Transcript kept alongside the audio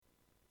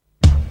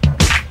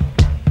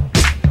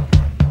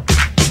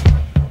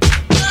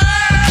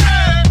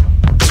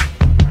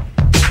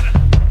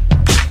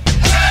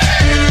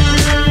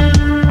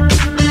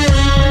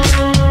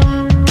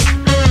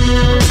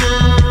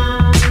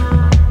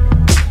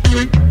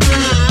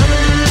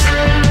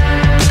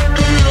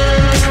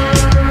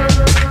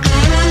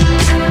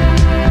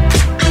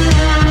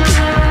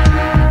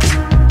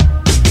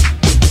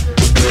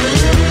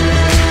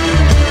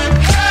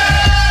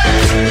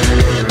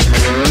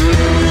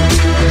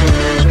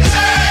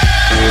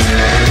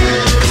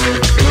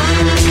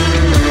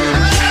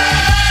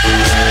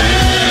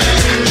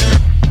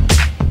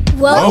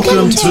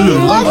Welcome to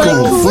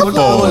Local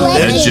Football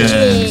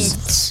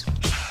Legends.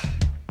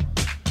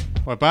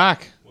 We're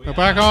back. We're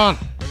back on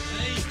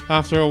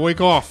after a week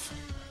off.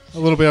 A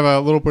little bit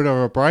of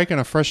a break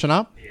and a freshen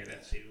up. Yeah,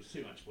 that's it. It was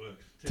too much work.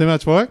 Too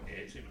much work?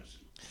 Yeah, too much.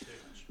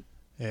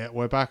 Yeah,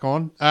 we're back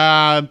on.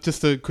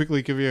 Just to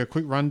quickly give you a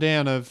quick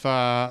rundown of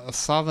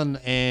Southern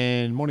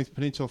and Mornington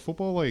Peninsula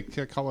Football League.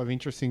 A couple of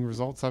interesting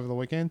results over the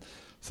weekend.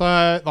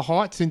 So the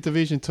Heights in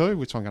Division 2,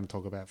 which I'm going to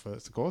talk about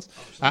first, of course,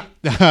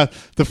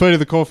 defeated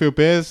the Caulfield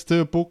Bears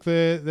to book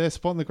their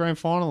spot in the grand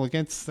final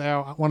against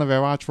one of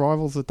our arch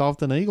rivals, the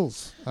Doveton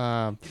Eagles.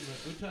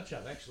 Good touch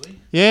up, actually.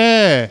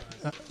 Yeah.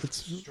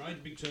 It's a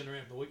strange big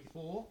turnaround from the week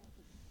before.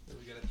 Then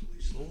we got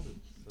absolutely slaughtered.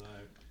 So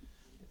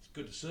it's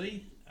good to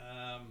see.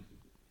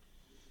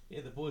 Yeah,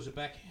 the boys are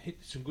back. Hit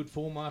some good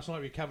form last night.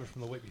 Recovered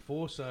from the week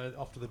before, so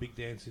off to the big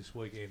dance this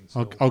weekend.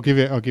 So I'll give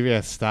you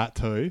a stat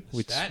too,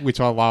 which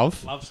I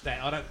love. Love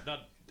stat. I don't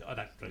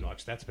really like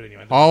stats, but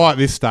anyway. I like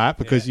this stat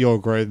because you'll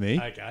agree with me.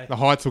 Okay. The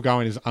Heights will go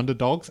in as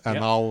underdogs, and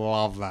they'll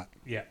love that.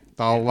 Yeah.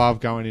 They'll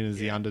love going in as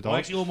the underdogs. Well,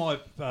 actually, all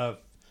my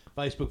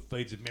Facebook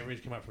feeds of memories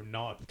come up from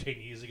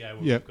 10 years ago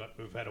when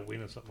we've had a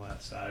win or something like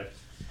that. So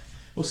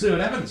we'll see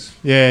what happens.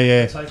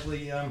 Yeah.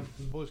 Hopefully, the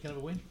boys can have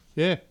a win.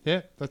 Yeah,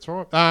 that's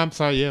right.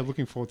 So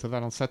looking forward to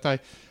that on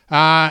Saturday.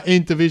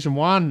 In Division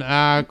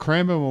 1,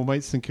 Cranbourne will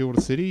meet St Kilda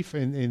City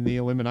in the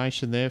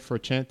elimination there for a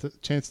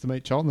chance to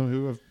meet Cheltenham,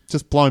 who have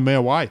just blown me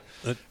away.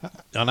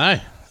 I know.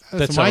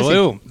 That's amazing.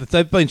 unbelievable.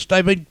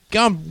 They've been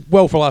going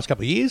well for the last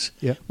couple of years.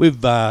 Yeah.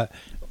 We've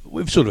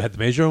sort of had the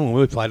measure on when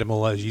we played them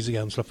all those years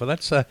ago and stuff like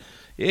that. So,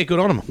 yeah, good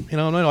on them. You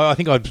know what I mean? I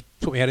think I'd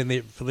put me out in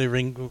there for their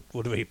ring,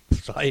 what do we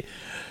say,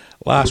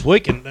 last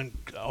week, and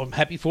I'm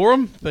happy for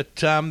them. But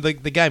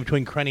the game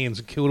between Cranny and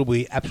St Kilda will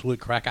be absolute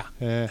cracker.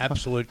 Yeah.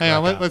 Absolute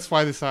Hang cracker. on, let's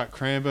weigh this out.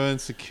 Cranbourne,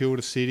 St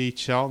Kilda City,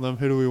 Cheltenham.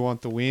 Who do we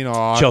want to win?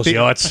 Chelsea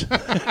Heights.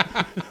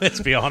 Let's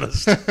be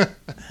honest.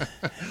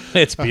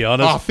 Let's be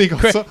honest. I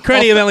think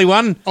Cranny have only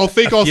won. I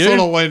think I'll few.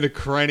 sort of lean to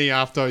Cranny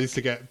after I used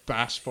to get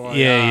bashed by.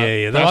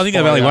 Yeah. bashed I think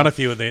they've by, only won a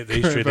few in the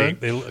history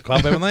Cranbourne. of their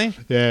club, haven't they?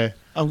 Yeah.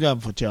 I'm going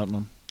for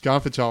Cheltenham. Going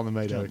for Cheltenham,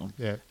 me too. Cheltenham.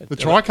 Yeah. The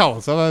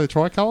tricolours. Are they the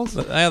tricolours?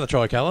 They are the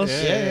tricolours.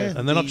 Yeah.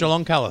 And they're not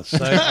Geelong colours.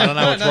 So I don't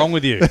know what's wrong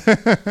with you.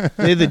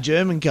 They're the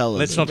German colours.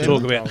 Let's not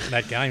talk about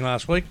that game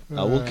last week.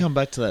 We'll come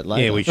back to that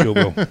later. Yeah, we sure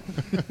will.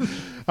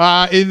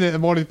 In the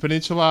Mornington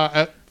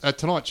Peninsula,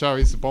 tonight's show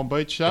is the Bomb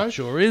Beach show. It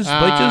sure is.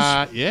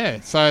 Beaches.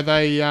 Yeah. So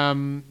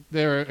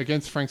they're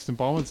against Frankston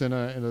Bombers in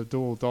a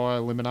do or die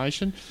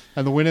elimination,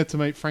 and the winner to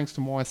meet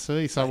Frankston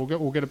YC. So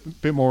we'll get a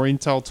bit more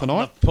intel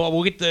tonight.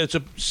 We'll get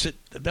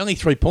only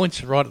 3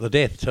 points right at the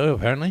death too,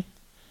 apparently.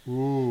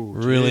 Ooh,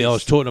 Really, geez. I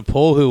was talking to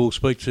Paul, who will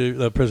speak to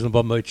the president of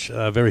Bomb Beach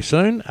very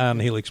soon,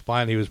 and he'll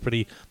explain they were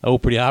all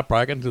pretty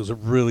heartbroken.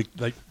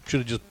 They should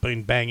have just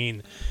been bang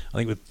in, I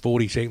think, with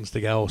 40 seconds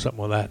to go or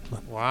something like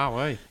that.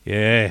 Wow,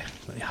 Yeah,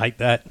 I hate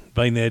that.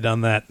 Been there,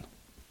 done that.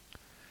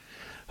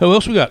 Who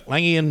else we got?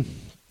 Langy and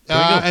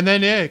Kringle? and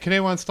then can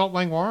anyone stop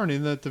Lang Warren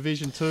in the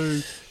Division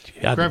 2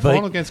 Hard grand to beat.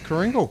 final against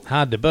Coringle?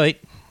 Hard to beat.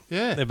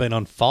 Yeah. They've been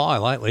on fire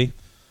lately.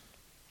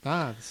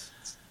 Yeah.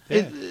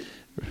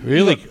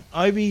 Really?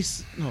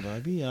 Obi's, not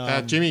Obi,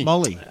 Jimmy.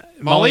 Molly.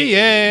 Molly,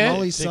 yeah.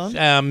 Molly's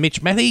son.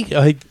 Mitch Matty,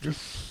 I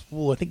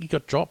think he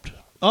got dropped a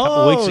couple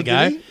of weeks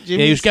ago. did he?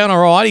 Yeah, he was going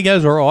all right. He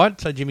goes all right,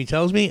 so Jimmy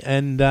tells me,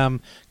 and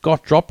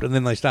got dropped, and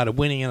then they started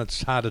winning, and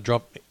it's hard to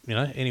drop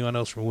anyone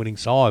else from a winning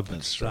side.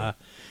 But, so,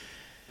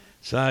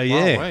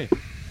 yeah. Wow,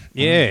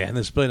 Yeah, and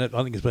I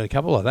think there's been a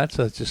couple like that,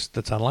 so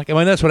that's unlucky. I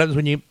mean, that's what happens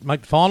when you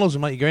make the finals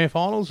and make your grand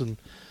finals, and,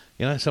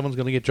 someone's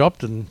going to get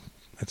dropped, and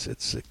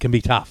it can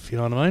be tough, you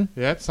know what I mean?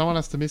 Yeah, someone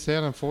has to miss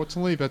out,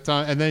 unfortunately. But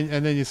and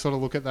then you sort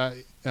of look at that.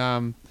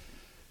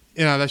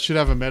 They should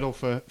have a medal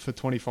for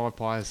 25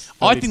 players.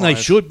 I think they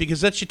players. should,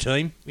 because that's your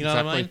team. You know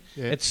what I mean?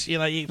 Exactly,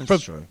 yeah. It's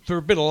That's true. for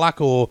a bit of luck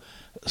or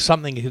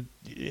something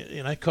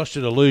could cost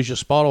you to lose your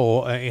spot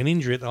or an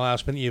injury at the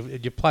last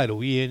minute. You played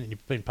all year and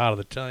you've been part of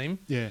the team.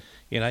 Yeah,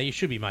 You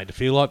should be made to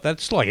feel like that.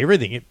 It's like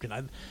everything.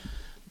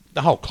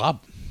 The whole club.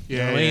 You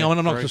know what I mean?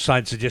 I'm not just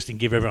suggesting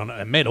give everyone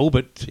a medal,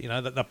 but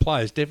the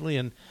players definitely,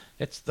 and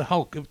it's the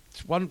whole.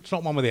 It's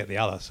not one without the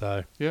other.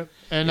 So yeah.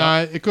 And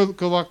good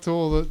luck to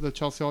all the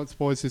Chelsea Heights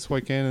boys this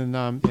weekend,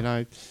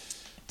 and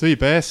do your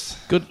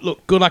best. Good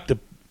luck to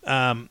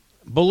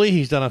Bully.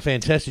 He's done a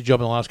fantastic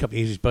job in the last couple of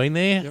years he's been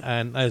there, Yep.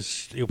 and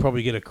as you'll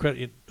probably get a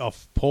credit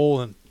off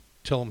Paul and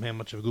tell him how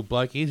much of a good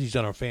bloke he is. He's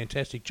done a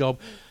fantastic job,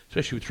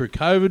 especially through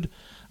COVID.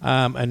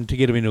 And to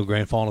get him into a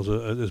grand finals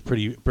is a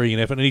pretty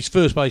brilliant effort. And his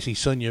first basically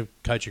senior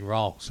coaching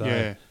role, so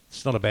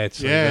it's not a bad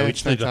scene. Yeah, We it's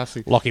just need to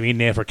fantastic. lock him in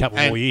there for a couple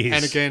more years.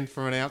 And again,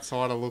 from an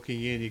outsider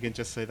looking in, you can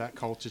just see that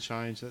culture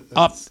change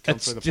that's come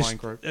through the playing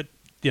group.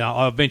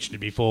 I've mentioned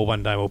it before.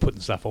 One day we we're putting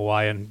stuff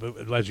away, and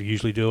as we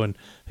usually do, and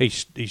he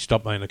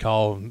stopped me in the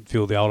coal and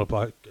Phil, the older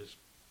bloke, is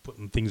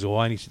putting things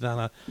away, and he said,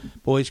 "No,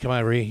 boys, come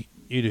over here.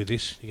 You do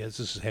this." He goes,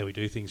 "This is how we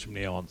do things from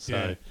now on."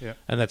 So,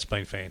 and that's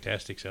been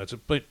fantastic. So it's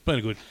been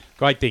a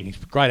great thing.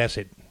 He's a great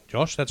asset,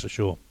 Josh. That's for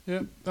sure.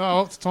 Yeah. Oh,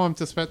 well, it's time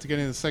just about to get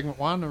into segment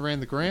 1 around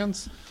the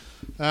grounds.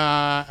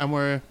 And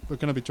we're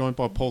going to be joined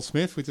by Paul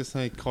Smith. We just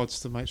need Codge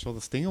to make sure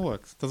the stinger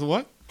works. Does it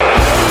work? Jamie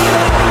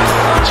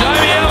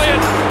Elliott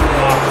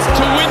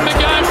to win the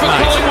game for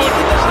Collingwood.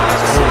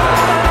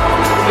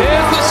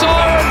 There's the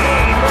siren.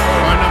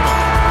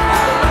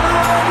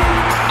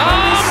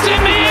 Arms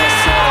in the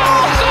air.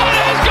 That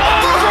has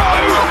gone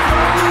through.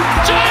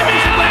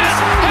 Jamie Elliott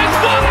has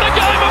won the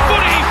game of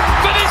footy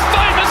for this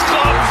famous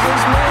club.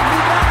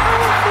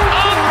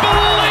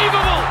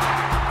 Unbelievable.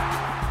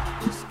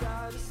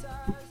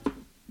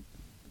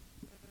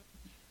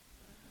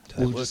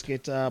 We'll just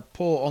get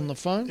Paul on the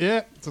phone.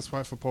 Yeah, just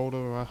wait for Paul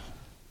to...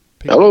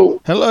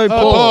 Hello. Hello, Oh,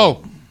 Paul.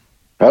 Paul.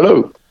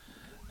 Hello.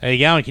 How you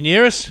going? Can you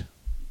hear us?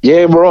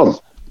 Yeah, we're on.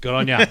 Good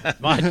on you,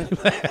 mate.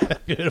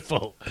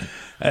 Beautiful.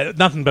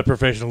 Nothing but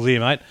professionals here,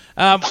 mate.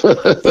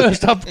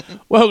 First up,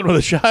 welcome to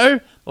the show,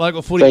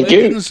 Local Footy Thank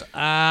you. Legends.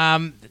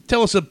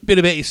 Tell us a bit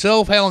about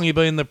yourself. How long you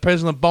been the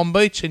president of Bomb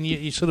Beach, and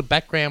your sort of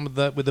background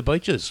with the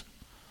beaches?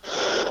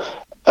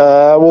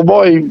 I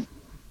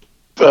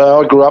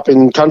grew up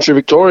in country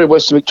Victoria,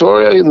 Western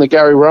Victoria, in the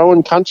Gary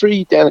Rowan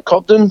country down at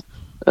Cobden.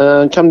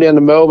 Come down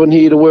to Melbourne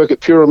here to work at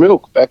Pura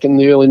Milk back in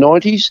the early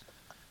 90s.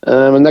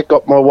 And that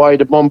got my way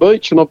to Bomb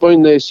Beach, and I've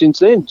been there since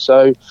then.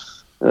 So,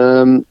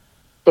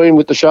 been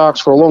with the Sharks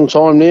for a long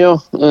time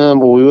now.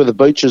 We were the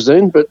Beaches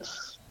then, but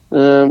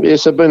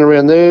yes, I've been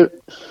around there,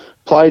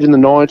 played in the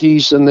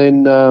 90s, and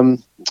then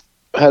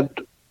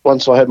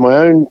once I had my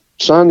own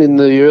son in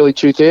the early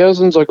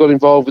 2000s, I got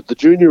involved with the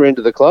junior end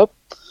of the club.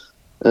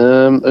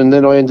 And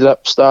then I ended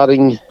up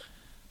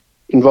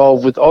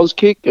involved with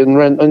Auskick and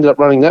ended up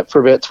running that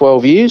for about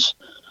 12 years.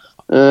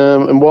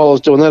 And while I was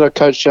doing that, I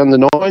coached under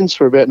nines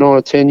for about 9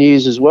 or 10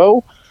 years as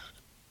well.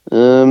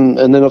 And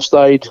then I've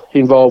stayed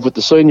involved with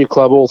the senior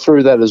club all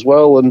through that as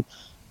well, and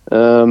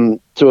to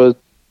a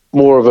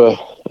more of a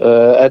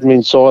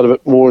admin side of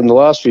it more in the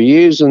last few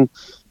years. And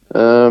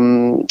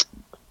I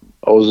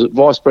was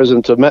vice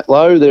president of Matt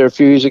Lowe there a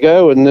few years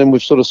ago, and then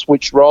we've sort of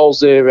switched roles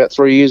there about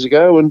 3 years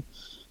ago, and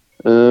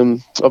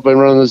I've been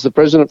running as the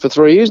president for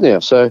 3 years now.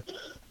 So,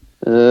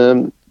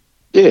 so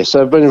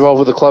I've been involved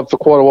with the club for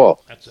quite a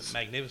while. That's a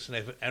magnificent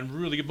effort, and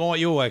really good.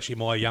 You're actually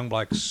my young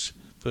bloke's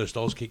first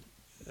Auskick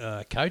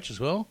coach as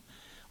well.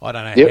 I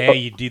don't know how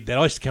you did that.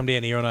 I used to come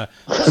down here on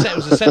was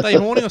it Saturday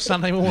morning or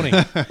Sunday morning?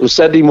 It was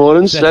Saturday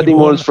mornings. Saturday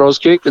mornings for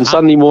Auskick, and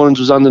Sunday mornings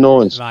was under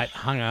nines. Mate,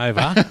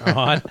 hungover,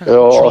 right?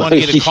 Oh. Trying to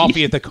get a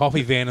coffee at the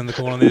coffee van in the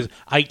corner. There's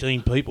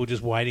 18 people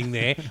just waiting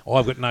there.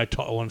 I've got no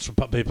tolerance for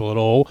people at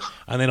all.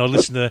 And then I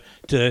listen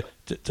to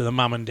the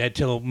mum and dad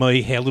tell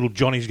me how little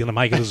Johnny's going to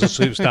make it as a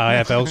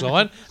superstar AFL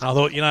side. And I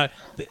thought,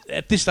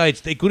 at this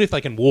stage, they're good if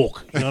they can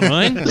walk. You know what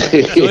I mean? So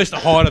I used to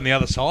hide on the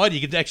other side.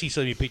 You could actually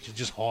see me pictures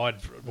just hide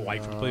away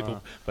from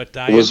people. But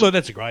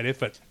that's a great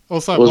effort.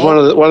 Also, It was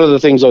one of the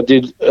things I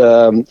did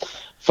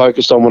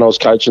focused on when I was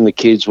coaching the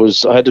kids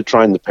was I had to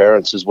train the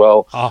parents as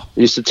well. Oh. I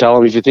used to tell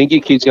them, if you think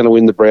your kid's going to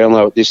win the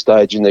Brownlow at this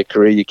stage in their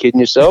career, you're kidding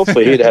yourself.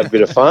 We're here to have a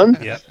bit of fun.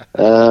 Yep.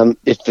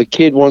 If the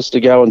kid wants to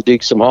go and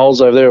dig some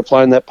holes over there or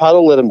playing that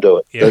puddle, let them do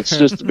it. Yeah. It's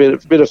just a bit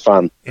of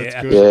fun. Yeah, That's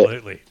good.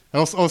 absolutely.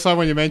 Also,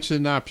 when you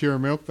mentioned Pure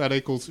Milk, that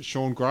equals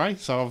Sean Gray.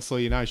 So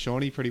obviously you know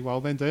Shawnee pretty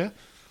well then, do you?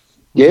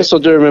 Yes, I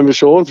do remember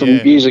Sean from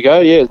years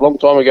ago. Yeah, a long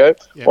time ago.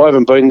 Yeah. I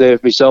haven't been there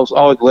myself.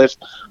 I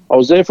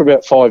was there for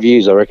about 5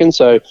 years, I reckon.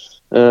 So,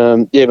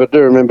 but I do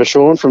remember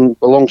Sean from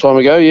a long time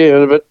ago.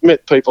 Yeah, but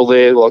met people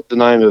there like the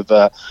name of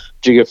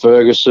Jigger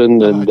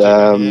Ferguson, and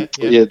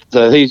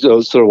so he's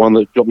the sort of one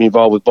that got me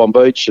involved with Bomb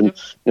Beach, and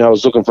I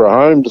was looking for a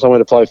home, somewhere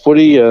to play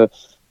footy,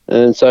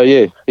 and so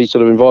he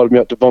sort of invited me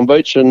up to Bomb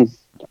Beach, and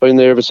been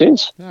there ever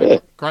since. Yeah.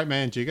 Great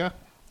man, Jigger.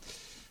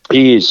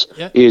 He is.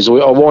 Yep. He is.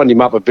 I wind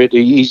him up a bit.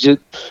 He's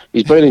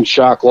been in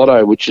Shark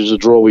Lotto, which is a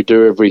draw we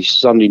do every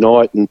Sunday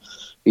night, and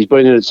he's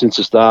been in it since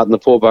the start, and the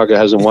poor bugger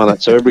hasn't won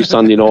it. So every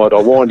Sunday night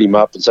I wind him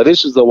up and say,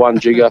 "This is the one,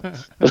 Jigger."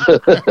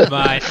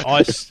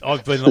 Mate,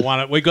 I've been the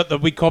one.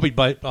 We copied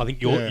both. I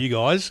think you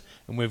guys,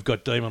 and we've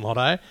got Demon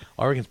Lotto.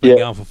 I reckon it's been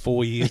going for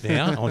 4 years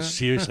now.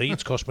 Seriously,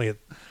 it's cost me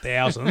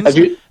thousands. Have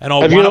you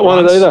not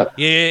won it either?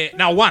 Yeah,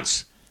 no,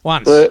 once,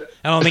 and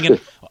I'm thinking,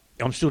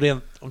 I'm still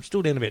down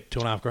about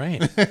 $2.5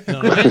 grand. You know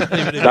what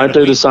I mean? Don't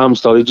do the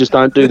sums, Toddy. Just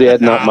don't do the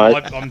adding up,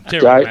 mate. I'm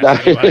terrible.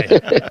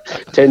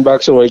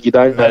 $10 a week, you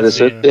don't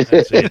notice it.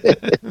 That's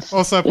it.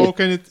 Also, Paul,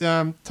 can you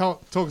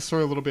talk us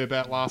through a little bit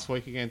about last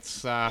week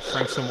against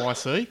Frankston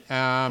YC,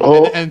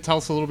 and tell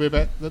us a little bit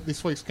about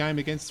this week's game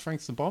against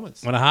Frankston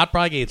Bombers? When a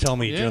heartbreaker, you tell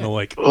me during the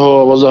week.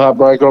 Oh, it was a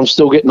heartbreaker. I'm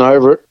still getting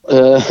over it.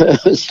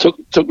 It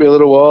took me a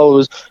little while. It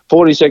was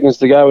 40 seconds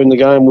to go in the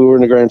game. We were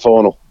in the grand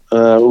final.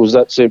 It was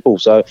that simple.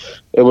 So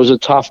it was a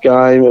tough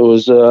game. It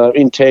was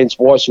intense.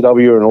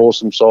 YCW are an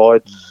awesome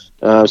side.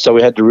 So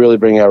we had to really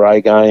bring our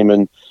A game.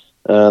 And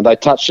they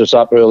touched us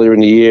up earlier in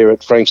the year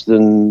at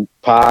Frankston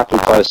Park. We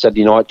played a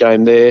Saturday night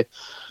game there.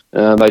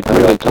 They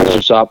really touched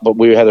us up, but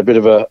we had a bit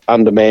of an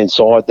undermanned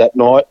side that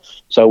night.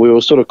 So we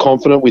were sort of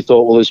confident. We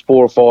thought, well, there's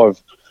 4 or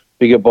 5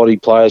 bigger body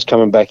players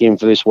coming back in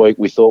for this week.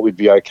 We thought we'd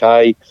be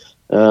okay.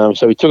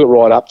 So we took it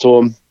right up to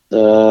them.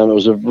 It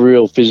was a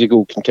real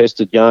physical,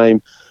 contested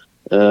game.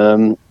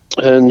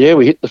 yeah,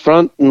 we hit the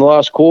front in the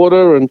last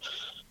quarter, and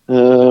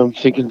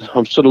thinking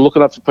I'm sort of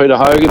looking up for Peter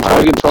Hogan,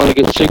 trying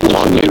to get signals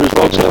from the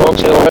box.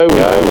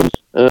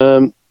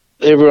 Hello.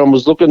 Everyone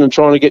was looking and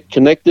trying to get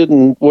connected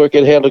and work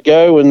out how to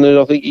go, and then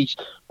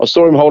I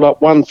saw him hold up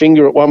one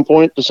finger at one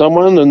point to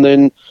someone, and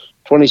then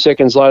 20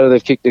 seconds later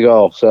they've kicked the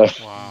goal. So,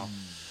 Wow.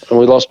 and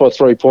we lost by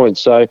 3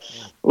 points. So it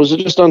was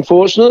just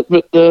unfortunate,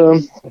 but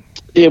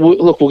yeah,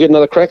 we'll get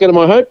another crack at them,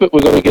 I hope, but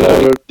we've got to get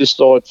over this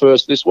side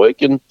first this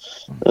week, and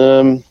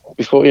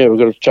before, we've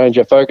got to change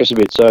our focus a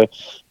bit. So,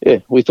 yeah,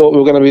 we thought we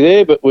were going to be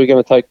there, but we're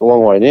going to take the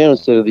long way now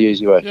instead of the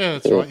easy way. Yeah,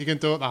 that's right. You can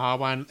do it the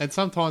hard way, and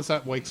sometimes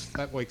that week's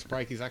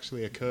break is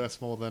actually a curse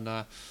more than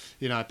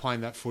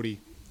playing that footy,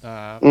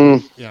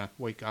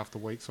 week after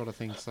week sort of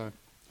thing. So,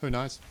 who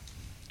knows?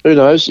 Who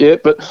knows? Yeah,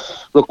 but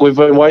look, we've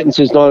been waiting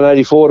since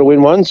 1984 to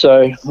win one,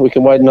 so we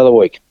can wait another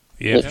week.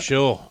 Yeah,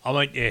 sure. I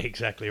mean, yeah,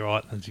 exactly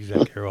right. That's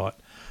exactly right.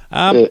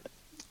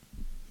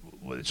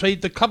 So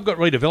the club got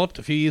redeveloped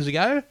a few years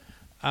ago.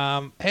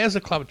 How's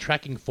the club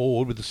tracking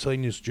forward with the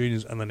seniors,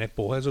 juniors, and the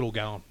netball? How's it all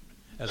going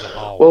as a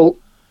whole?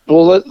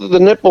 Well, the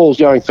netball's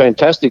going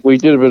fantastic. We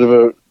did a bit of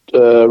a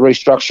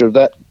restructure of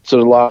that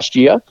sort of last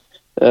year.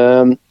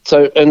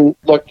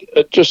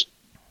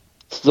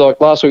 Like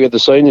last week at the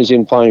seniors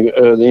in playing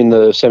in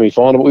the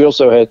semi-final, but we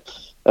also had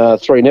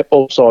 3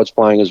 netball sides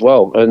playing as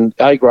well. And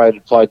A grade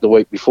had played the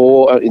week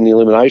before in the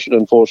elimination,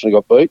 unfortunately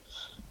got beat.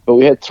 But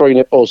we had 3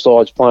 netball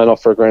sides playing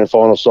off for a grand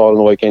final side on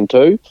the weekend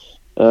too.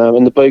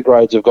 And the B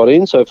grades have got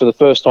in. So for the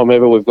first time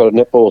ever, we've got a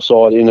netball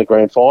side in the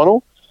grand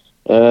final.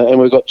 And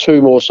we've got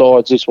 2 more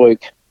sides this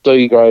week,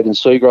 D grade and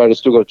C grade, have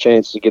still got a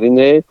chance to get in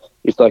there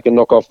if they can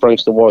knock off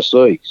Frankston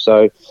YC.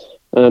 So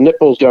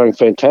netball's going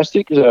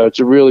fantastic. It's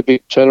a really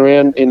big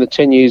turnaround. In the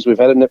 10 years we've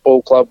had a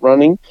netball club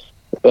running,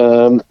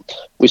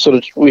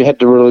 we had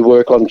to really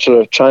work on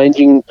sort of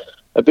changing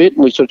a bit,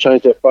 and we sort of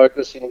changed our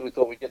focus, and we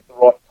thought we'd get the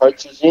right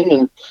coaches in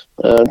and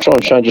try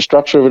and change the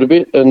structure of it a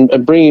bit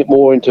and bring it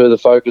more into the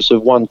focus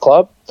of one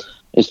club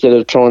instead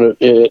of trying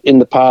to, in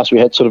the past we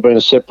had sort of been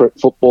a separate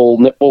football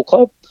netball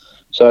club.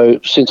 So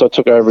since I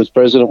took over as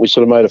president, we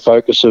sort of made a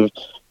focus of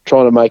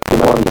trying to make the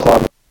one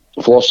club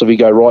philosophy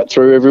go right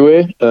through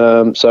everywhere.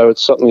 So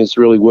it's something that's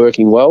really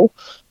working well.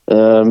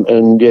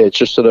 It's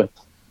just sort of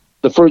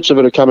the fruits of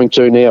it are coming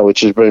to now,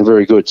 which has been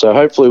very good. So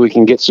hopefully we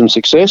can get some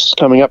success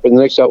coming up in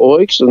the next couple of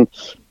weeks and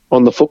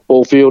on the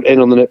football field and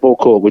on the netball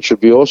court, which would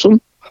be awesome.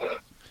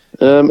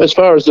 As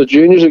far as the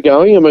juniors are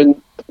going, I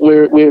mean,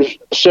 we're a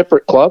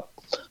separate club,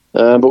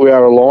 but we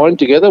are aligned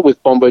together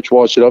with Bomb Beach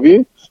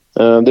YCW.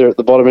 They're at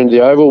the bottom end of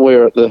the oval,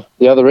 we're at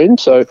the other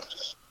end. So,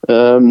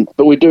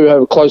 but we do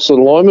have a close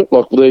alignment.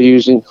 Like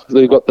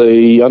they've got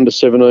the under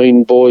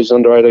 17 boys,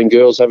 under 18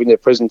 girls having their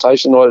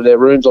presentation night at their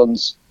rooms on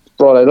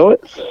Friday night.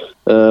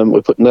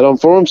 We're putting that on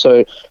for them,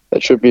 so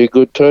that should be a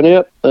good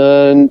turnout.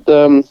 And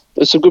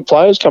there's some good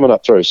players coming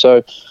up through.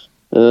 So,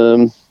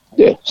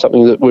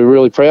 something that we're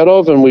really proud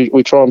of, and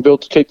we try and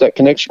build to keep that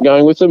connection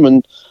going with them.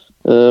 And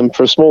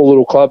for a small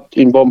little club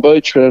in Bomb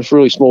Beach, and it's a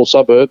really small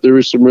suburb, there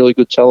is some really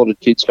good talented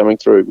kids coming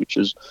through, which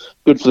is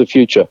good for the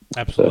future.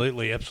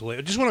 Absolutely. I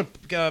just want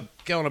to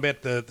go on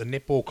about the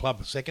netball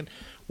club a second.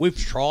 We've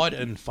tried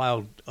and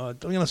failed, I'm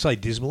going to say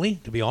dismally,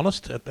 to be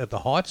honest, at the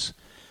Heights.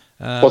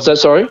 What's that,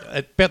 sorry?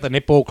 About the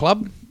netball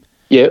club.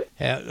 Yeah.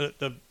 How,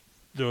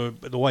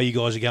 the way you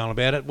guys are going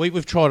about it.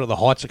 We've tried at the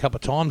Heights a couple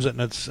of times,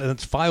 and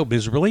it's failed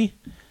miserably.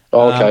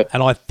 Oh, okay.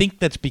 And I think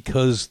that's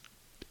because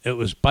it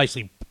was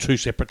basically 2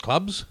 separate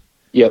clubs.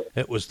 Yep.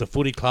 It was the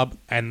footy club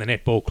and the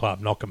netball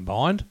club, not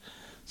combined.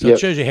 So Yep. it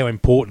shows you how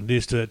important it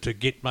is to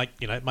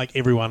make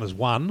everyone as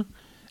one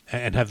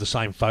and have the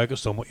same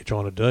focus on what you're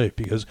trying to do.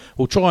 Because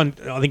I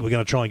think we're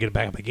going to try and get it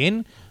back up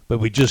again,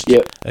 but it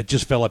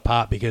just fell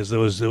apart because there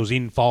was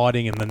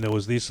infighting, and then there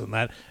was this and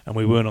that, and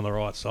we weren't on the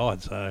right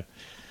side. So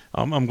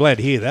I'm glad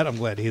to hear that. I'm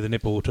glad to hear the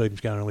netball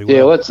team's going really well.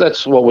 Yeah, well,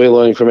 that's what we're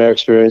learning from our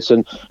experience.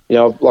 And,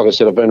 like I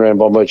said, I've been around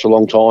Bomb Beach a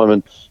long time,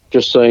 and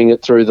just seeing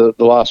it through the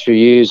last few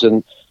years,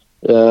 and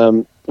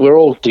we're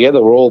all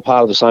together. We're all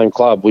part of the same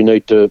club. We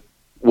need to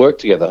work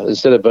together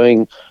instead of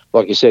being,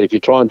 like you said, if you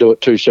try and do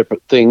it 2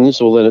 separate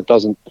things, well, then it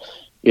doesn't,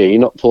 you're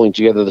not pulling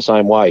together the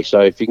same way. So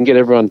if you can get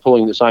everyone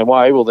pulling the same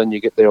way, well, then you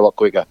get there a lot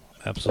quicker.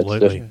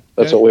 Absolutely.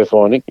 That's what we're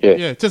finding. Yeah.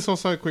 Yeah, just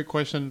also a quick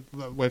question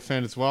that we've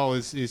found as well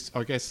is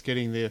I guess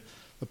getting the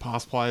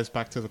past players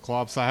back to the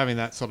club. So having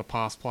that sort of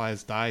past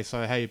players day.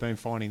 So how you been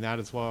finding that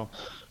as well?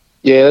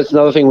 Yeah, that's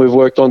another thing we've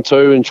worked on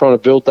too, and trying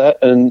to build that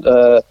and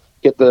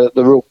get the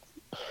real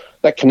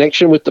that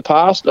connection with the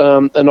past.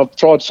 And I've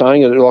tried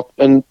saying it,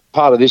 and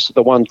part of this,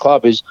 the one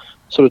club, is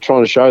sort of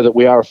trying to show that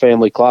we are a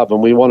family club,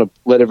 and we want to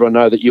let everyone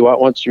know that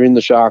once you're in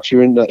the Sharks,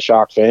 you're in that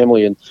Shark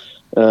family. And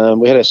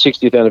we had our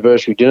 60th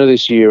anniversary dinner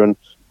this year, and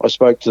I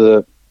spoke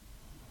to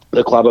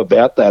the club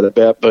about that,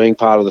 about being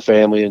part of the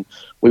family, and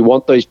we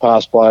want these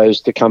past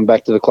players to come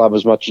back to the club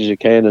as much as you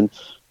can. And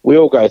we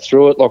all go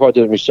through it, like I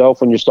did it myself.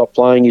 When you stop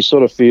playing, you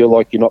sort of feel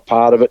like you're not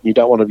part of it, and you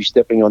don't want to be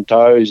stepping on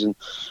toes, and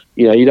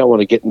you don't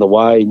want to get in the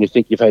way, and you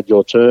think you've had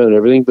your turn and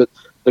everything. But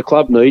the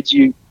club needs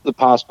you the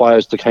past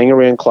players to hang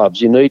around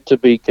clubs. You need to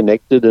be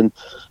connected, and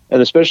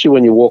especially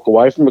when you walk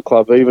away from a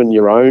club, even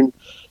your own,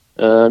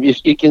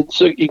 you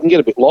can get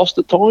a bit lost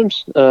at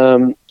times.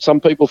 Some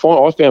people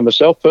I found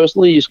myself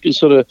personally,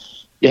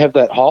 you have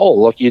that hole.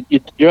 Like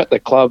you're at the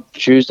club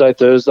Tuesday,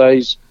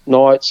 Thursdays,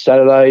 nights,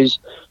 Saturdays.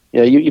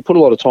 You put a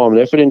lot of time and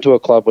effort into a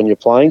club when you're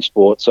playing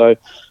sport. So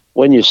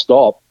when you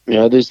stop,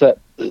 there's that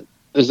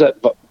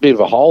bit of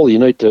a hole you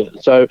need to.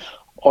 So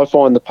I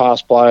find the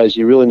past players,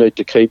 you really need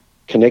to keep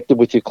connected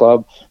with your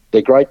club.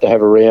 They're great to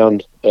have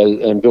around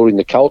and building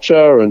the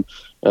culture and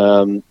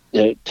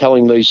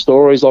telling these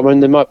stories. I mean,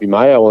 there might be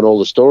mayo on all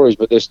the stories,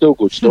 but they're still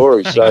good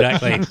stories. So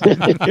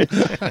Exactly.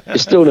 you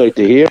still need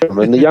to hear them,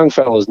 and the young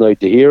fellas need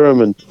to hear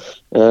them, and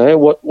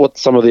what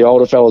some of the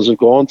older fellas have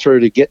gone through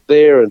to get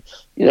there, and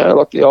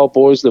like the old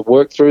boys that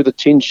worked through the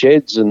tin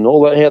sheds and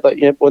all that. How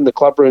they, when the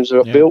club rooms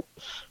are built,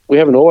 we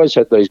haven't always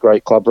had these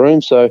great club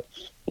rooms, so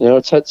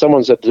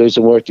someone's had to do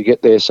some work to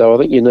get there. So I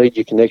think you need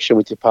your connection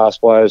with your past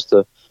players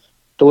to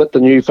let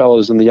the new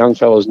fellas and the young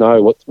fellas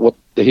know what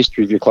the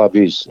history of your club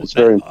is. It's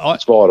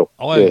it's vital.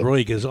 I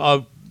agree, because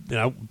I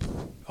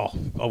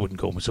wouldn't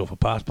call myself a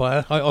past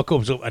player. I call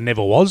myself a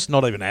never was,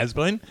 not even has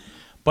been.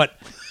 But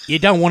you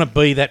don't want to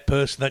be that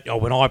person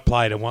that when I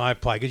played,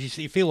 because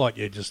you feel like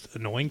you're just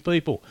annoying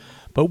people.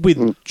 But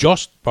with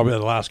Josh, probably the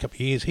last couple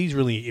of years, he's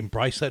really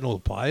embraced that in all the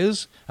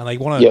players, and they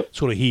want to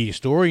sort of hear your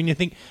story, and you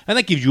think, and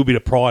that gives you a bit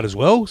of pride as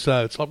well.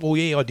 So it's like, well,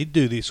 yeah, I did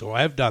do this, or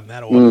I have done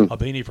that, or I've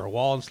been here for a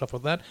while and stuff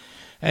like that.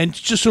 And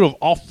just sort of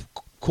off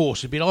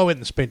course a bit, I went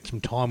and spent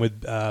some time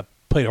with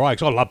Peter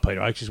Oakes. I love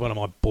Peter Oakes. He's one of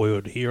my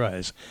boyhood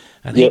heroes.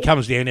 And he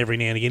comes down every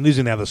now and again, lives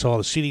on the other side of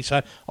the city.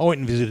 So I went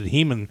and visited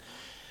him, and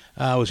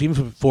was him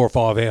for 4 or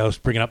 5 hours,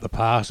 bringing up the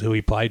past, who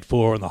he played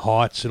for, and the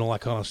heights and all that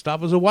kind of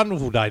stuff. It was a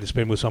wonderful day to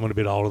spend with someone a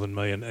bit older than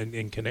me and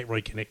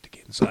reconnect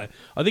again. So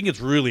I think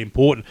it's really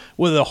important.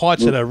 Whether the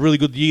Heights had a really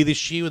good year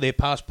this year with their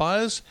past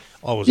players,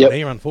 I wasn't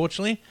there,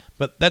 unfortunately.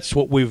 But that's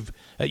what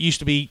it used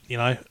to be,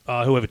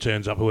 whoever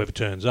turns up.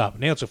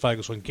 Now it's a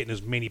focus on getting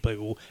as many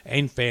people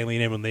and family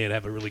and everyone there to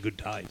have a really good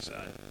day.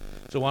 So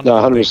it's a wonderful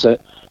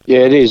 100%. Yeah,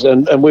 it is.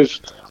 And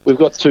we've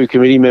got 2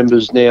 committee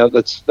members now.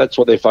 That's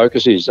what their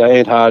focus is.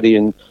 Ant Hardy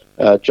and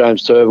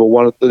James Turville.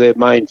 One of their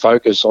main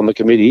focus on the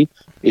committee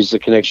is the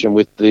connection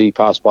with the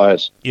past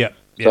players. Yeah.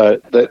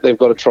 So they've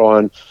got to try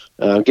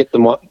and get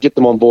them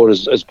on board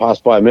as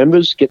past player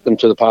members, get them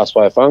to the past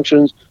player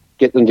functions,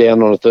 get them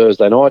down on a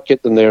Thursday night,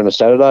 get them there on a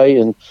Saturday,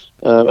 and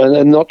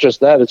not just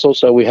that. It's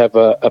also we have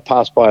a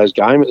past players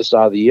game at the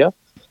start of the year,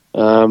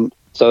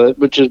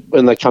 which is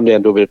when they come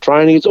down to do a bit of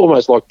training. It's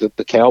almost like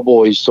the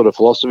Cowboys sort of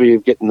philosophy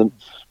of getting them.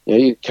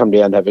 You come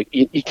down and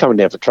you're coming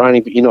down for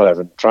training, but you're not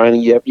having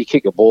training. You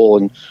kick a ball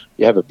and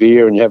you have a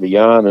beer and you have a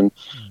yarn and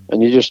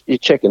you're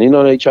checking in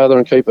on each other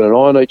and keeping an eye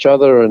on each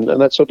other and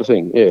that sort of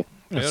thing. Yeah,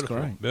 that's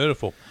great,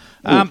 beautiful.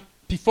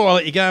 Before I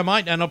let you go,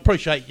 mate, and I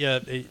appreciate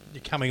you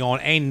coming on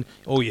and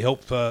all your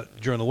help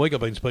during the week. I've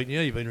been speaking to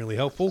you. You've been really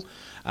helpful.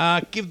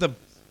 Give the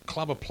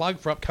club a plug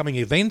for upcoming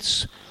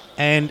events,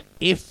 and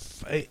if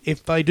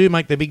they do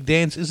make the big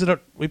dance, is it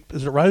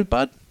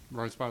Rosebud?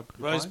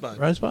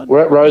 Rosebud.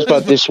 We're at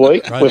Rosebud this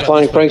week. We're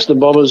playing Frankston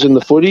Bombers in the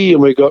footy, and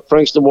we've got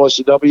Frankston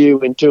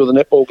YCW in 2 of the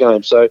netball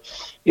games. So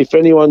if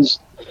anyone's...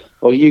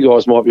 Well, you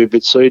guys might be a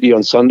bit seedy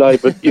on Sunday,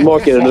 but you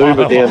might get an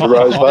Uber down to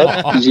Rosebud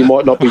because you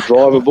might not be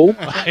drivable.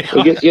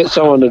 We'll get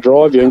someone to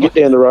drive you and get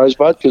down to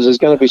Rosebud because there's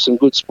going to be some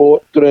good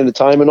sport, good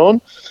entertainment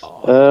on.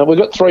 We've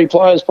got 3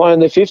 players playing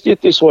their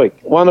 50th this week.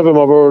 One of them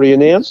I've already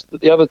announced.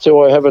 The other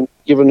 2 I haven't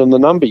given them the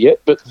number yet,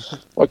 but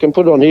I can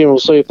put it on here and we'll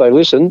see if they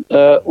listen.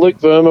 Luke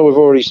Verma, we've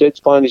already said, is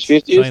playing his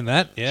 50th. Seen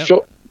that, yeah.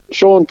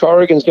 Sean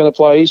Corrigan's going to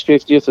play his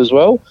 50th as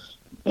well.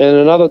 And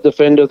another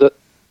defender that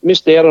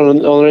missed out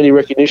on any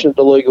recognition at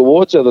the League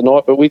Awards the other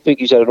night, but we think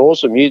he's had an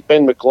awesome year,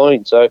 Ben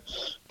McLean. So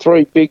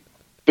 3 big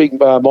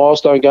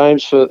milestone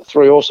games for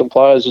 3 awesome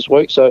players this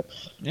week. So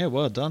yeah,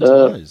 well done to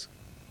those.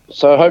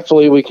 So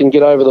hopefully we can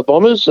get over the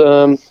Bombers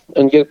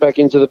and get back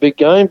into the big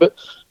game. But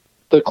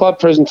the club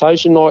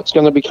presentation night's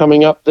going to be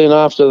coming up then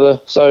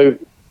so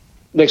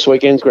next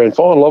weekend's grand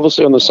final,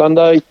 obviously on the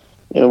Sunday,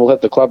 and we'll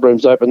have the club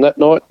rooms open that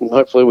night, and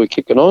hopefully we're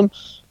kicking on.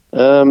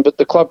 But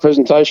the club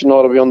presentation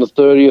night will be on the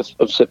 30th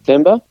of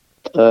September.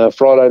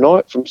 Friday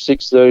night from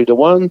 6:30 to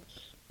 1.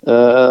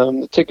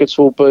 The tickets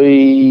will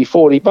be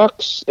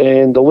 $40,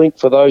 and the link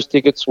for those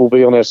tickets will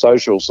be on our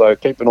socials. So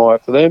keep an eye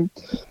out for them.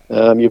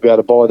 You'll be able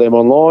to buy them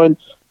online.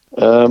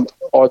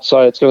 I'd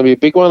say it's going to be a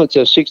big one. It's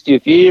our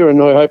 60th year, and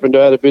we're hoping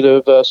to add a bit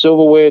of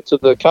silverware to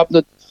the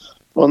cabinet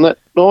on that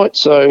night.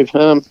 So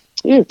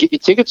get your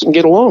tickets and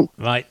get along.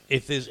 Mate,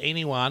 if there's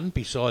anyone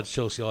besides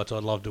Chelsea Lights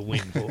I'd love to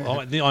win,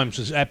 I'm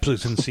just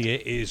absolutely sincere,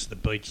 is the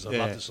Beaches. I'd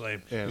love to see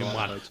them in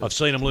one. I've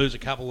seen them lose a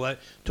couple of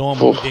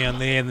times down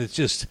there, and it's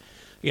just,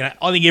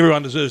 I think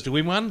everyone deserves to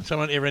win one,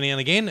 every now and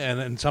again,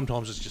 and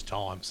sometimes it's just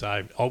time.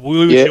 So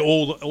we wish you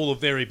all the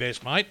very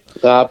best, mate.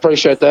 I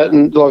appreciate that,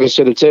 and like I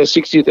said, it's our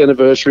 60th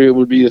anniversary. It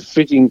would be a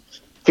fitting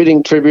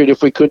tribute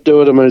if we could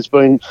do it. I mean, it's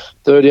been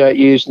 38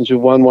 years since we've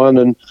won one,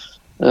 and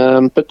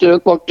But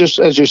like just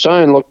as you're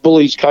saying, like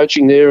Bully's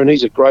coaching there, and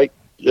he's a great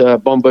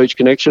Bomb Beach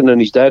connection,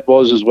 and his dad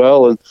was as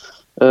well, and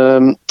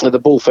the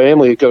Bull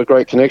family have got a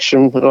great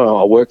connection. Oh,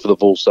 I work for the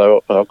Bulls,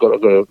 so I've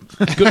got to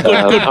Good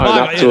own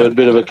up to a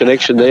bit of a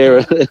connection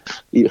there.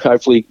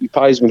 Hopefully he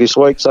pays me this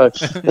week. So,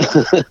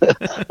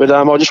 but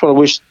I just want to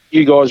wish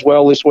you guys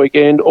well this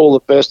weekend. All the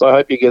best. I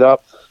hope you get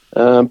up,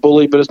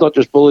 Bully. But it's not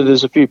just Bully.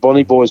 There's a few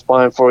Bonnie boys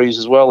playing for you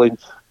as well in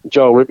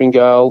Joel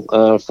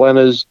Rippingale,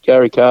 Flanners,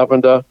 Gary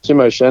Carpenter, Tim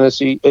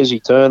O'Shannessy,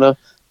 Ezzy Turner,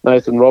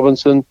 Nathan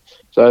Robinson.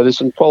 So there's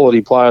some quality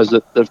players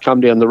that have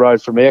come down the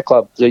road from our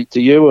club to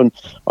you, and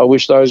I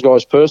wish those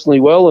guys personally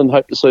well and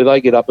hope to see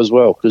they get up as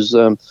well, because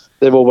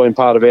they've all been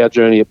part of our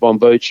journey at Bomb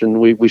Beach,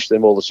 and we wish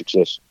them all the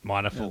success.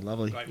 Wonderful. Yeah,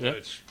 lovely. Great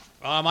words.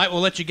 All right, mate,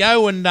 we'll let you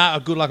go, and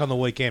good luck on the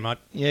weekend, mate.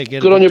 Yeah,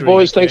 Good on you,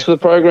 boys. Thanks for the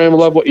program. I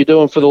love what you're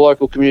doing for the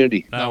local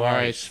community. No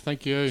worries.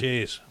 Thank you.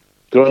 Cheers.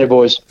 Good on you,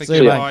 boys. Thank See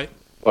you, you, mate.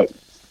 Bye.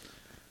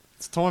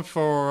 It's time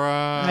for...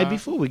 Hey,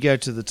 before we go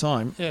to the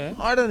time, Yeah.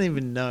 I don't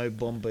even know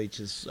Bomb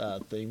Beach's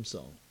theme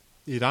song.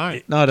 You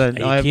don't? No, I don't.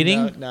 Are you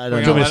kidding? No, I Do don't you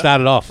We're want me know. to start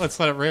it off? Let's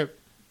let it rip.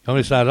 You want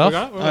me to start it We off?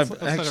 got it? Well, let's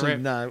let it Actually, rip.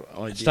 no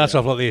idea. Starts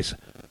off like this.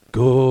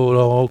 Good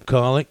old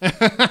Carly.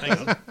 Hang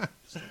on.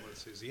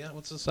 What's this here?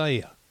 What's it say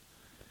here?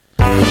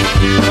 Hang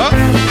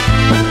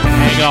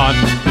on.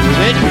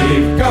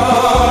 We've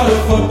got a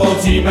football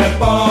team at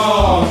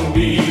Bomb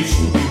Beach.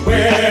 We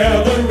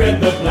wear the red,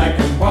 the black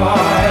and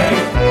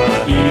white.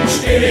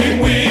 Each game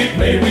we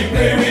play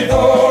with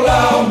all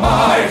our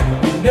might.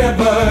 We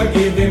never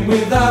give in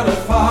without a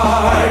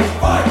fight.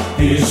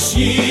 This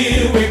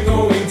year we're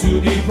going to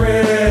be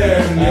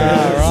premiers of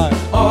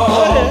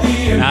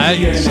the NFL.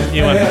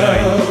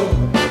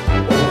 Oh,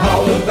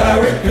 how the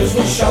Barrackers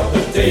will shout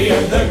the day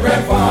of the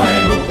grand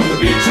final. The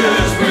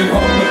Beaches bring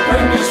home the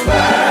Premier's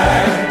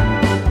flag.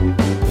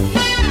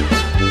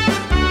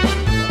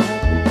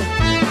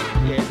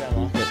 Yeah,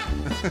 don't like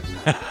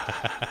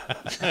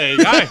it. There you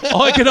go.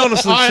 I can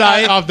honestly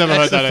say I've never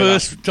that's heard that the either.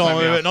 first time Same I've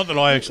here. ever, not that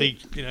I actually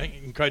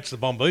encroach the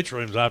Bomb Beach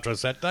rooms after a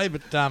Saturday,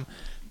 but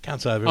can't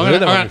say I've ever I'm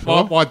heard gonna, that one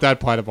my, before. my dad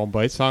played at Bomb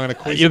Beach, so I'm going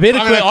to quiz You better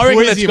I'm quiz. gonna I reckon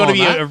quiz that's him got to on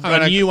be that. a I'm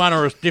gonna- new one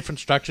or a different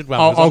structured one.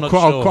 I'll, because I'm I'll,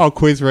 not sure. I'll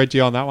quiz Reggie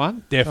on that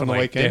one. Definitely. On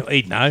the weekend.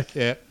 He'd know.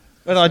 Yeah.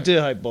 But I do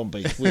hope Bomb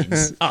Beach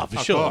wins. Oh, for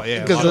Oh, sure. God,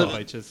 yeah. Because I love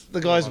beaches. The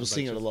I guys love were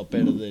singing a beaches. lot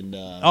better than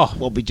Oh.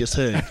 what we just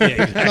heard. Yeah,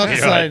 exactly. I'm not You're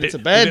saying right. it's a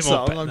bad bit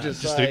more song. I'm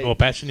just a bit saying. more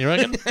passion, you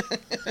reckon?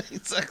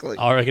 Exactly.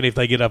 I reckon if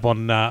they get up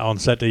on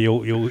Saturday,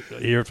 you'll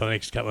hear it for the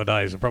next couple of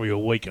days, probably a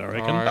week, I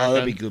reckon. All right. Oh,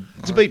 that'd be good.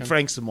 To beat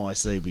Franks and My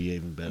C would be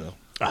even better.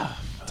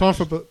 Time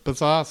for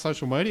bizarre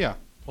social media.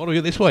 What do we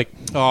get this week?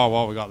 Oh,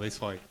 what we got this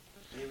week?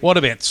 What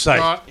about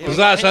Right.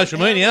 bizarre social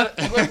media?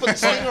 We've got to put the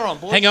stinger on,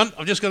 boys. Hang on,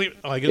 I've just got to.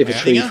 Oh, If a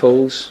tree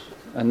falls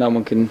and no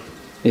one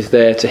is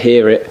there to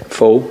hear it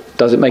fall,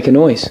 does it make a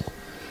noise?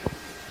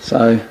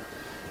 So,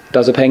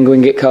 does a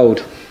penguin get cold?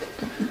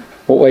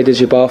 What way does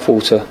your bath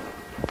water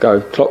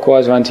go?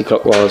 Clockwise or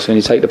anti-clockwise when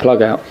you take the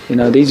plug out? You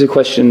know, these are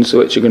questions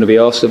which are going to be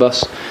asked of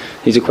us.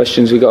 These are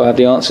questions we've got to have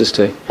the answers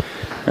to.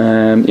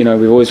 You know,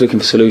 we're always looking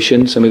for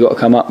solutions, and we've got to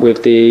come up with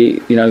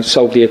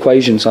solve the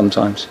equation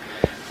sometimes.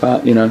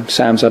 But, you know,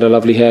 Sam's had a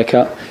lovely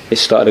haircut. It's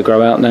started to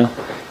grow out now.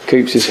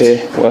 Coops is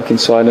here, working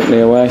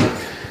silently away.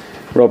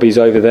 Robbie's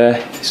over there.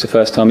 It's the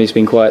first time he's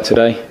been quiet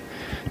today.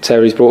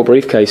 Terry's brought a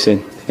briefcase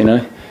in, you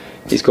know.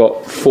 He's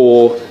got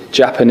 4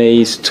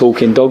 Japanese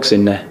talking dogs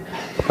in there.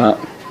 But,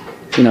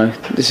 you know,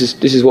 this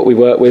is what we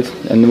work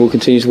with, and we'll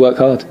continue to work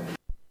hard.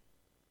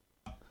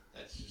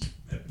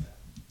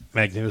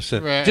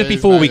 Magnificent. Right, Just it is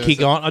before we magnificent.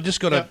 kick on, I've just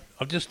got Yep.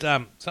 I've just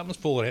something's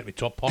fallen out of my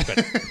top pocket.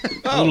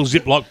 A little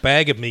Ziploc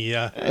bag of me.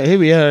 Here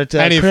we are at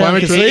Crown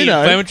Anti-inflammatory.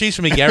 Casino. Inflammatories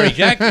from me Gary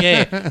Jack.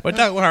 Yeah, but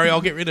don't worry, I'll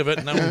get rid of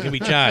it. No one can be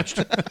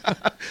charged.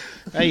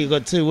 Hey, you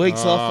got 2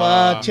 weeks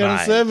off Channel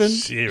Mate, 7.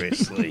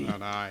 Seriously. I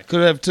know.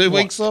 Could have 2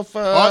 weeks off.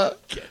 I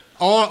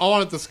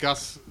want to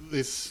discuss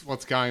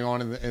what's going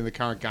on in the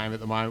current game at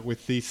the moment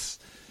with this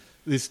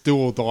do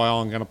or die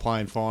I'm going to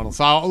play in final.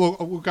 So look,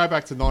 we'll go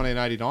back to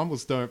 1989.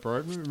 Was Dermot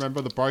Brereton.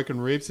 Remember the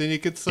broken ribs, and you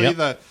could see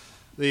Yep.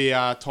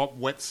 the top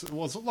wet.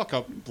 Was it like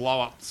a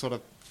blow up sort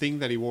of thing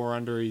that he wore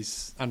under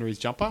his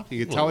jumper?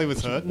 You could tell he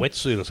was hurt.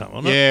 Wetsuit or something,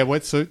 wasn't it? Yeah,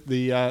 wetsuit.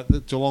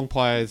 The Geelong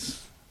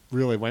players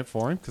really went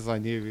for him because they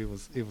knew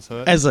he was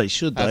hurt. As they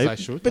should, though. As they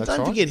should. But that's don't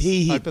right. forget,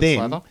 he hit Open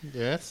them slather.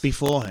 Yes.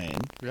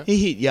 beforehand. Yep. He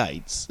hit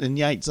Yates, and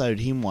Yates owed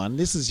him one.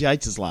 This is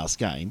Yates' last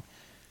game.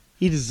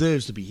 He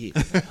deserves to be hit.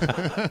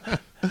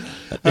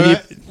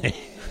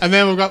 And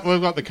then we've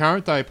got the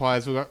current day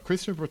players. We've got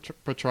Christian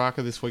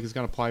Petrarca this week is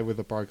going to play with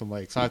a broken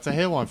leg. So it's a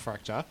hairline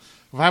fracture.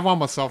 I've had one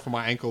myself on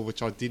my ankle,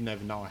 which I didn't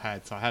even know I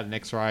had. So I had an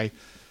X-ray.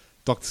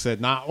 Doctor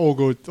said, nah, all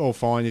good, all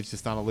fine. You've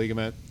just done a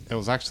ligament. It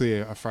was actually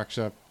a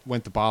fracture.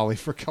 Went to Bali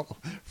for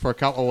a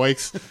couple of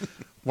weeks,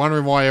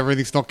 wondering why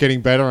everything's not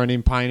getting better and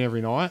in pain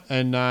every night.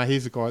 And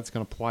here's a guy that's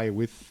going to play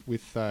with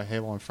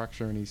hairline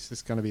fracture, and he's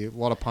just going to be a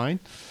lot of pain.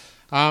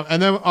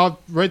 And then I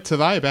read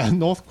today about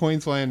North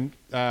Queensland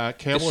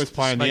Cowboys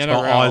playing the Makes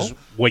NRL. my eyes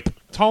weep.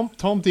 Tom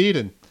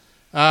Dearden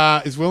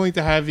is willing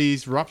to have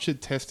his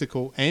ruptured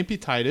testicle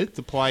amputated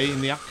to play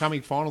in the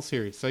upcoming final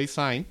series. So he's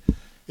saying,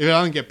 if it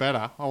doesn't get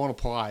better, I want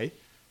to play,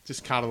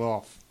 just cut it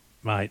off.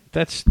 Mate,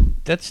 that's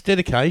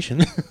dedication.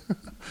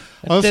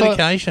 That's Also,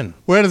 dedication.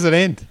 Where does it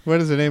end? I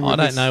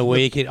don't know where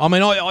you can. I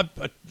mean, I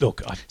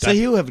look. So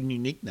he'll have a new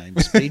nickname,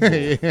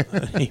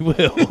 Speedball. He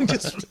will.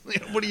 Just,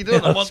 what are you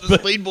doing? I want the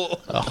Speedball.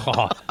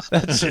 Oh,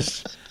 that's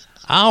just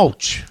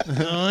ouch. You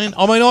know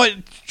what I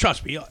mean,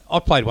 trust me. I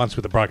played once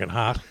with a broken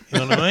heart. You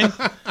know what I mean?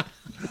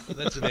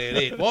 That's about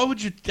it. Why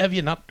would you have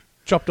your nut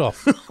chopped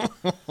off?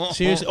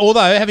 Seriously.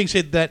 Although, having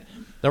said that,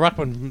 the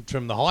ruckman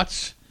from the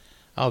Heights,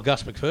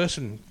 Gus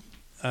McPherson.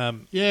 Had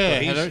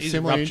a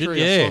similar ruptured,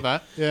 injury. I saw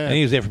that. Yeah. And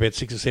he was there for about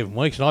 6 or 7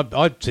 weeks. And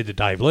I said to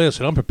Dave Lee, I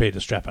said, I'm prepared to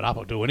strap it up.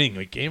 I'll do anything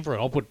we can for it.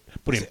 I'll put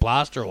in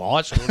plaster or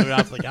ice or whatever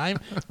after the game.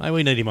 Maybe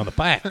we need him on the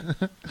back.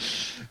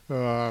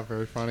 Oh,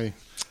 very funny.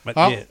 But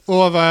yeah.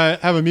 We'll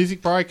have a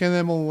music break and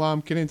then we'll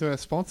get into our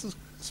sponsors.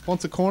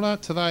 Sponsor corner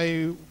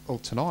today, or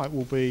tonight,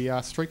 will be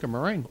Streaker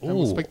Marine. And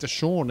we'll speak to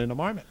Sean in a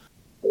moment.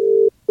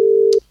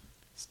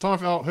 It's time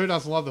for Who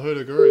Doesn't Love the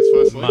Hoodoo Gurus,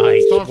 firstly. Mate,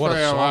 it's time what for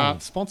a our song.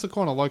 sponsor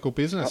corner, local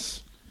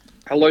business.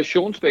 Hello,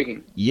 Sean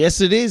speaking.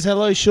 Yes, it is.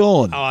 Hello,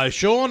 Sean. Hello,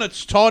 Sean.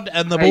 It's Todd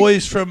and the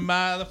boys from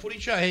the Footy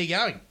Show. How you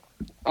going?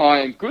 I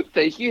am good,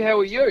 thank you. How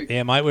are you?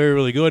 Yeah, mate, we're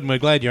really good, and we're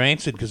glad you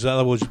answered because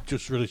otherwise, you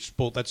just really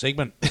spoilt that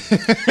segment.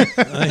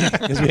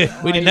 'Cause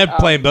we didn't have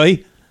Plan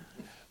B.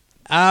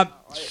 I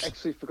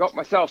actually forgot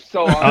myself,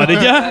 so I'm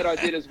did ya? glad I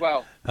did as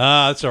well.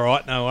 That's all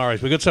right. No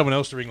worries. We've got someone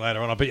else to ring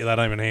later on. I bet you they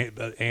don't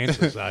even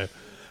answer. So,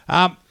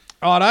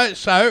 righto.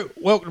 So,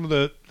 welcome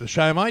to the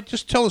show, mate.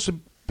 Just tell us a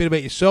bit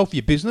about yourself,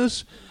 your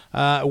business,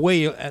 where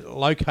you're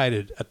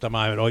located at the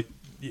moment.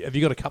 Have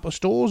you got a couple of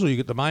stores, or you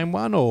got the main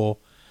one, or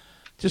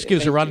just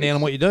give us a rundown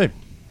on what you do?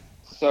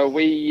 So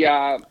we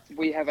have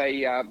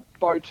a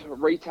boat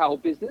retail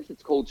business.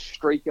 It's called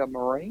Streaker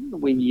Marine.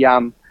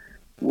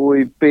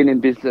 We've been in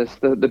business.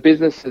 The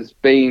business has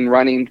been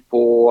running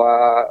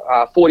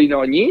for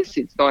 49 years,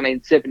 since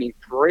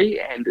 1973,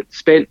 and it's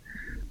spent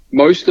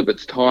most of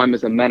its time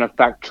as a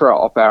manufacturer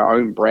of our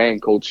own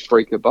brand called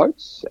Streaker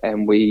Boats.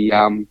 And we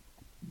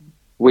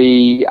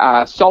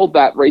sold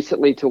that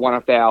recently to one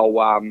of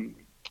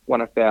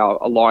our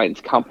alliance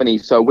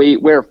companies. So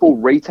we're a full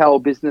retail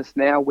business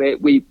now. Where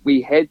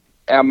we had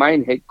our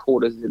main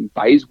headquarters in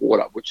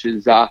Bayswater, which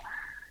is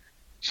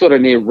sort of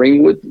near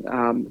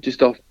Ringwood,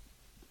 just off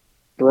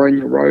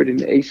Boronia Road in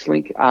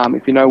Eastlink,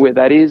 if you know where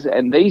that is.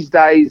 And these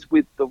days,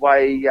 with the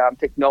way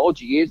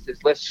technology is,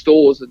 there's less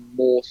stores and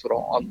more sort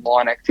of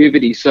online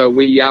activity. So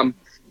we have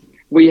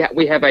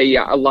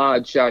a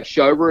large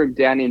showroom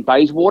down in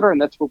Bayswater, and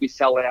that's where we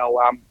sell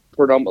our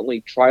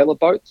predominantly trailer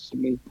boats.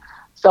 And we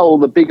sell all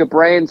the bigger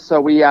brands.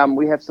 So we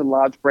have some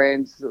large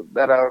brands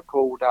that are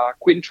called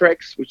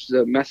Quintrex, which is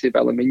a massive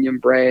aluminium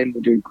brand.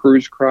 We do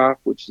Cruisecraft,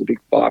 which is a big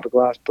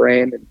fiberglass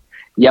brand, and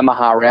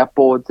Yamaha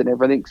outboards and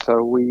everything.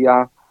 So we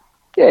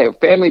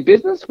family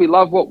business. We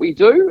love what we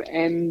do,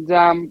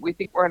 and we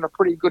think we're in a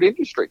pretty good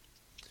industry.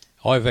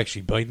 I've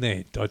actually been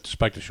there. I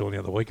spoke to Sean the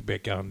other week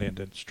about going down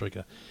to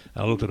Streaker.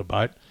 And I looked at a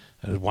boat,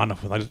 and it was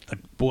wonderful. They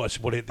bought us,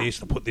 what this,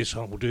 they put this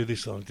on, we'll do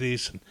this on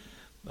this. And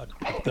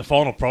the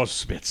final price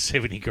was about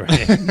 70 grand.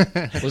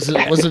 Was it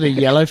a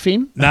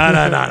yellowfin? No.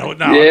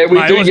 Yeah, we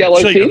do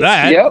yellowfin.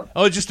 Yep.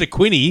 I was just a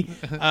Quinny,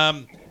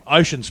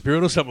 Ocean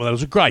Spirit or something. That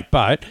was a great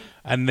boat.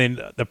 And then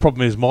the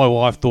problem is my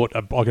wife thought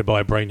I could buy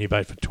a brand new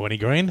boat for 20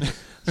 grand.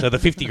 So the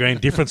 50 grand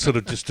difference sort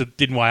of just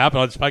didn't weigh up.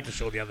 And I spoke to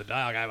Sean the other day.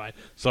 I go, mate,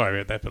 sorry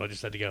about that, but I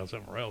just had to go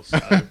somewhere else. So.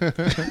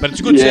 But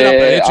it's a good setup.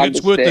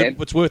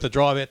 It's worth the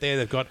drive out there.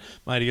 They've got,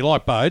 mate, if you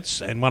like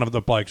boats, and one of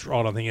the blokes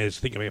right on is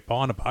thinking about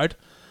buying a boat,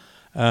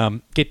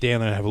 get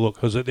down there and have a look,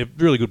 because they're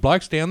really good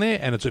blokes down there,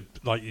 and it's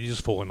you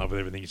just fall in love with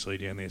everything you see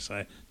down there.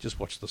 So just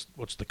watch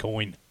the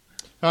coin.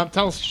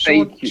 Tell us,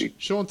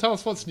 Sean, tell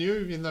us what's new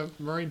in the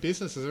marine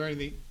business. Is there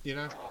anything,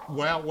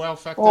 wow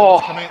factor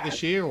that's come out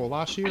this year or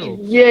last year? Or?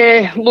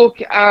 Yeah, look,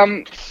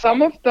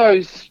 some of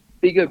those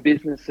bigger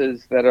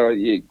businesses that are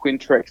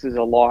Quintrexes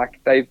alike,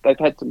 they've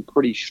had some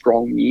pretty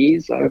strong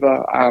years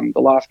over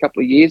the last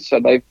couple of years. So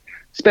they've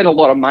spent a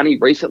lot of money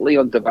recently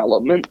on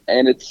development,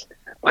 and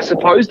I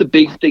suppose the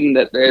big thing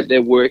that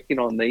they're working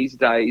on these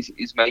days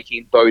is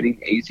making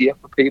boating easier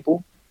for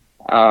people.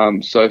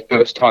 So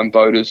first-time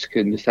boaters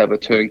can just have a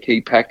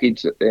turnkey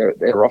package that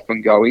they're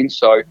often going.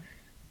 So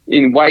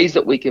in ways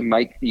that we can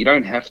make, you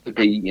don't have to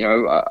be,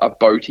 a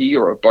boatie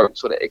or a boat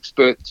sort of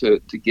expert to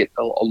get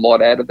a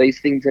lot out of these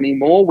things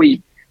anymore.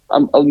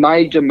 A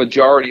major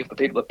majority of the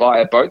people that buy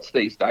our boats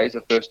these days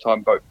are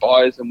first-time boat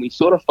buyers, and we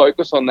sort of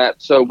focus on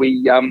that. So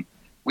we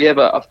have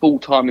a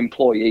full-time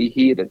employee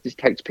here that just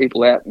takes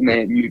people out in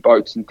their new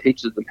boats and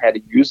teaches them how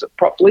to use it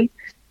properly.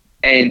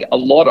 And a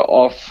lot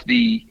of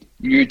the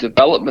new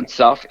development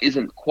stuff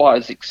isn't quite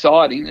as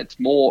exciting. It's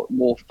more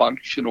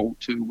functional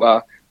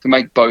to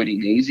make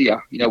boating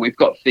easier. We've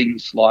got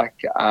things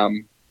like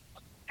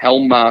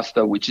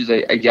Helmmaster, which is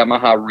a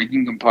Yamaha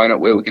rigging component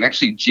where we can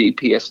actually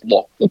GPS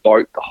lock the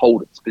boat to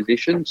hold its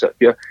position. So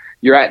if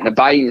you're out in the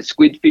bay and you're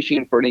squid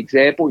fishing, for an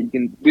example, you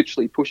can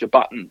literally push a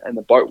button and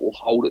the boat will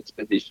hold its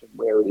position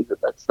where it is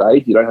at that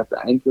stage. You don't have to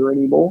anchor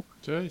anymore.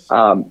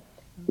 Jeez.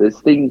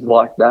 There's things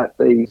like that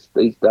these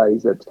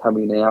days that's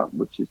coming out,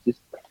 which is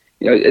just,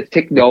 it's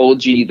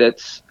technology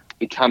that's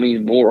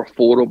becoming more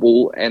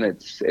affordable, and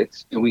it's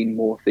doing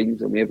more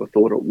things than we ever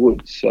thought it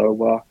would.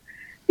 So,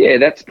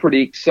 that's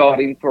pretty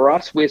exciting for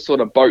us. We're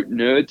sort of boat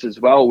nerds as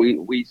well. We're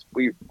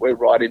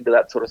right into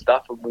that sort of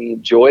stuff and we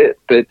enjoy it.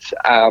 But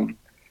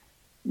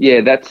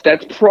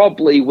that's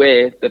probably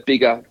where the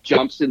bigger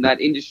jumps in that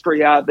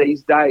industry are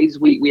these days.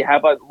 We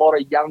have a lot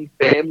of young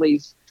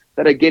families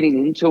that are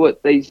getting into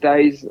it these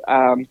days,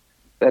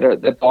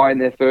 they're buying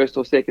their first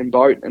or second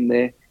boat, and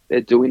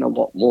they're doing a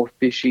lot more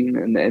fishing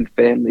and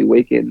family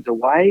weekends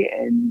away.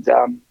 And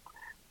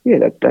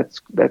that's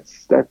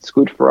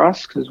good for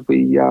us because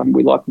we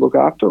like to look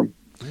after them.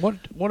 What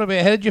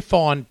about, how did you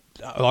find,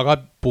 like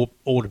I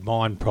ordered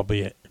mine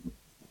probably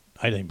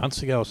 18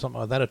 months ago or something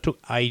like that. It took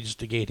ages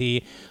to get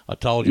here. I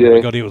told you when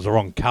I got here it was the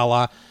wrong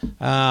colour.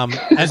 Was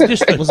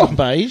it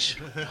beige?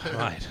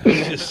 Mate,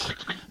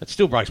 it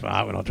still breaks my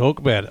heart when I talk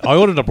about it. I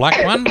ordered a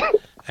black one,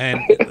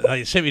 and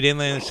they sent me down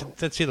there and said,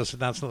 that's it. I said,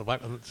 no, it's not the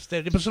black one. It's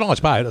a nice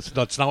boat. I said,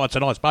 it's a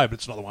nice boat, but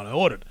it's not the one I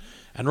ordered.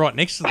 And right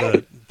next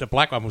to the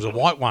black one was a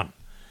white one.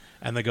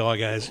 And the guy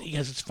goes,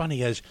 it's funny,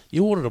 he goes,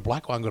 you ordered a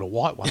black one, got a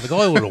white one. The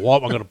guy ordered a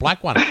white one, got a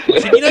black one. I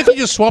said, if you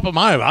just swap them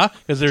over,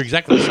 because they're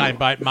exactly the same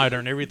boat, motor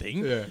and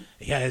everything,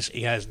 he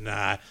goes,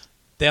 nah,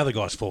 the other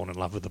guy's fallen in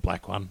love with the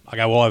black one. I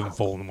go, well, I haven't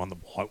fallen on the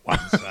white one.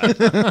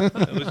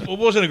 So it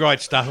wasn't a great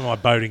start of my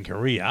boating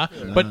career,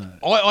 but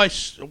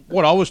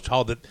what I was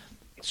told that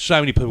so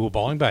many people were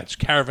buying boats,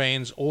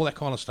 caravans, all that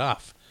kind of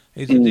stuff.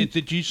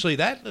 Did you see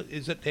that?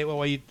 Is that the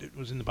way it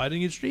was in the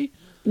boating industry?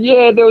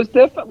 Yeah, there was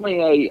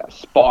definitely a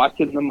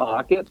spike in the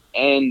market,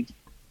 and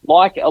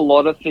like a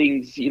lot of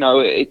things,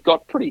 it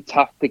got pretty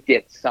tough to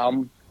get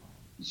some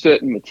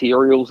certain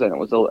materials, and it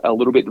was a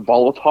little bit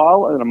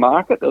volatile in the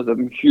market. There was a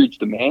huge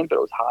demand, but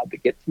it was hard to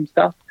get some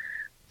stuff.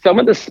 Some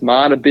of the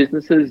smarter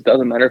businesses,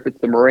 doesn't matter if it's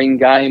the marine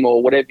game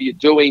or whatever you're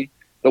doing,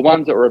 the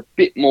ones that are a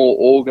bit more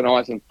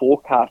organised and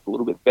forecast a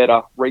little bit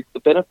better reap the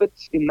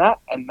benefits in that,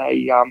 and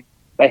they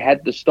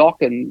had the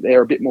stock and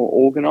they're a bit more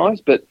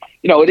organised. But,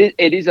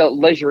 it is a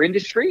leisure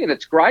industry and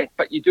it's great,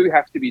 but you do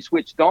have to be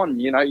switched on.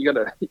 You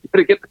got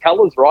to get the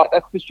colours right,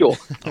 that's for sure.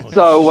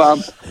 So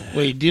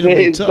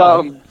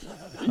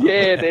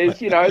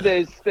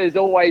there's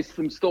always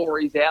some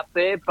stories out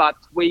there, but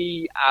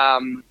we're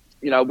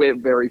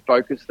very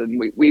focused,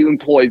 and we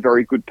employ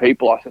very good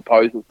people, I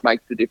suppose, which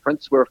makes the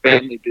difference. We're a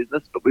family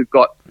business, but we've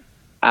got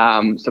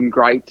some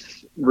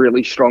great,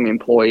 really strong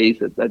employees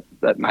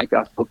that make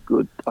us look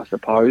good, I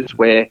suppose,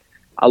 where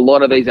a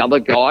lot of these other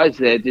guys,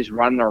 they're just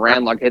running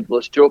around like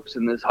headless chooks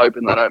and just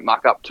hoping they don't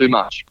muck up too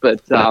much.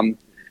 But,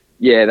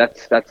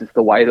 that's just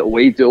the way that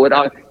we do it.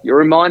 You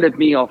reminded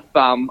me of,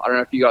 I don't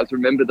know if you guys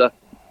remember the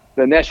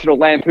National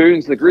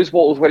Lampoons, the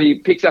Griswolds, when he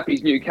picks up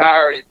his new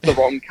car and it's the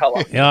wrong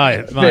colour.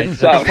 Yeah, mate.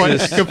 It's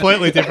a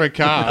completely different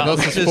car. That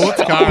was a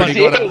sports car. And he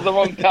got it was the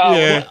wrong car.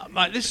 Yeah.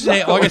 Mate, this is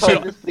how, like I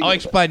said, I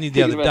explained to you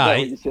the other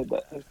day,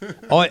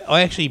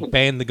 I actually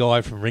banned the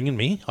guy from ringing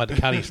me. I had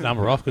to cut his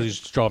number off because he was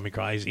driving me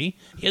crazy.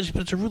 He goes,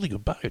 but it's a really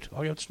good boat.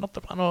 I go, it's not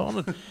the one I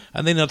wanted.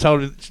 And then I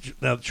told him,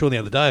 Sean the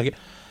other day,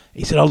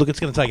 he said, oh, look,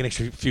 it's going to take an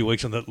extra few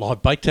weeks on the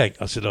live bait tank.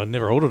 I said, I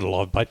never ordered a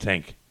live bait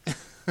tank.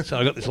 So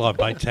I got this live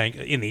bait tank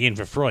in the end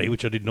for free,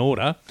 which I didn't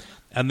order.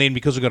 And then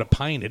because I got it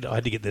painted, I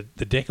had to get the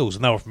decals,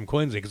 and they were from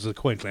Queensland because it's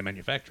a Queensland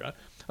manufacturer.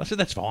 I said,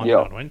 that's fine, you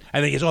know what I mean?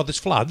 And then he goes, oh, there's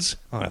floods.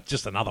 Oh,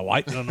 just another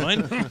weight, you know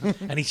what I mean?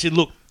 And he said,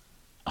 look,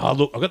 I've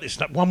got this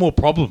one more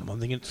problem. I'm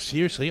thinking,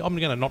 seriously, I'm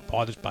going to not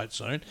buy this boat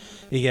soon.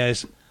 He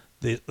goes,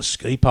 the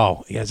ski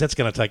pole. He goes, that's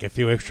going to take a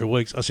few extra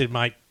weeks. I said,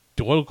 mate,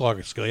 do I look like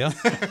a skier?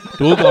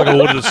 Do I look like I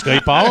ordered a ski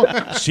pole?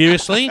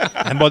 Seriously?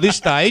 And by this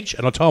stage,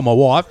 and I told my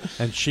wife,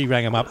 and she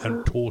rang him up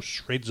and tore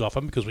shreds off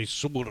him because we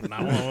sort of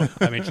know.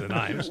 I mention the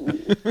names.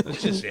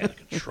 It's just out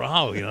of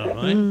control, you know what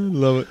I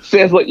mean? Love it.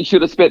 Sounds like you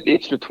should have spent the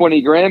extra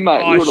 20 grand,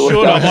 mate. I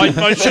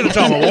should have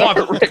told my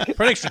wife,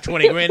 for an extra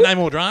 20 grand, no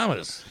more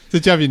dramas.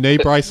 Did you have your knee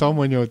brace on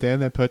when you were down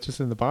there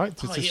purchasing the boat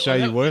to show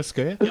you were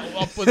scared?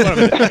 I'm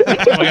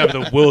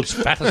the world's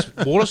fattest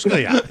water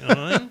skier. You know what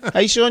I mean?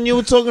 Hey, Sean, you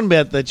were talking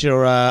about that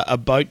you're a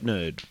boat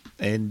nerd.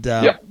 And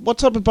what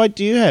type of boat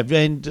do you have?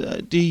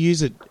 And do you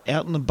use it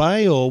out in the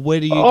bay, or where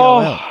do you go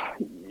out?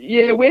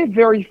 Yeah, we're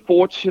very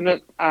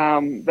fortunate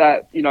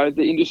that,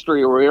 the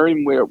industry we're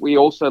in, where we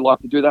also like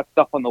to do that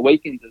stuff on the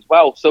weekends as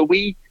well. So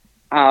we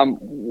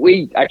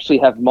actually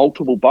have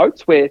multiple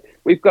boats where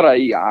we've got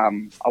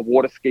a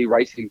water ski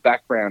racing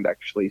background,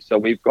 actually. So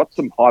we've got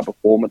some high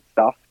performance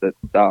stuff that's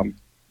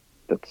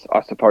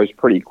I suppose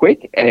pretty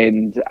quick,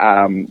 and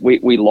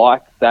we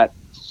like that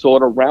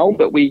sort of realm.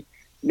 But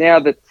now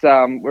that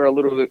we're a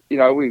little bit,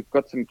 we've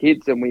got some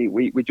kids, and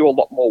we do a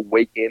lot more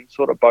weekend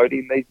sort of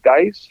boating these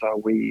days. So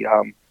we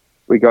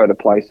go to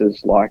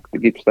places like the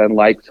Gippsland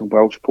Lakes and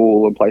Welsh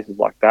Pool and places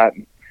like that,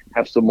 and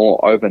have some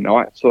more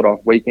overnight sort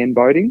of weekend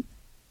boating.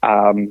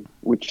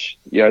 Which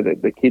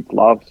the kids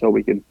love, so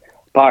we can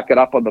park it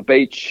up on the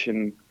beach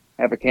and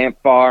have a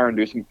campfire and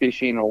do some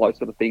fishing and all those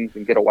sort of things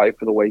and get away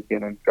for the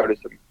weekend and go to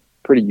some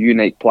pretty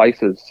unique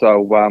places.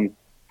 So,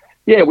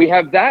 yeah, we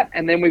have that,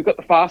 and then we've got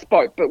the fast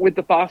boat. But with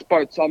the fast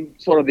boats, I'm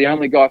sort of the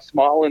only guy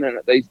smiling in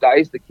it these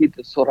days. The kids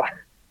are sort of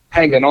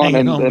hanging on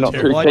and they're not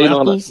too keen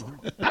on it.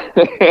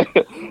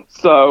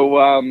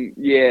 So,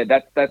 yeah,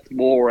 that's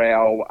more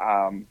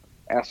our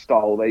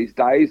style these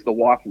days. The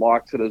wife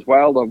likes it as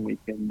well, and we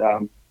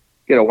can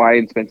get away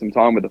and spend some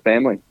time with the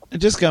family.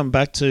 And just going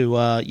back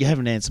to, you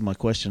haven't answered my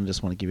question. I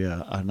just want to give you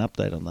an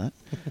update on that.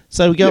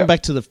 So going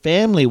back to the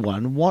family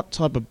one, what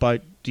type of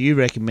boat do you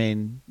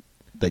recommend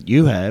that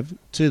you have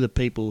to the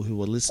people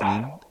who are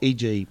listening,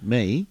 e.g.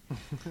 me,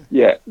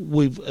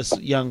 with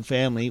a young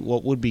family,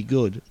 what would be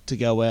good to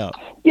go out?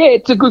 Yeah,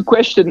 it's a good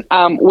question.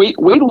 We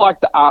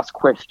like to ask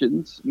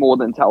questions more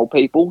than tell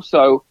people.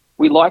 So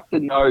we like to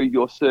know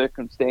your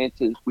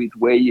circumstances with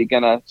where you're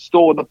going to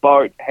store the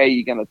boat, how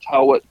you're going to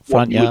tow it,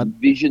 front what you yard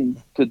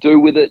envision to do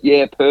with it.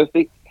 Yeah,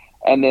 perfect.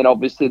 And then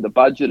obviously the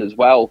budget as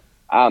well.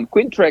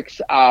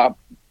 Quintrex are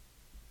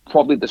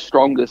probably the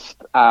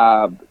strongest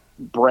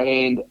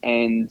brand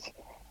and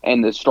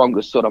the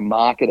strongest sort of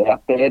market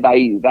out there.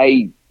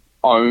 They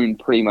own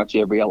pretty much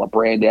every other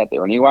brand out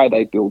there anyway.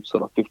 They build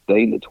sort of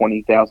 15 to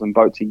 20,000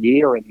 boats a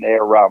year, and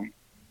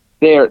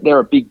they're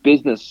a big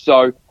business.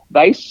 So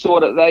they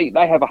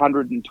have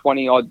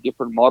 120 odd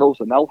different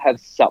models, and they'll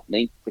have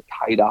something to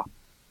cater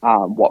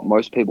what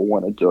most people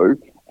want to do.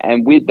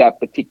 And with that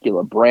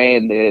particular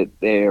brand,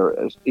 they're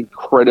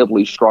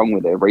incredibly strong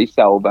with their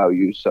resale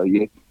value. So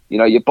you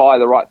buy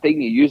the right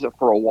thing, you use it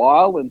for a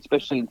while, and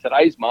especially in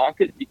today's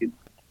market, you can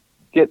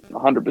get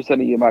 100%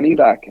 of your money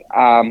back.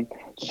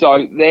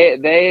 So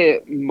their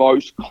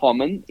most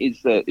common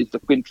is the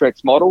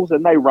Quintrex models,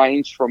 and they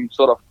range from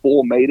sort of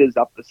 4 meters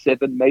up to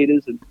 7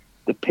 meters, and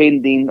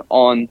depending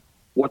on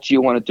what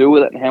you want to do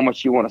with it and how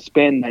much you want to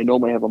spend, they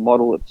normally have a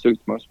model that suits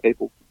most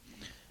people.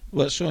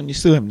 Well, Sean, you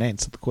still haven't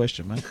answered the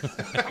question, mate.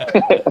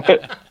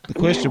 The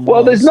question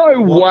was, there's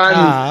no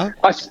one.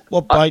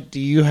 What boat do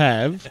you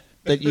have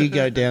that you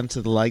go down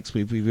to the lakes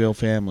with your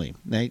family,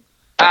 Nate?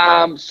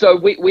 So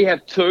we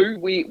have two.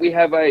 We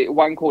have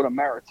one called a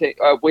Maritime.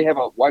 We have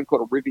one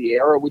called a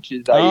Riviera, which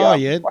is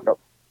like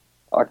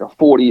a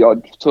 40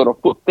 odd sort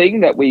of foot thing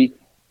that we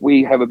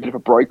have a bit of a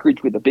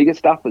brokerage with the bigger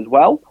stuff as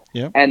well.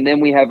 Yeah. And then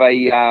we have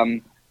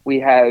a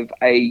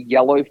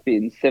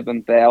Yellowfin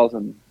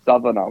 7000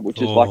 Southerner,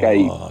 which is like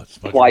a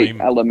plate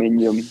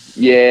aluminium.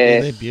 Yeah,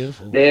 they're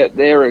beautiful.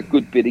 They're a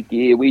good bit of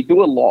gear. We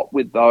do a lot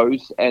with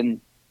those, and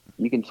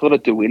you can sort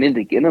of do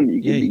anything in them.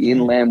 You can be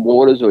inland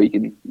waters, or you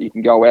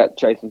can go out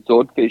chasing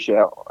swordfish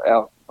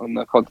out on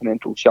the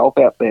continental shelf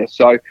out there.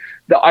 So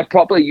I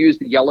probably use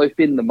the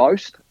Yellowfin the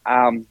most.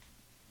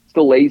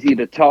 Still easy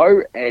to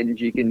tow, and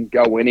you can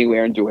go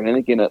anywhere and do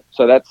anything in it.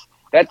 So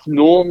that's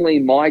normally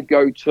my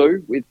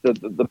go-to with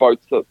the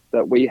boats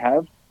that we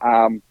have.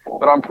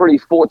 But I'm pretty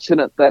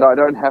fortunate that I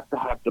don't have to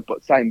have the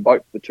same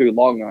boat for too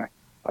long.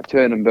 I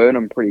turn and burn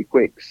them pretty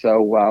quick.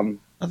 So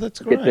that's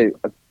great. Get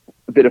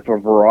a bit of a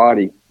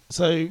variety.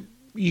 So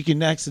you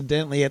can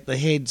accidentally at the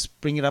heads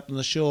bring it up on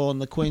the shore on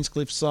the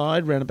Queenscliff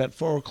side around about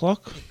 4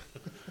 o'clock.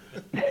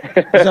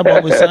 Is that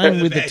what we're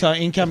saying with the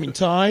incoming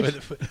tide?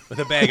 With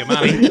a bag of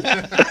money.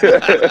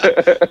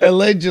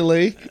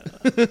 Allegedly.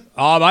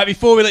 Oh, mate,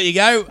 before we let you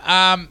go,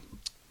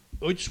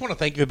 we just want to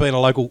thank you for being a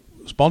local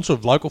sponsor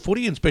of local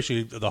footy, and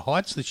especially the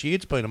Heights this year.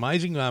 It's been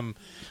amazing. We're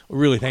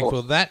really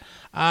thankful for that.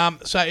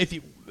 So if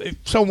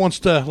someone wants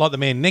to, like the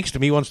man next to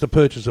me, wants to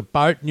purchase a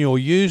boat, new or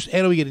used,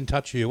 how do we get in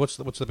touch with you? What's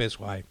the best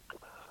way?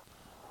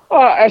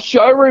 Our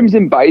showroom's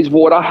in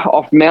Bayswater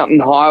off Mountain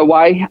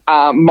Highway.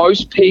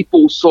 Most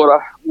people sort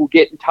of will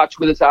get in touch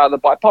with us either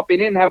by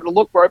popping in and having a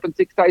look. We're open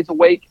 6 days a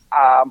week,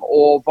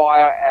 or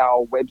via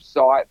our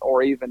website,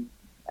 or even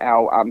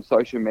our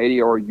social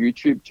media or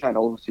YouTube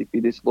channels. If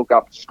you just look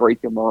up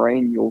Streaker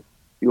Marine, you'll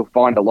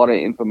find a lot of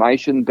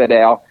information. But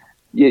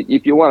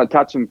if you want to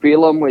touch and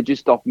feel them, we're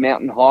just off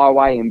Mountain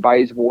Highway in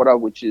Bayswater,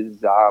 which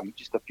is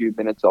just a few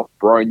minutes off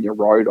Bronya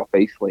Road off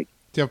Eastlink.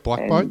 Do you have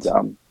black boats?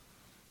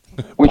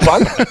 Which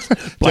one? Do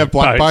you have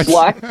black boats?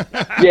 Black?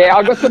 Yeah,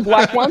 I've got some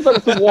black ones, I've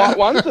got some white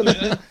ones,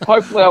 and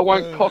hopefully I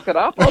won't cock it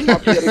up. I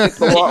might be able to get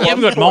the right You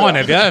haven't got mine,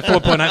 have you?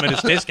 4.8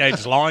 metres test gauge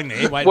is lying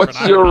there waiting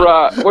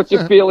for what's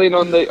your feeling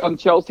on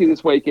Chelsea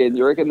this weekend?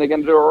 You reckon they're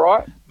going to do all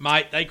right?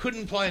 Mate, they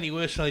couldn't play any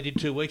worse than they did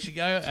 2 weeks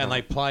ago, and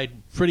they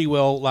played pretty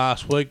well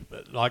last week.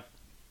 Like,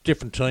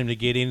 different team to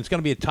get in. It's going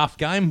to be a tough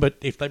game, but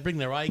if they bring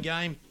their A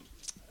game,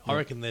 I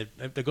reckon they've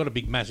got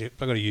they've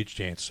got a huge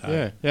chance.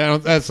 So. Yeah.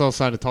 As I was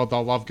saying to Todd,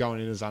 they'll love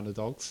going in as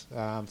underdogs.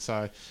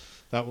 So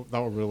that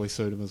will really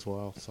suit them as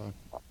well. So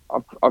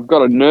I've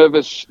got a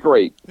nervous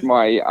streak.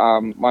 My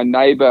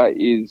neighbour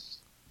is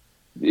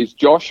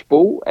Josh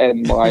Bull,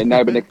 and my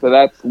neighbour next to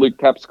that's Luke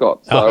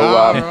Tapscott. So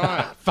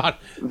right.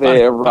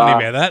 they're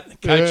funny about that.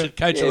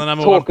 Coach of the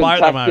number one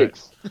player at the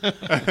moment.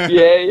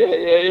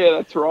 Yeah,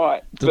 that's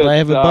right. Do they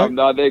have a boat?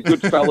 No, they're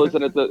good fellas,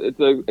 and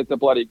it's a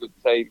bloody good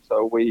team.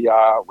 So we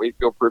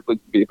feel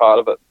privileged to be a part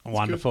of it.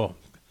 Wonderful.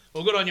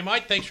 Well, good on you,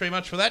 mate. Thanks very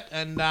much for that.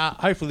 And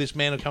hopefully this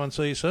man will come and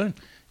see you soon.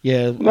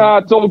 Yeah. No,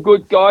 it's all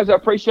good, guys. I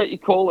appreciate you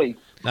calling.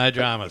 No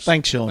dramas.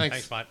 Thanks, Sean.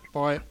 Thanks, mate.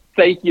 Bye.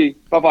 Thank you.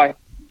 Bye-bye.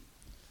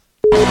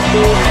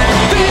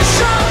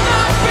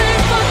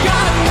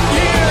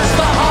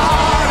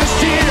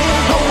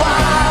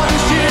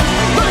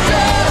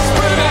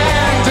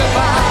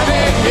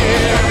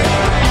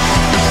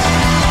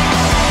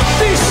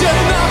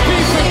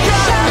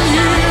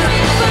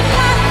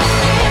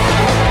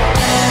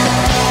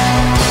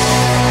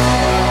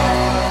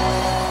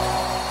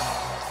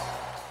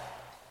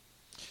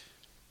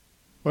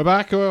 We're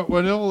back.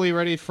 We're nearly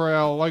ready for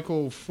our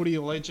local footy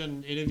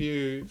legend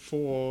interview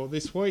for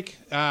this week.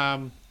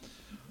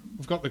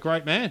 We've got the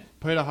great man,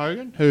 Peter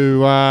Hogan,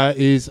 who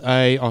is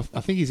I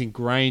think he's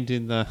ingrained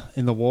in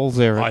the walls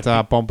there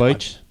at Bomb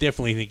Beach. I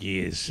definitely think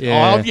he is.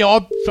 Yeah.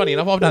 Funny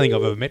enough, I don't think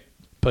I've ever met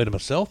Peter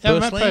myself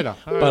Haven't met personally, Peter.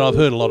 but I've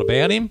heard a lot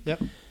about him.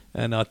 Yep.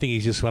 And I think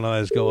he's just one of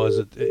those guys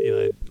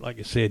that, like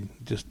you said,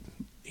 just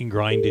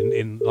ingrained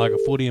in like a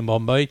footy in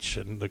Bomb Beach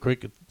and the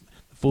cricket,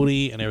 the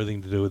footy, and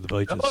everything to do with the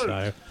beaches.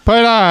 So,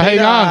 Peter, how you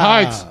going,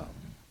 Hogs?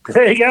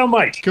 There you go,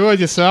 mate. Good,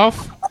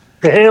 yourself?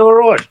 Yeah, all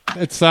right.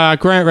 It's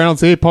Grant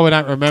Reynolds here. Probably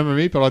don't remember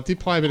me, but I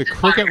did play a bit of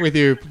cricket with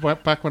you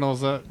back when I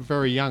was a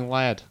very young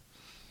lad.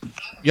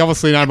 You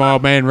obviously know my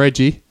old man,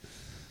 Reggie.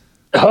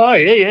 Oh,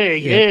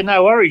 yeah.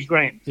 No worries,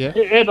 Grant. Yeah.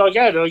 How'd I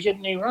go? Did I get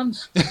any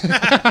runs?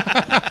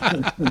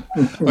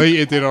 Well,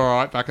 you did all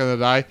right back in the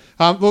day.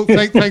 Look,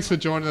 thanks for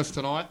joining us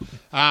tonight.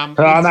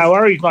 No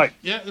worries, mate.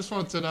 Yeah, just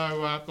wanted to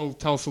know,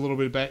 tell us a little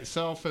bit about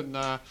yourself and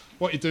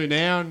what you do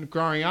now and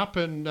growing up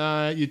and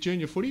your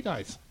junior footy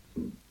days.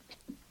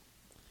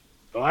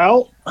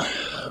 Well,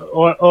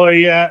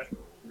 I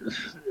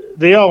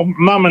the old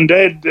mum and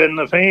dad and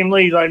the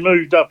family, they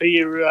moved up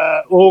here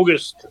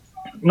August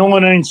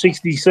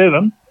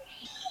 1967.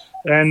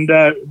 And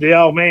the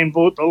old man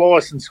bought the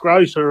licensed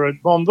grocer at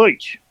Bomb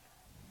Beach.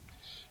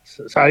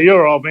 So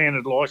your old man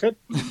would like it.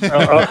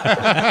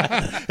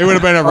 It would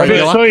have been a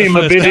regular. I saw him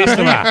a bit.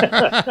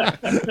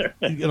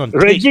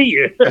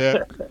 Reggie.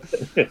 Yeah.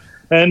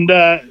 And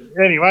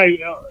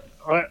anyway,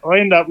 I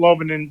ended up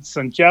lobbing in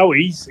St.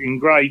 Joey's in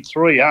grade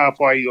 3,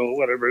 halfway or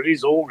whatever it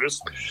is,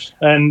 August.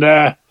 And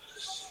I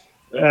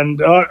don't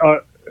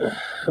know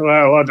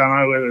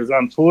whether it was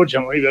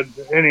unfortunately, but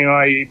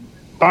anyway,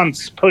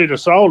 Bunce, Peter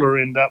Solder,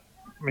 ended up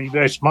my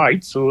best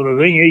mate sort of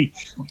thing.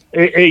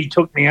 He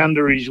took me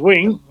under his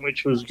wing,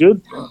 which was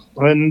good.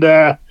 And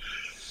the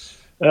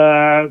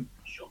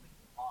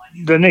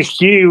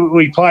next year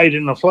we played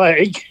in the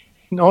flag,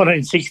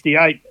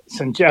 1968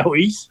 St.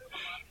 Joey's.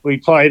 We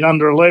played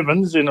under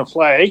 11s in a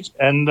flag,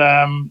 and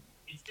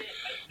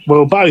we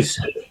were both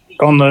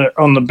on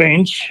the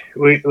bench.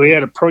 We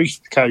had a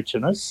priest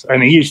coaching us,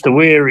 and he used to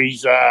wear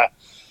his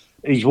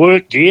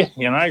work gear,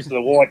 so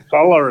the white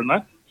collar and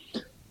that.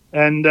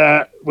 And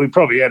we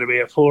probably had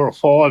about 4 or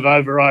 5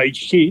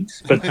 overage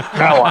kids, but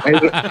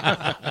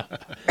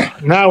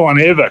no one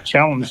ever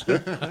challenged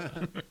it.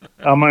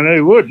 I mean,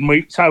 who would?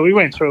 And so we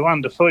went through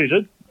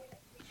undefeated,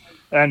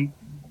 and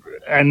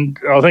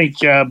I think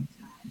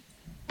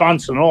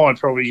Bunce and I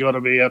probably got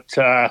about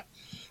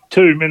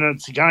 2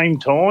 minutes game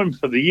time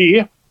for the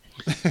year,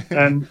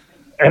 and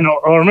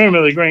I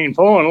remember the grand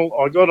final.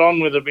 I got on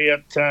with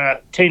about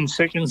 10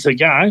 seconds to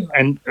go,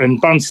 and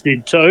Bunce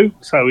did too.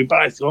 So we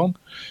both gone,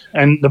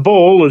 and the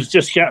ball was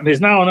just going. There's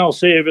no one else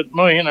there but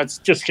me, and it's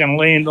just going to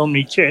land on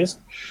my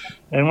chest.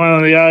 And one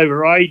of the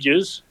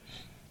overages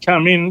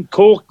come in,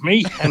 corked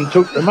me, and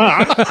took the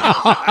mark.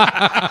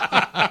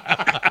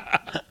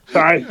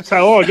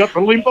 So I got the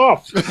limp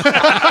off.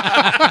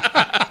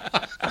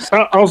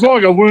 So I was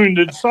like a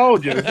wounded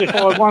soldier, as if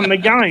I won the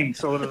game,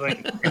 sort of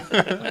thing.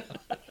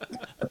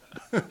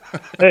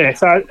 Yeah,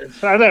 so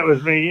that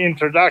was my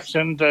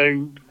introduction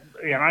to,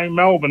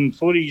 Melbourne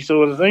footy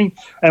sort of thing.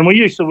 And we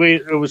used to wear,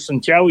 it was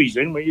St. Joey's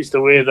then, we used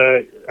to wear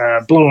the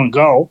blue and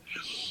gold.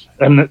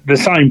 And the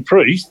same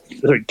priest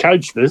that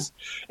coached us,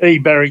 he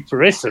barracked for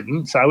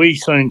Essendon, so he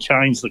soon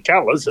changed the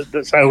colours.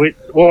 So it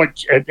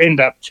ended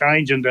up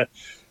changing to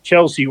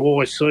Chelsea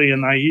YC,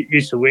 and they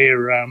used to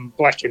wear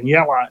black and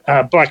yellow,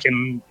 black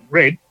and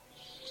red.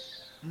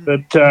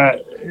 But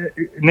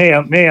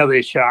now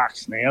they're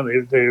Sharks. Now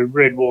they're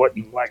red, white,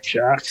 and black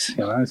Sharks.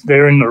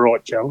 They're in the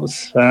right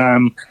colours.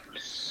 But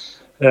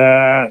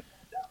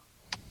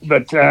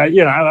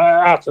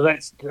after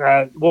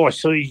that,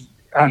 YC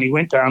only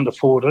went to under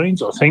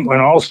 14s, I think, when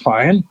I was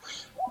playing.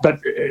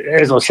 But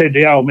as I said,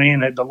 the old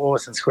man had the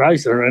licensed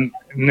grocer, and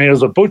there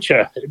was a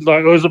butcher.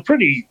 Like, it was a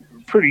pretty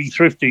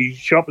thrifty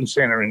shopping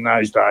centre in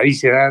those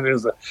days. There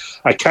was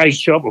a cake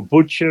shop, a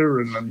butcher,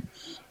 and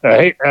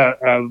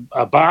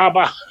a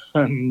barber,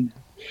 and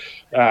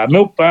a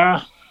milk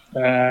bar,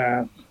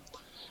 a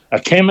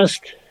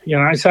chemist.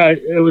 So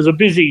it was a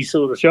busy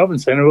sort of shopping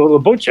centre. Well, the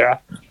butcher,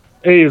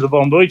 he was a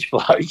Bomb Beach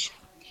bloke,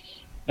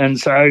 and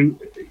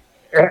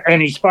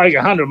he spoke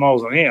 100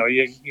 miles an hour.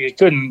 You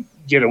couldn't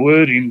get a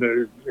word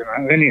into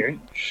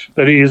anything,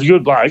 but he was a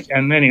good bloke.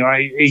 And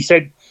anyway, he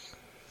said,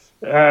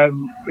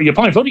 "You're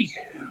playing footy?"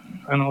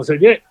 And I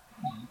said, "Yeah."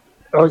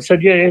 I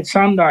said, yeah, it's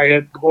Sunday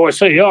at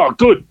YC. Oh,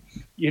 good.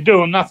 You're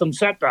doing nothing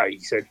Saturday, he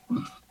said.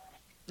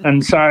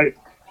 And so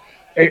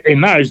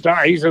in those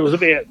days, it was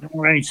about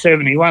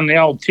 1971, the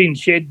old tin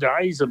shed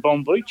days of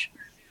Bomb Beach.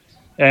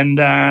 And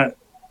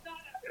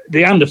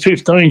the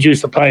under-15s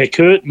used to play a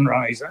curtain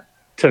raiser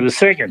to the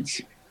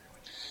seconds.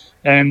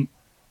 And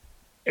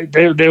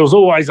there was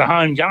always a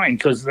home game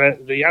because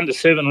the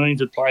under-17s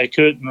would play a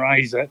curtain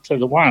raiser to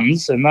the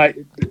ones, and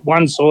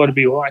one side would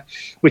be white,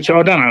 which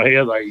I don't know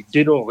how they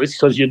did all this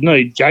because you'd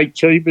need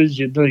gatekeepers,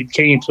 you'd need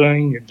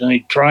canteen, you'd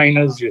need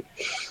trainers.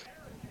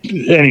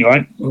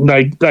 Anyway,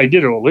 they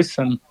did all this.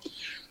 And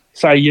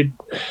so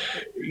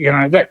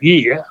that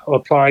year I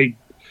played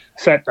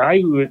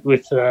Saturday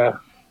with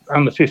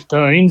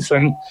under-15s,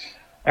 and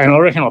I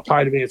reckon I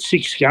played about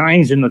 6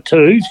 games in the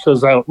twos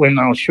because when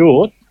they were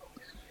short.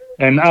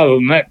 And other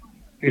than that,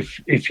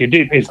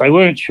 if they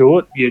weren't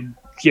short, you'd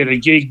get a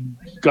gig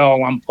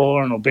goal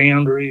umpiring or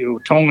boundary or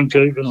tongue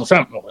keeping or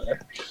something like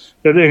that.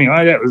 But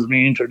anyway, that was my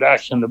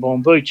introduction to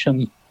Bomb Beach,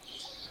 and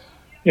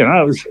it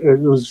was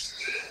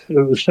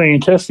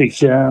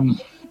fantastic. I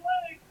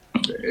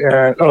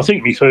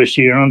think my first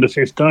year under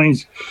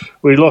 15s,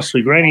 we lost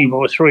to Granny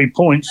by 3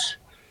 points,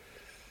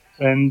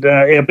 and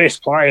our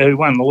best player who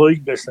won the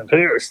league, Best and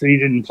Paris, he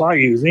didn't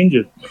play; he was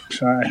injured.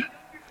 So.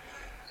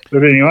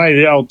 But anyway,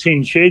 the old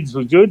tin sheds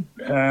were good.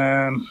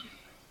 That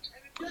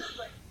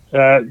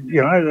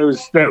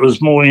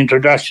was my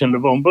introduction to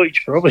Bomb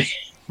Beach, probably.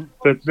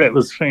 But that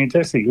was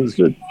fantastic. It was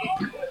good.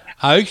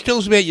 Oaks, tell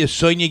us about your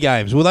senior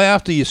games. Were they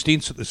after your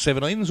stints at the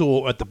 17s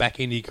or at the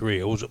back end of your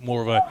career? Or was it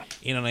more of a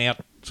in and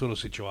out sort of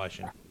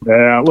situation?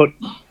 Look,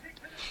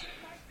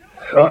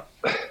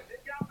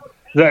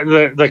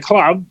 the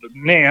club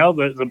now,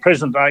 the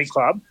present day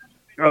club,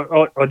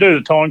 I do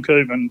the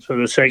timekeeping for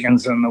the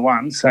seconds and the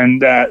ones,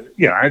 and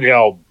the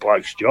old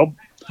bloke's job.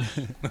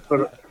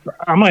 But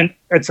I mean,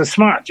 it's a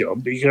smart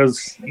job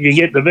because you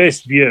get the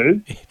best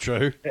view.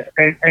 True.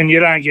 And you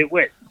don't get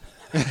wet.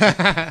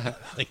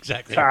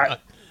 Exactly. Right.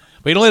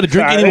 But you're not allowed to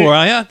drink anymore,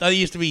 are you? They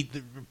used to be.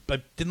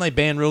 Didn't they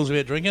ban rules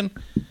about drinking?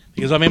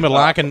 Because I remember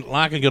Larkin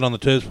got on the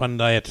turfs one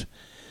day at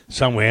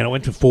somewhere, and it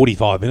went to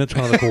 45 minutes,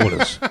 one of the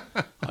quarters.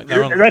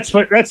 That's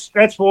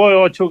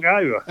why I took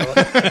over.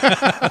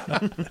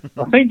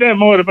 I think that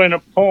might have been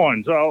at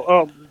Pines.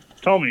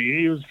 Tommy,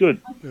 he was good.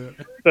 Yeah.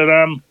 But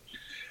I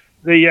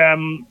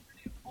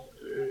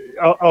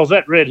was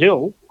at Red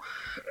Hill,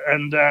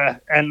 and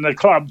the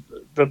club,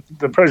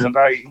 the present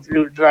they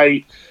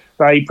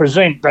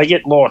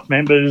get life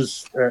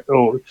members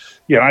or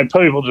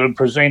people to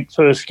present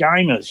first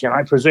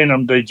gamers. Present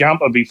them to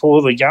jumper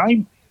before the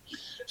game,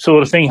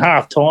 sort of thing,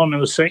 half time in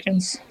the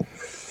seconds.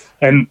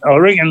 And I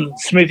reckon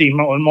Smithy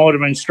might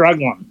have been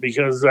struggling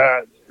because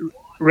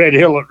Red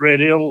Hill,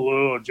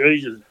 oh,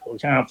 Jesus, I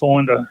can't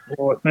find a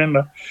life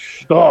member.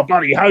 Oh,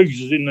 bloody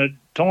Hogs is in the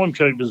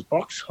timekeeper's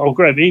box. I'll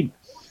grab him.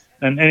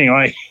 And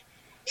anyway,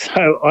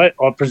 so I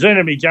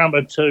presented my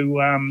jumper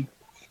to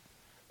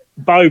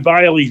Bo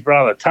Bailey's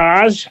brother,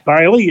 Taj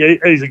Bailey.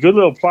 He's a good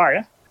little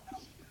player.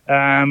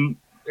 And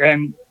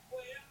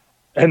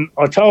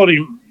I told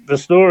him the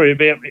story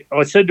about me.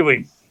 I said to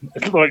him,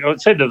 like I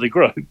said to the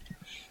group,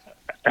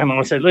 and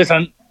I said,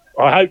 listen,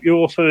 I hope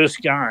your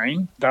first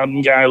game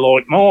doesn't go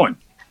like mine.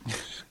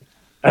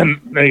 And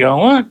they go,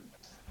 what?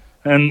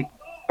 And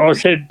I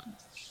said,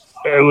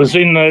 it was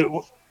in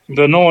the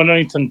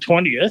 19th and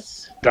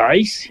 20th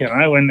days,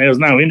 when there was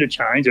no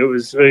interchange. It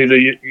was either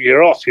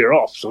you're off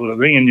sort of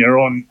thing, and you're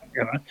on,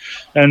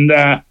 And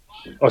I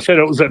said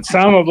it was at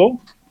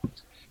Somerville.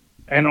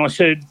 And I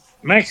said,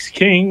 Max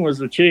King was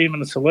the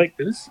chairman of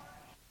selectors.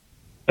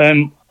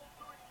 And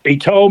he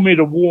told me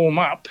to warm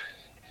up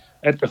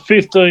at the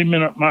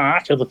 15-minute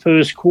mark of the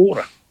first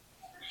quarter.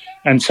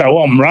 And so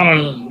I'm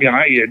running,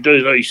 you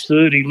do these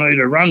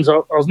 30-metre runs.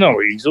 I was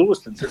nearly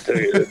exhausted, to tell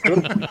you the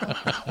truth.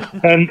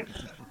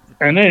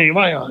 And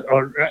anyway,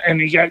 and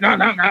he goes,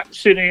 no,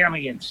 sit down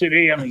again.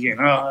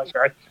 Oh,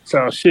 okay.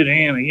 So I sit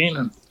down again.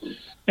 And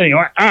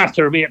anyway,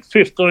 after about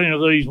 15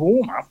 of these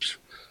warm-ups,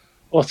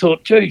 I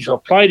thought, geez, I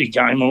played a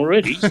game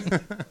already.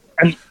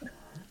 And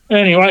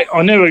anyway,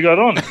 I never got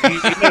on. He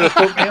never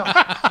put me on.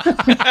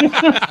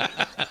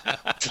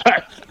 So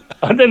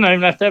I didn't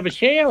even have to have a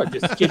shower.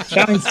 Just get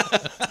changed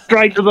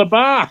straight to the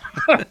bar.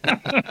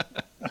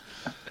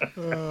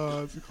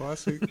 Oh, it's a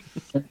classic.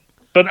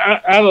 But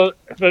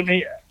for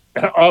me,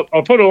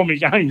 I put all my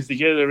games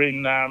together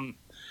in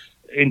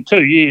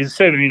 2 years,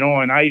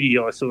 79, 80.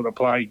 I sort of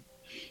played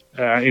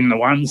in the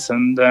ones,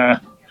 and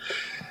that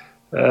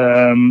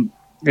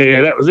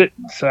was it.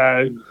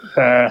 So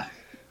I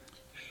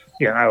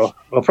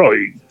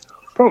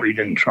probably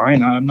didn't train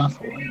hard enough.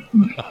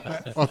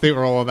 I think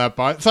we're all on that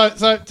boat. So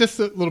just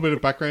a little bit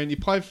of background. You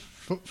played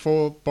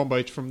for Bomb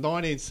Beach from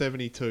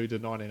 1972 to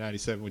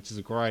 1987, which is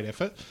a great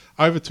effort.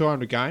 Over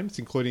 200 games,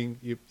 including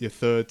your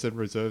thirds and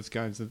reserves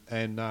games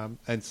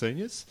and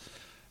seniors.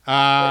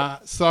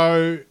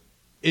 So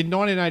in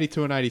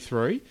 1982 and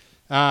 83, you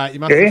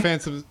must have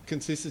found some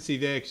consistency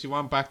there because you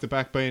won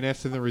back-to-back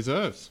BNFs in the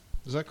reserves.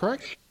 Is that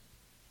correct?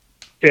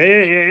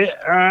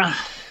 Yeah.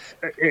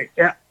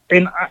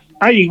 in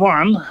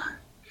 81,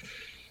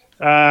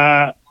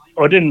 I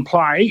didn't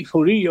play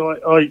footy.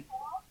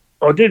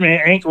 I did my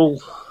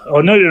ankle.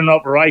 I needed an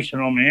operation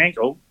on my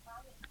ankle,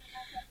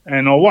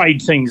 and I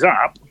weighed things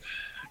up.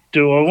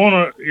 Do I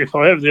want to? If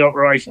I have the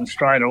operation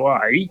straight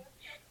away,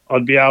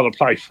 I'd be able to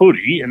play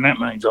footy, and that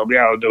means I'll be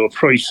able to do a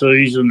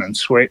pre-season and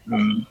sweat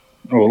and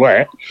all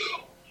that.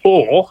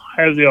 Or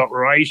have the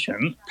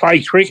operation,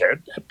 play cricket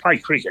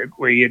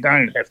where you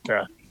don't have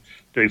to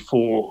do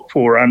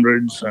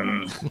 400s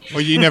and.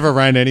 Well, you never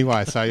ran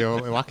anyway, so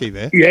you're lucky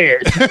there. Yeah.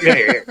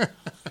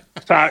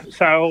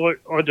 So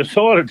I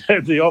decided to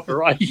have the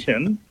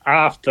operation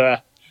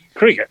after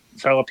cricket.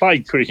 So I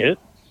played cricket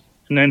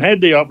and then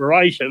had the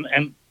operation,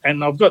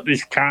 and I've got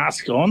this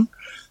cast on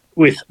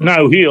with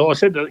no heel. I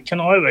said, can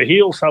I have a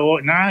heel? So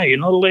no, you're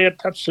not allowed to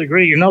touch the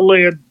green. You're not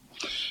allowed.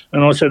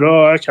 And I said,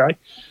 oh, okay.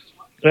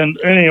 And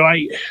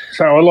anyway,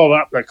 so I lob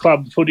up the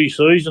club footy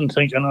season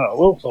thinking,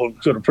 oh, well,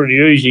 I've got a pretty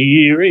easy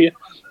year here.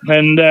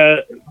 And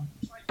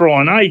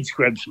Brian Aids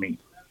grabs me.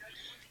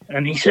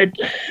 And he said,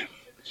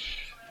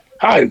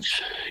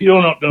 Hogs,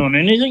 you're not doing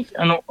anything.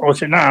 And I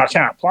said, no, I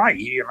can't play,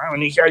 you know.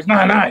 And he goes,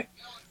 no,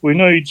 we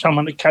need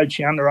someone to coach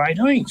the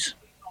under-18s.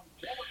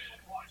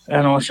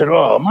 And I said,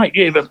 oh, mate,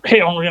 yeah, but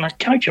how am I going to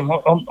coach him?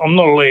 I'm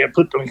not allowed to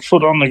put my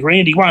foot on the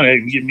ground. He won't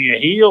even give me a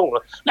heel.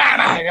 No,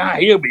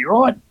 he'll be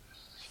right.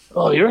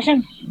 Oh, you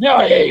reckon?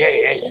 Oh,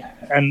 yeah.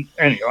 And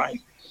anyway,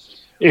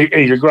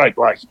 he's a great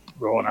bloke,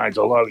 Brian Aids.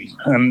 I love him.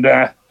 And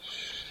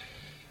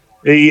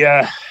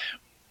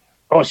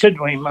I said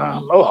to him,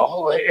 how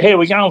are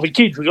we going for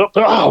kids? We got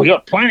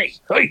plenty,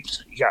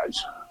 heaps, he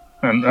goes.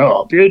 And,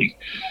 beauty.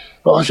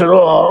 I said,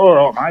 all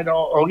right, mate,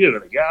 I'll give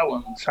it a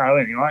go. And so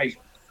anyway,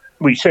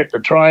 we set the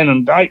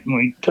training date and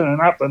we turn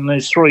up and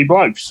there's 3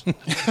 blokes.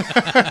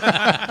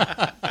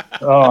 I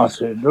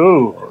said,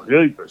 oh,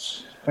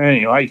 jeepers.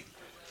 Anyway,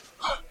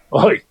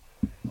 I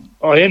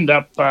end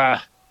up,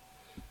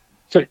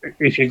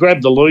 if you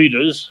grab the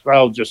leaders,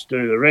 they'll just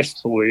do the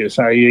rest for you.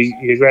 So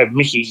you grab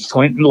Mickey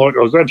Clinton, like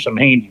I grab some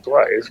handy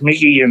players,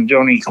 Mickey and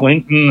Johnny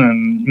Clinton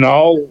and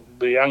Noel,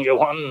 the younger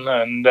one,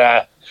 and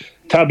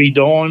Tubby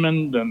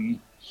Diamond, and,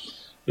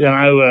 you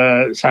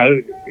know,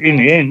 so in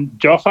the end,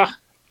 Joffa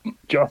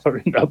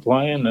ended up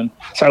playing. And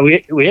so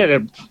we had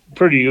a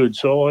pretty good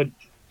side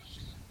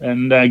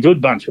and a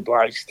good bunch of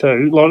blokes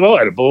too. Like I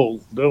had a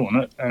ball doing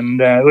it, and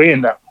we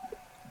ended up,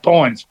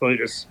 Pines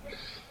beat us.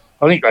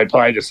 I think they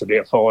played us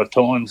about 5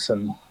 times,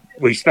 and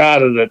we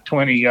started at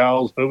 20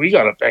 goals, but we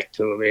got it back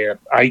to about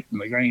 8 in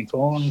the grand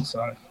final.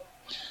 So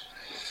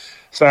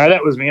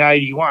that was me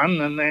 81,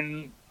 and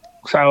then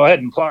so I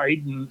hadn't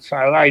played, and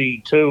so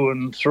 82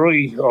 and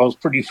 3, I was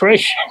pretty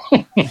fresh,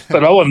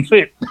 but I wasn't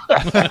fit.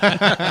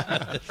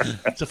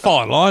 It's a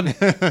fine line.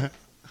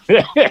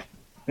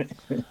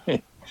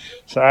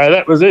 So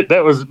that was it.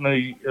 That was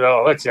me.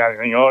 That's the only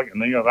thing I can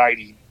think of.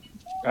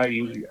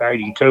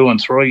 82 and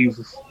 3.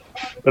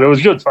 But it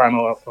was good fun.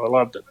 I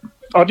loved it.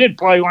 I did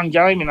play one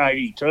game in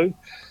 82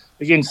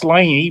 against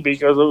Langy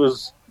because it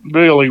was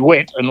really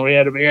wet and we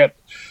had about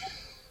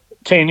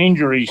 10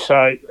 injuries,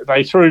 so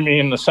they threw me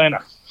in the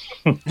centre.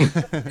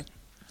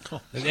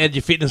 How'd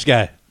your fitness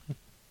go?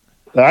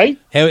 Hey?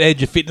 How'd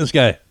your fitness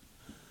go?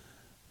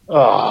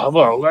 Oh,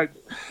 well,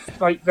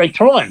 they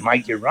try and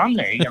make you run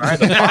there, you know.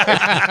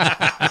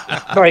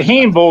 They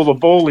handball the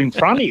ball in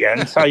front of you,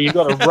 and so you've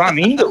got to run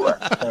into it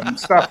and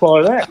stuff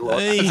like that.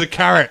 It's a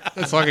carrot.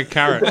 It's like a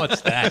carrot. What's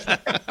that?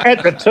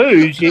 At the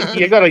twos,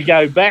 you got to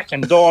go back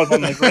and dive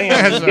on the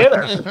ground and get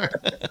it.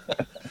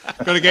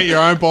 Got to get your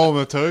own ball in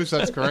the twos.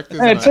 That's correct,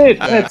 isn't That's it? it.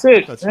 That's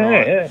it. That's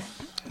right. Yeah.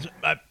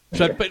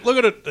 But look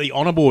at it, the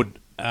honour board.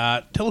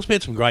 Tell us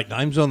about some great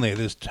names on there.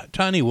 There's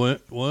Tony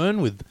Wern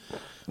with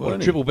a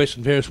triple best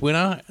and fairest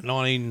winner,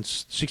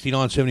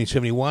 1969, 70,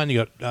 71.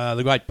 You got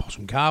the great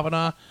Possum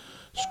Carpenter,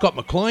 Scott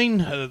McLean,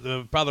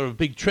 the brother of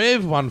Big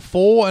Trev, won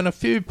 4, and a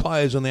few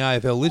players on the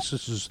AFL list.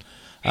 This is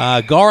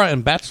Gora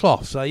and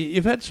Batsloff. So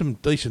you've had some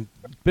decent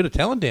bit of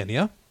talent down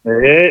here.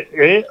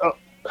 Yeah.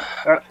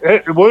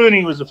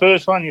 Wernie was the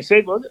first one you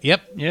said, was it?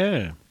 Yep.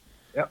 Yeah.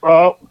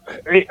 Well,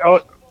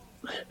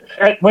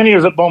 when he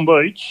was at Bomb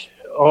Beach,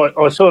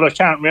 I sort of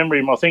can't remember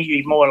him. I think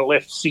he might have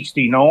left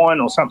 69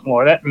 or something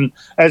like that. And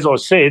as I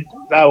said,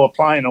 they were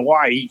playing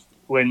away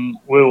when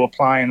we were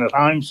playing at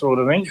home, sort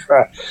of thing.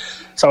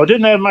 So I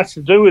didn't have much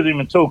to do with him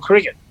until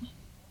cricket.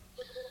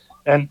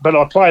 But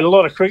I played a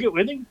lot of cricket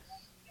with him.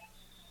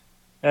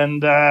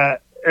 And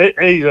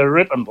he's a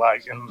ripping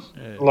bloke. And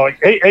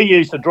he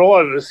used to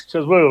drive us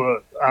because we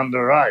were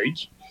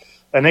underage.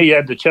 And he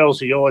had the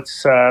Chelsea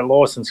Heights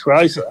licence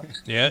racer.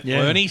 Yeah.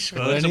 Wernie's.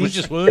 It was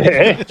just Wernie's.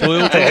 Yeah. That's what we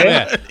were talking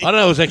about. I don't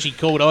know it was actually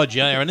called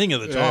IGA or anything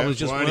at the time. It was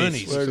just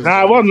Wernie's.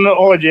 No, it wasn't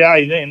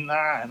IGA then.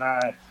 No.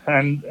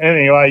 And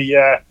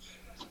anyway,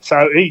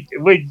 so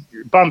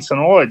Bunce and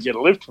I would get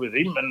a lift with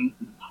him, and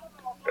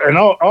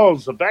I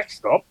was the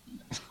backstop,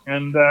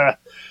 and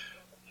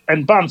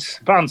Bunce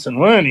and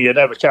Wernie would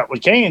have a couple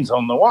of cans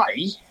on the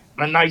way,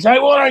 and they say,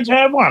 "Why don't you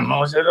have one?" And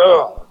I said,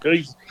 "Oh,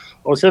 geez."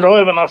 I said, "I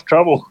have enough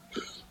trouble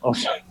I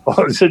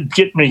said,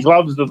 get me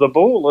gloves to the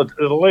ball.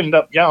 It'll end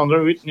up going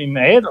through hitting in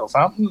the head or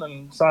something.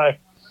 And so,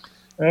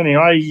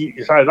 anyway,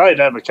 so they'd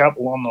have a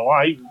couple on the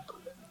way.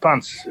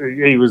 Punts,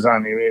 he was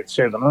only about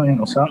 17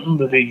 or something,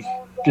 but he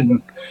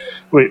didn't.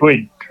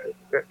 We'd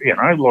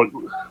like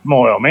my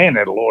old man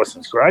had a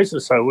licence grazer,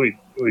 so we'd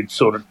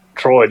sort of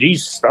tried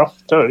his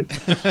stuff too.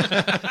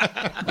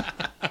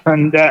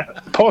 And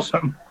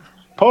Possum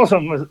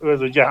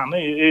was a gun.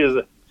 He was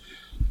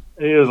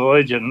a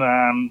legend.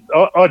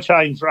 I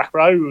changed ruck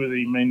row with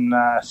him in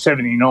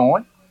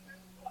 '79.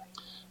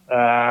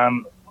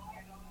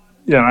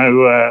 He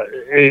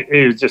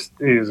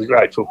was a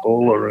great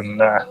footballer,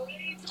 and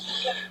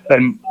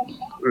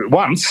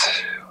once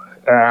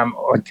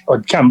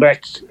I'd come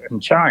back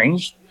and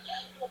changed.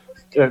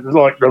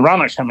 Like the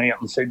runner came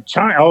out and said,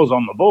 I was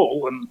on the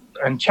ball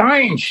and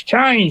change.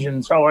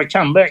 And so I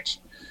come back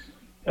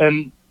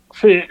and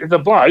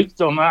the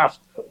bloke on the half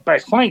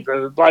back flank,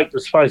 the bloke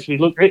was supposed to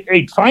be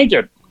he'd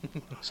fainted.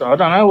 So I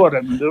don't know what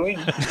happened to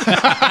him.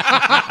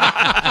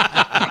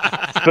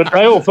 But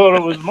they all thought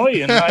it was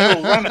me and they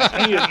all ran at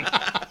me.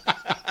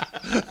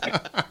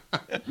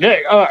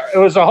 It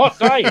was a hot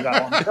day though,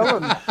 I'm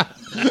telling you.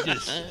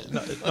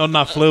 Not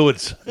enough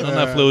fluids. Not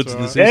enough fluids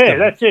in the system. Yeah,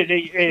 that's it.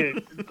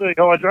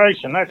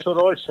 Dehydration, that's what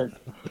I said.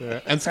 Yeah.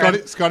 And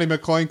Scotty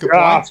McLean could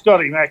play.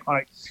 Scotty Mac,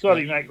 mate.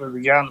 Scotty Mac was a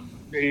gun.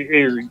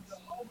 He was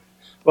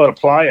what a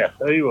player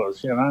he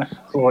was, he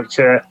was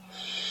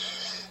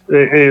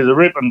a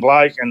ripping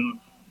bloke, and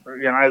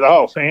the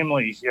whole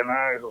family,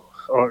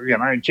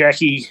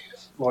 Jackie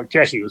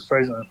was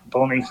president of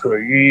Bonnie for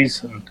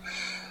years, and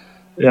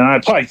I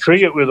played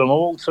cricket with them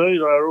all too. They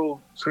were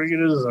all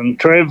cricketers, and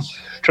Trev's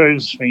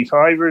my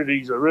favourite.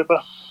 He's a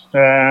ripper.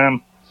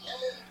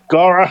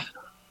 Gora,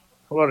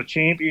 what a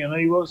champion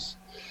he was,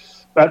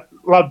 but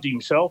loved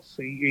himself.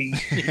 He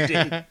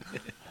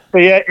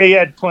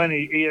had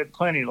plenty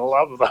to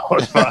love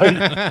about.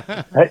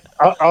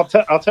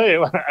 I'll tell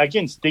you,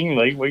 against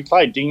Dingley, we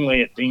played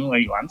Dingley at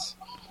Dingley once,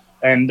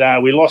 and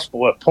we lost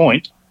by a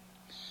point,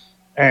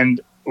 and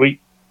we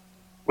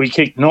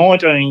kicked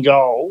 19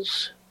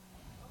 goals,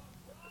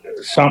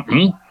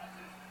 something,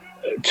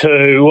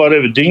 to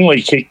whatever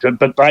Dingley kicked it,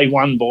 but they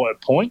won by a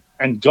point,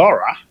 and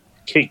Gora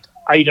kicked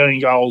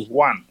 18 goals,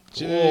 won.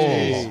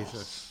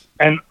 Jesus.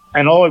 And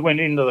I went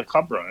into the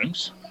club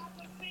rooms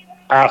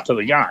after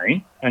the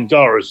game, and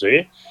Gora's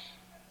there,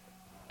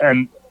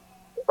 and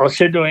I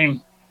said to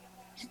him,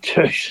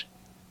 "Geez,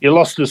 you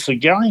lost us the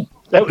game.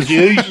 That was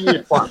the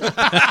easiest one."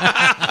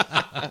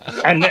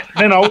 And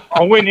then I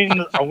went in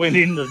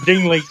the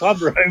Dingley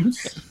club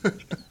rooms,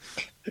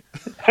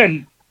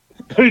 and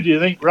who do you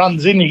think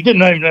runs in? He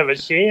didn't even have a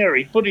share.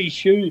 He put his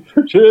shirt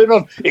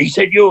on. He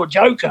said, "You're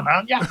joking,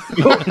 aren't you?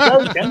 You're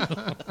joking."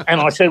 And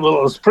I said, "Well,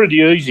 it was pretty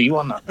easy,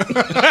 wasn't it?"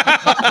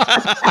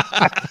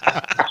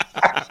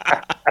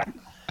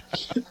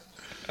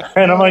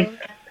 And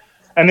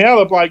and the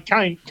other bloke,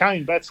 Kane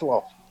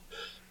Batzloff,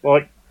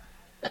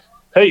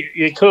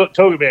 you talk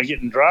about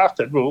getting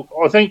drafted. Well,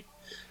 I think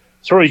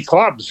 3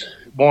 clubs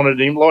wanted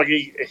him. Like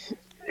he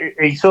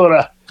sort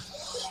of.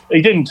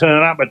 He didn't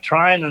turn up at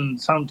training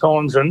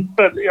sometimes,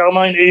 but he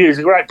was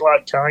a great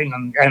bloke, Kane,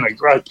 and a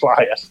great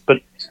player.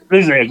 But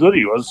this is how good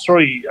he was.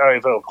 3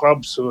 AFL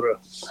clubs sort of,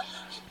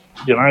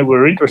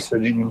 were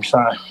interested in him.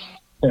 So,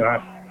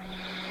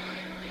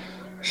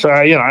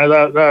 they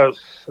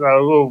were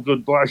all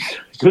good blokes,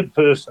 good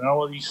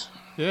personalities.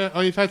 Yeah,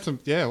 you've had some,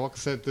 like I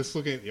said, just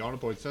looking at the Honour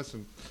Boys, that's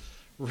some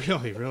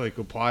really, really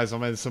good players.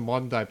 Some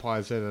modern day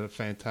players there that are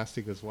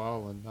fantastic as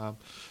well. And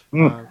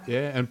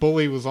and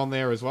Bully was on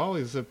there as well.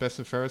 He's the best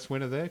and fairest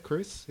winner there,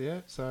 Chris.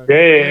 Yeah, so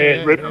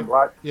it's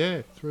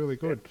really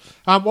good.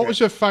 What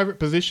was your favourite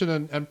position,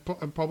 and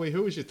probably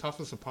who was your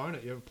toughest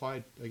opponent you ever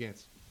played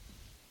against?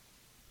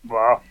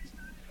 Well,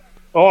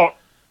 I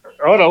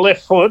had a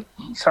left foot,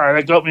 so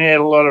that got me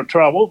out of a lot of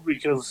trouble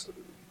because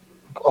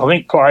I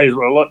think players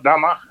were a lot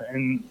dumber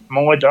in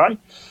my day.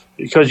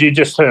 Because you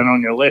just turn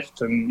on your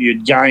left and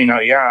you'd gain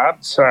a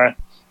yard. So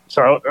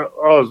I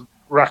was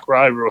ruck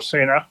rover or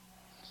centre.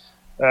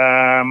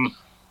 I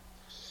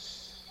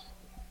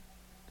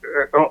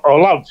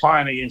love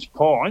playing against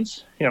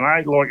Pines. It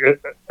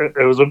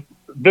was a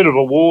bit of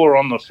a war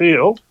on the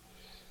field,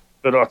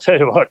 but I tell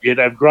you what, you'd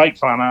have great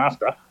fun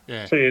after.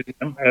 Yeah. It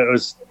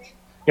was,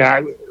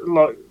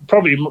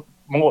 probably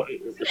more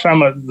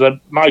some of the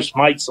most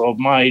mates I've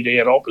made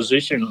out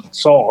opposition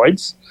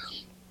sides.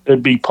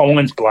 It'd be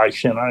Pines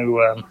blokes,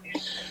 the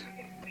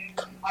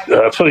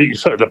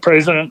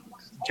president,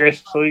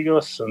 Jeff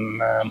Fugos,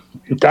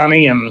 and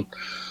Dunny, and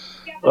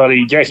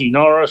Jackie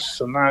Norris,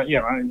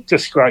 and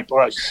just great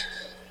blokes.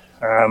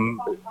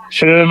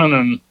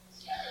 Sherman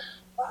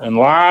and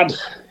Lard,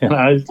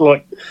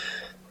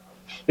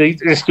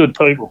 just good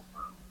people.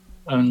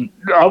 And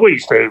we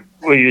used to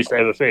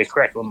have a fair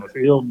crack on the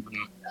field,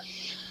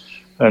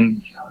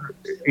 and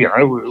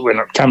when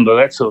it come to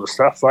that sort of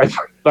stuff,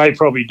 they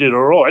probably did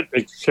all right,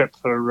 except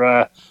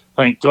for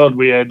thank God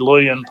we had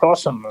Lee and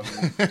Possum.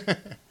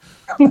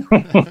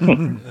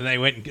 And they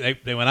went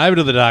over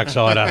to the dark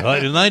side,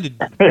 didn't they? Did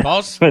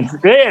Poss?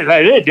 Yeah,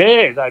 they did.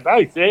 Yeah, they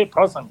both. Yeah,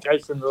 Possum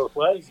chasing the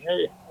flags.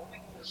 Yeah.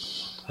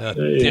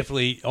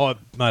 Definitely. I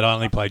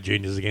only played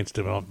juniors against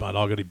him, and I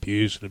got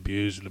abused, and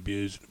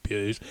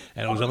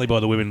it was only by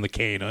the women in the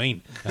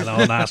canteen, and they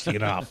were nasty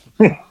enough.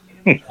 I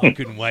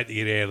couldn't wait to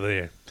get out of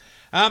there.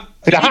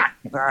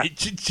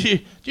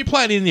 Did you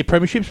play any in the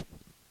premierships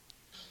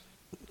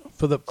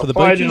for the played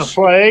Beaches? in the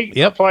flag.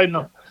 Yep. Played in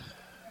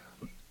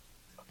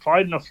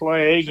the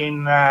flag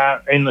in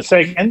the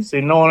seconds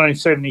in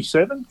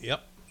 1977.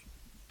 Yep.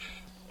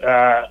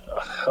 I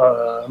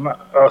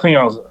think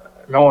I was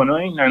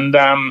 19, and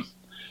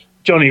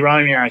Johnny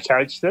Romeo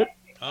coached it.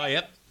 Oh,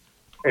 yep.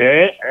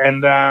 Yeah,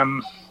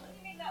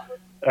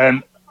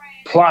 and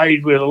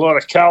played with a lot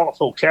of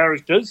colourful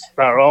characters.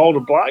 They were older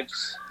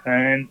blokes,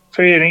 and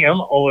fair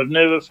dinkum, I have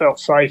never felt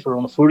safer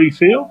on a footy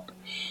field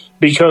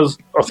because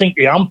I think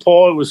the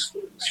umpire was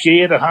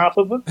scared of half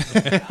of them,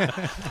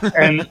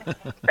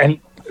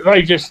 and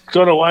they just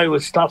got away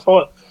with stuff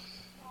like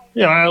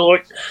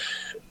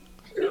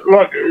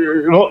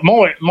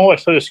my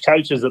first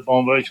coaches at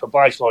Bondi Beach were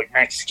blokes like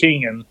Max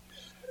King,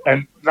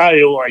 and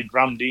they always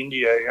drummed into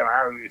you,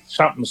 if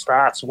something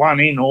starts, one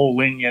in, all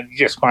in, you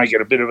just make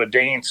it a bit of a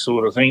dance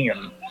sort of thing,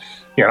 and,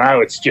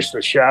 it's just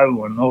a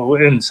show and all.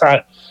 And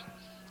so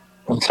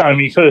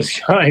my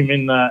first game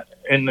in the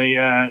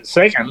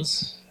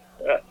seconds,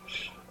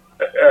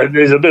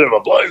 there's a bit of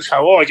a blow,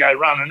 so I go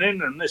running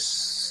in, and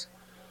this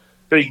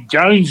big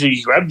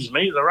Jonesy grabs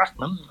me, the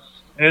ruckman,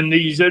 and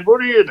he said,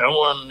 "What are you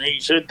doing?" He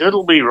said,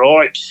 "That'll be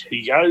right."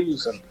 He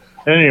goes, and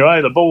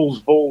anyway, the ball's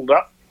balled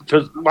up,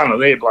 because one of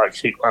their blokes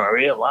hit one of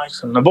their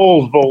blokes, and the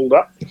ball's balled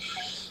up,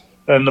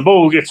 and the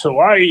ball gets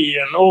away,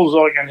 and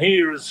all I can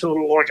hear is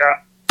sort of like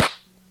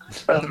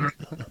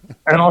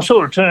and I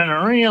sort of turn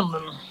around,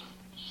 and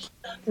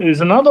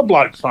there's another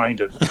bloke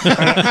fainted,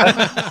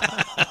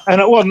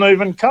 and it wasn't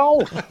even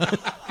cold.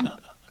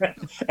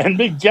 And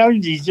Big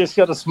Jonesy's just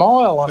got a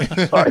smile on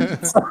his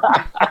face.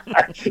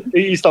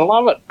 He used to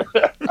love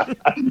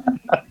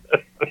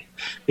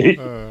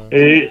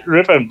it.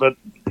 Ripping, but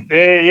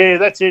yeah,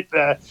 that's it.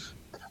 I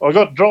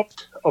got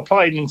dropped. I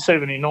played in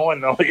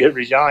 79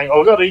 every game.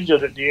 I got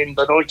injured at the end,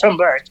 but I come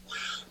back,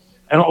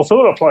 and I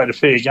thought I played a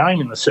fair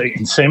game in the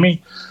second semi,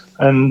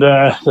 and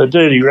the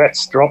Dirty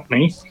Rats dropped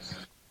me,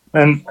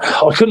 and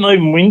I couldn't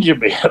even whinge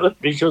about it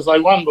because they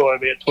won by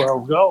about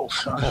 12 goals.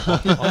 So.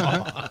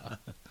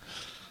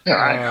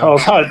 I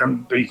was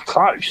hoping to be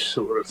close,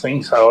 sort of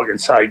thing, so I can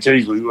say,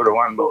 geez, we would have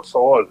won by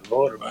 5 if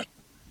I'd have been.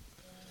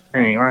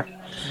 Anyway.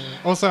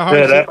 Also,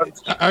 Hogs,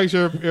 I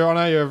know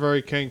you're a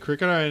very keen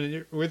cricketer, and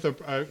you're with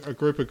a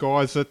group of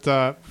guys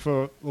that,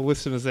 for the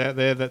listeners out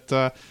there,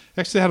 that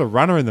actually had a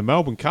runner in the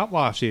Melbourne Cup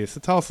last year. So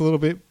tell us a little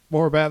bit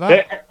more about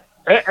that.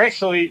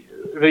 Actually,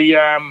 the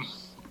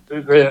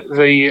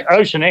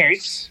Ocean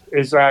X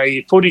is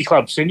a footy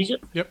club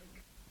syndicate. Yep.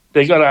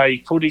 They got a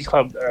footy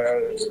club.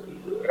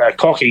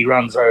 Cocky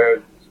runs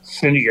a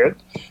syndicate,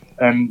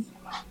 and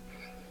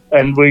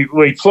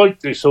we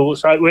fluked this all.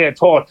 So we had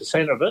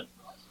 5% of it,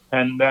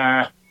 and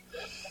the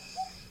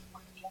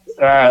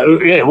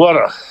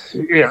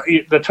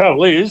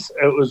trouble is,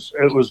 it was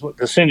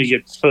the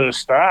syndicate first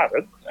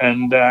started,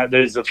 and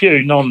there's a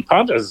few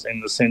non-punters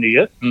in the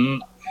syndicate,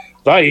 and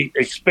they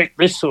expect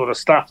this sort of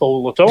stuff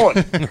all the time.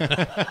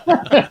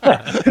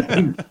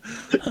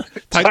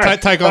 take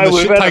on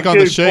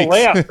the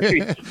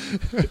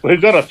sheets. We've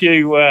got a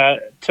few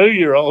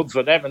 2-year-olds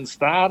that haven't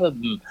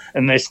started,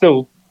 and they're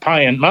still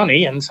paying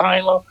money and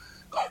saying, "Look,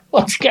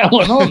 what's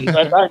going on?"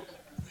 They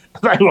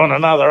want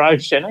another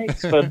Ocean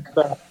X, but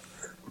no,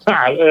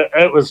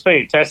 it was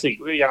fantastic.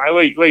 We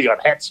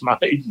got hats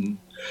made, and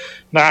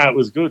it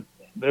was good.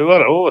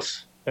 What a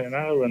horse,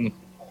 and.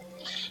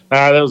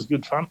 That was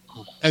good fun.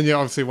 And you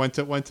obviously went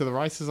to the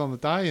races on the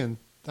day and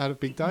had a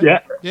big day.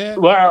 Yeah.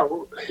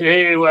 Well,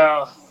 there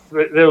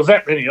was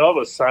that many of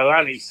us, so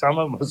only some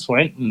of us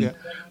went.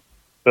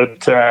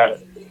 But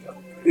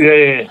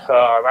they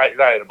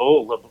had a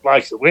ball. The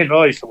blokes that went,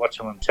 I used to watch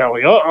them on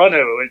telly. I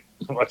never went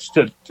and watched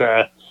it.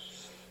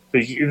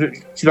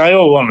 They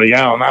all wanted to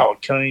go, and they were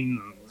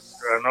keen.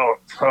 And I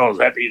was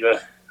happy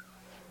to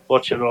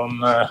watch it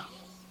on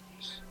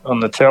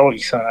the telly.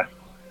 So it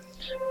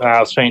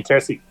was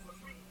fantastic.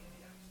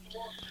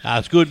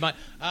 It's good, mate.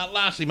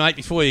 Lastly, mate,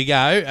 before you go,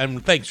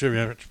 and thanks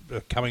very much for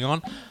coming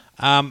on.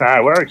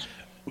 No worries.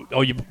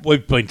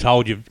 We've been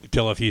told you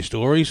tell a few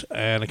stories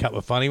and a couple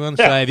of funny ones.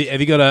 Yeah. So have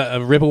you got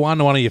a rebel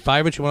one of your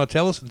favourites you want to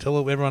tell us and tell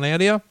everyone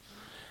out here?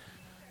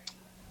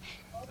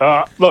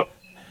 Look.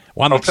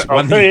 One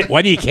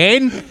you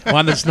can,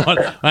 one that's not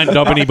won't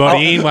dob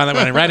anybody in, one that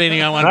won't rat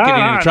anyone, won't get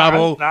into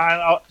trouble.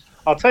 No,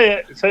 I'll tell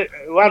you,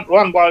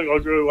 one bloke I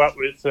grew up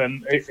with,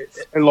 and he's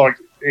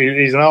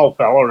an old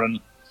fella,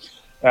 and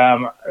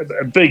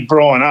big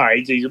Brian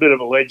Age, he's a bit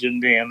of a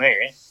legend down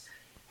there.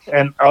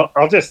 And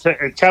I'll just tell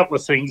a couple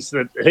of things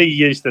that he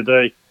used to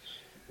do.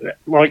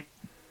 Like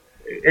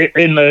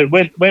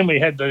when we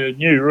had the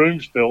new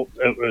rooms built,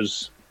 it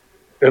was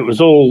it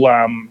was all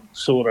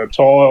sort of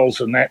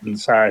tiles and that, and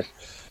so,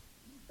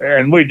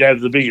 and we'd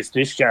have the biggest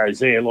discos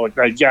there. Like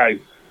they'd go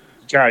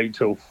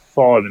till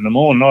 5 in the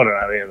morning. I don't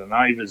know how the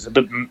neighbours,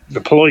 but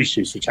the police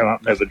used to come up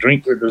and have a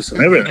drink with us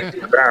and everything.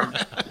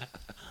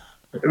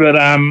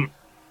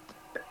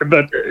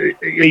 But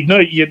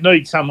you'd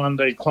need someone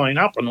to clean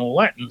up and all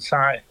that. And so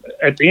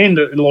at the end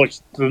of like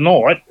the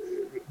night,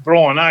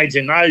 Brian Aids,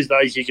 in those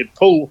days, you could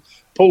pull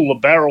the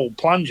barrel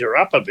plunger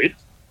up a bit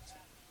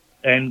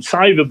and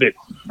save a bit.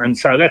 And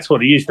so that's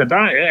what he used to do.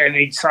 And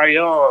he'd say,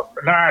 "Oh,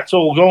 no, it's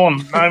all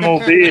gone. No more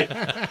beer."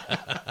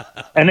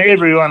 And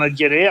everyone would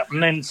get out.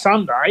 And then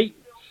Sunday,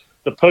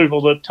 the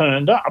people that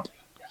turned up,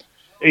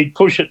 he'd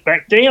push it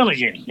back down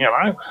again, you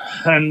know.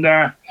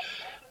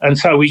 And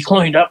so we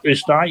cleaned up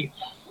this day.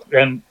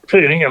 And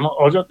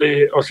I got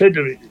there. I said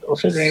to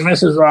him,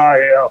 "Missus,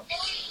 I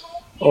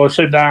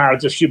said, no,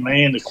 just give me a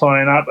hand to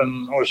clean up."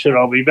 And I said,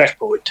 "I'll be back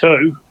by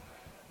 2.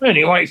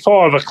 Anyway,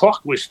 5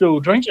 o'clock, we're still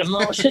drinking. And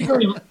I said to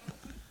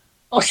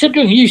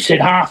him, "You said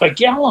half a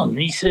gallon."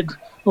 He said,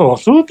 "Well, I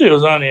thought there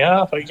was only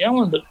half a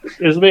gallon, but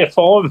there's about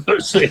 5 of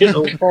us there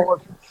till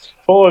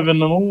 5 in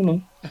the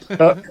morning."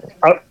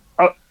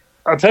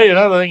 I'll tell you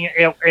another thing,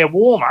 our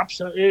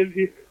warm-ups,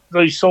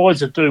 these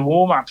sides that do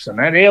warm-ups and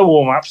that, our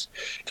warm-ups,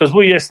 because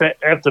we used to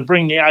have to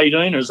bring the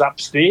 18ers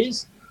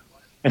upstairs,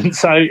 and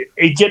so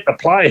he'd get the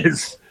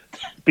players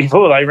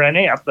before they ran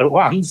out, the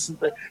ones,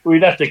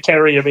 we'd have to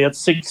carry about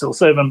 6 or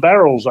 7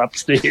 barrels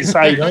upstairs.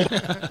 I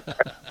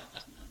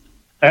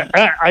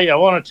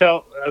want to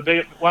tell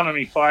about one of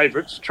my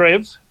favourites,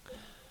 Trev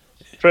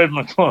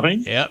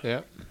McLean.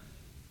 Yep.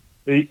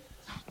 I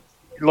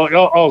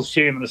was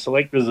chairman of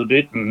selectors a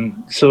bit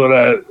and sort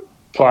of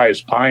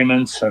players'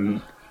 payments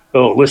and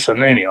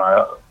listen, anyway,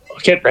 I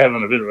kept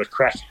having a bit of a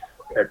crack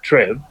at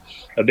Trev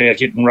about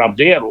getting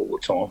rubbed out all the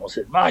time. I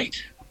said,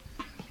 "Mate,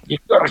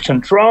 you've got to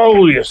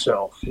control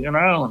yourself, you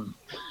know,"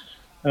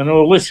 and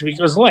all this,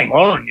 because Lang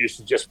Warren used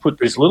to just put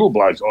this little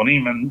bloke on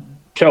him and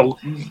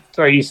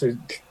they used to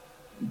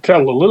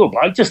tell the little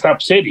bloke, just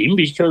upset him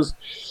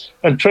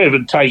and Trev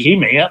would take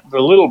him out,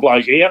 the little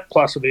bloke out,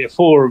 plus about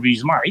 4 of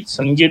his mates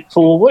and get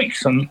 4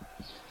 weeks. And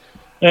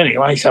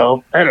anyway,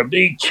 so I had a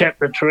big chat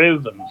with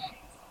Trev and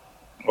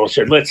I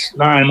said, "Let's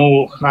no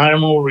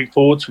more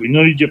reports. We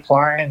need you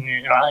playing.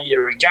 You know,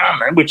 you're a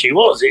gun," which he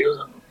was. He was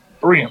a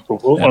brilliant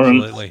footballer.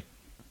 Absolutely.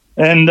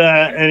 And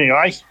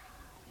anyway,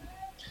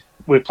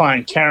 we're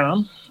playing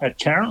Carrum at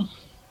Carrum,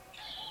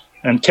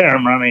 and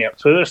Carrum run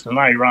out first, and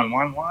they run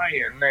one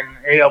way, and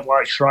then our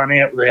blokes run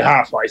out. They're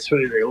halfway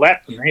through their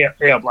lap, and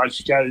our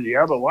blokes go the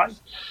other way.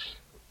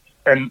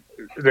 And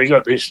they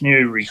got this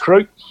new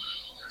recruit,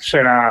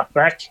 centre half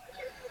back.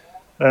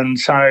 And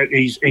so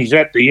he's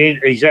at the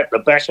end. He's at the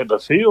back of the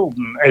field,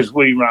 and as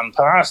we run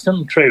past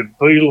him, Trev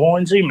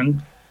beelines him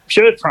and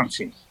shirt fronts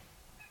him.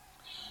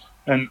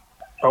 And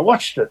I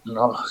watched it, and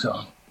I was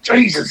going,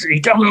 "Jesus, he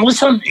doesn't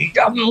listen. He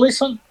doesn't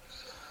listen."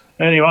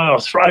 Anyway, I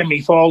throw me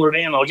folder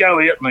down. I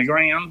go out on the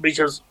ground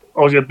because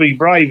I could be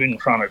brave in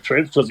front of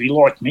Trev because he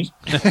liked me.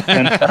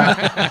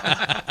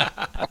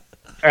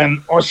 And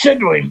I said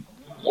to him,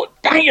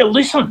 "Don't you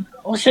listen?"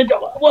 I said,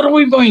 "What have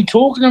we been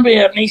talking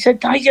about?" And he said,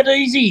 take it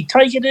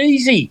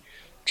easy.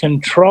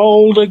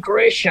 Controlled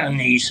aggression,"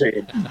 he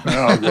said.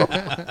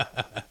 I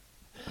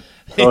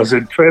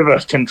said, "Trevor,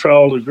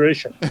 controlled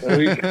aggression."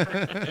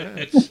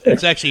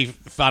 It's actually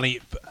funny.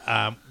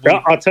 I'll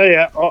tell you,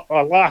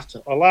 I laughed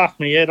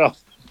my head off.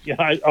 You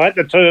know, I had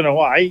to turn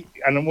away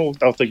and I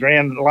walked off the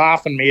ground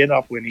laughing my head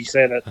off when he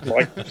said it,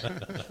 like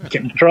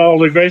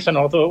controlled aggression.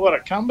 I thought, what a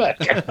comeback.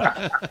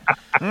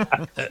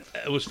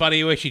 It was funny.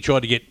 You actually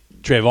tried to get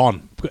Trev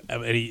on,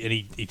 and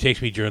he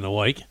texted me during the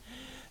week,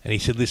 and he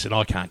said, "Listen,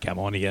 I can't come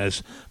on." He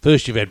goes,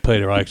 "First you've had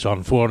Peter Oakes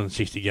on,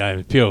 460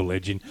 games, pure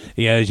legend."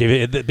 He goes, "You've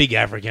had the big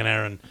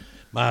Africaner and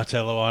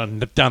Martello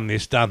on, done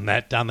this, done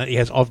that, done that." He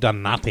goes, "I've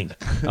done nothing."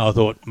 I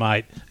thought,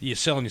 "Mate, you're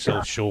selling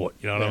yourself short."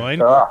 You know what I mean?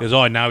 Because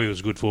I know he was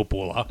a good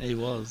footballer. He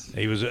was.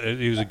 He was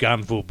a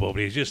gun footballer,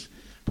 but he's just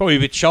probably a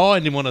bit shy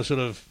and didn't want to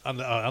sort of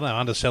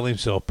undersell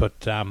himself. But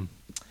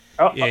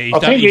he's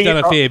done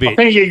a fair bit. I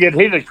think he could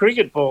hit a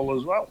cricket ball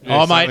as well.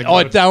 Yeah,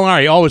 mate, don't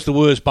worry. I was the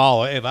worst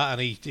bowler ever, and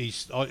I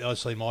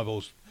see my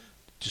balls,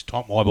 just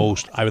top my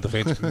balls over the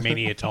fence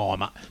many a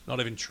time, not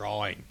even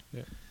trying.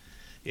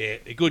 Yeah,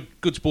 a good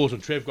sportsman.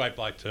 Trev, great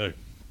bloke too.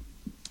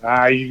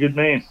 He's a good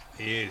man.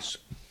 He is.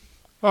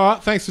 All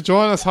right, thanks for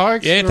joining us,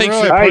 Hoax. Yeah, thanks.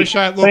 Really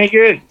appreciate it. Thank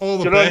you. All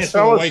the Good best on you, for the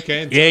fellas.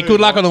 weekend. Yeah,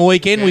 good luck on the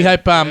weekend. We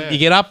hope you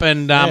get up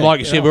and like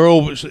you said, yeah. we're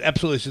all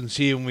absolutely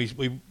sincere, and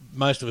we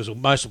most of us, or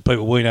most of the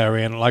people we know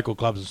around local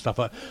clubs and stuff,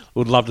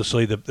 would love to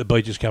see the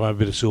Beaches come over a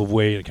bit of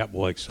silverware in a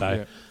couple of weeks.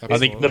 So I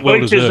think The well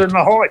Beaches deserved. and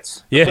the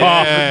Heights.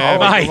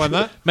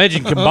 Mate,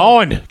 imagine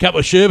combined, a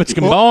couple of sherbets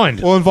combined.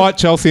 We'll invite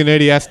Chelsea and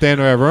Eddie Ass down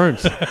to our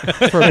rooms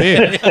for a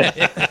beer.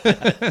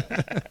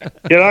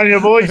 Get on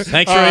your boys.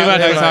 Thanks very much.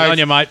 thanks, On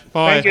you, mate.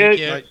 Bye. Thank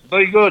you.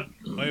 Be good.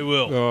 We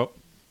will.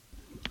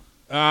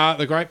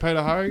 The great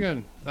Peter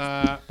Hogan,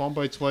 Bomb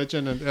Beach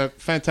legend, and a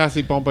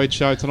fantastic Bomb Beach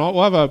show tonight.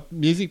 We'll have a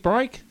music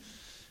break.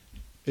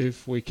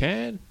 if we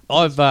can.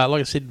 I've,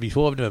 like I said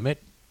before, I've never met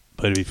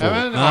Peter before.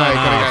 Haven't? No, Oh, you no,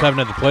 gotta I go. haven't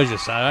had the pleasure.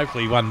 So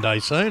hopefully one day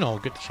soon I'll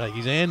get to shake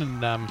his hand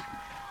and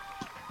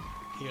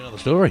hear another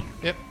story.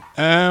 Yep.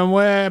 And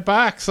we're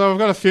back. So we've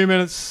got a few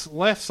minutes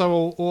left,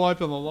 so we'll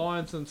open the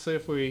lines and see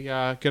if we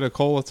get a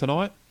caller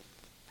tonight.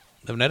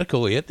 Haven't had a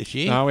call yet this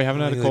year. No, we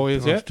haven't had a call I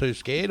was yet. too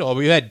scared. Oh,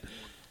 we've had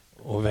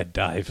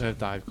Dave.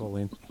 Dave call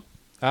in.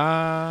 We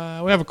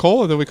have a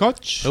caller, do we,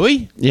 Coach? Do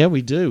we? Yeah,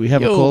 we do. We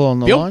have a call on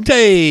the line.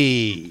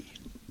 Guilty.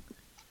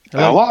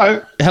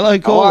 Hello. Hello,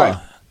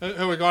 caller.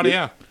 Who we got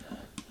here?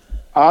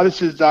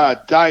 This is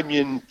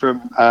Damien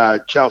from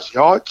Chelsea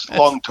Heights,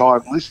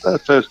 long-time listener,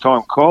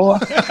 first-time caller.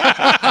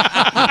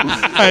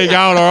 How you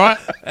going, all right?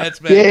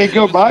 That's Yeah,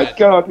 good, mate.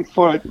 Go on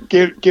before I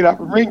get up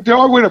and ring. Do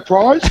I win a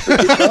prize?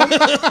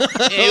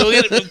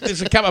 Yeah,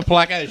 there's a couple of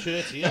Placco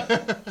shirts here.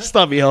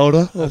 Stubby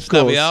holder, of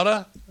Stubby course.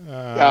 holder.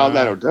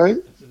 That'll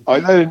do. I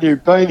need a new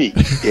beanie.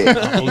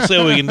 Yeah. We'll see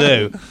what we can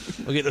do.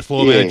 We'll get the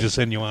floor Yeah. there to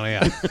send you one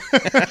out.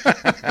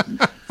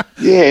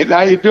 Yeah, no,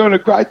 you're doing a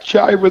great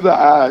show with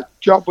the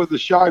job with the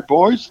show,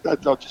 boys.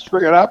 I'll just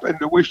bring it up and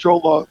to wish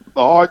all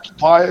the Heights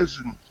players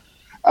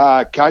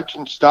and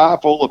coaching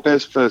staff all the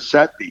best for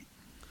Saturday.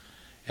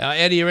 How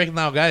do you reckon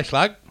they'll go,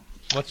 Slug?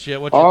 What's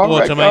your I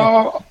thoughts? I reckon-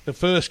 mean, the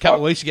first couple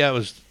of weeks ago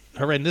was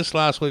horrendous.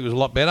 Last week was a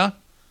lot better.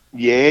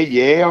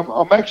 Yeah.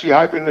 I'm actually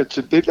hoping it's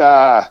a bit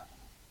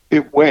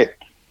wet,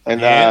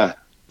 and I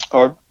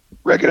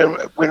reckon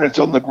when it's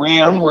on the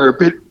ground, we're a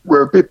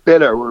bit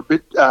better. We're a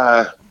bit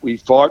we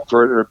fight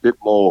for it a bit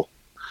more.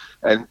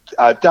 And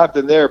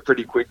Dubden, they're a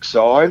pretty quick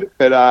side,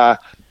 but I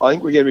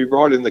think we're going to be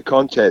right in the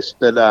contest.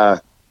 But I'm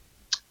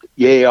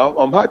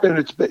hoping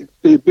it's be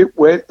a bit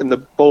wet and the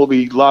ball will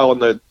be low on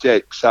the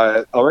deck.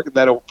 So I reckon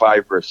that'll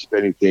favour us, if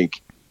anything.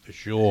 For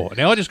sure.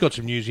 Now, I just got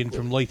some news in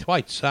from Leith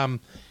Waits.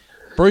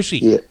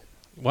 Brucey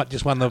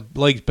just won the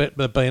league's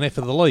BNF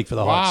of the league for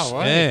the Heights.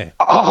 Wow, Yeah.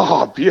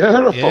 Oh,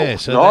 beautiful. Yeah,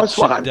 so nice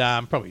that should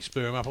one. probably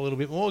spur him up a little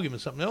bit more, give him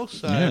something else.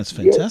 So. Yeah, it's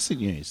fantastic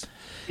news.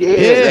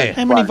 Yeah.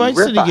 How many bloody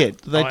votes did he ripper.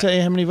 get? Did they tell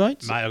you how many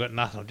votes? Mate, I've got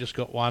nothing. I've just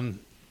got one.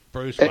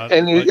 Bruce.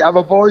 And the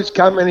other boys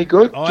come any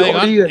good? Oh,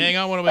 Geordie hang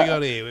on. What have we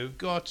got here? We've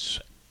got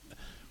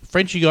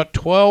Frenchie got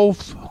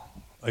 12.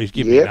 Oh, he's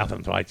giving me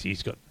nothing, mate.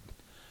 He's got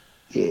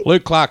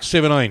Luke Clark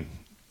 17.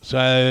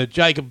 So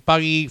Jacob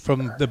Buggy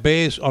from the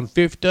Bears on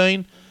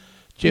 15.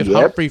 Jeff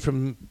Humphrey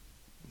from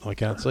I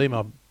can't see him.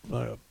 I'm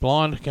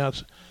blind. Can't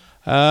see.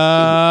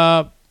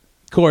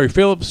 Corey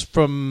Phillips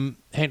from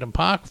Hampton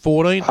Park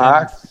 14.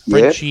 And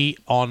Frenchie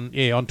on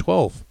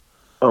 12.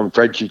 On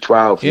Frenchie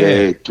 12, Yeah.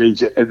 yeah.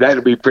 Geez, and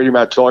that'll be pretty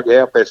much like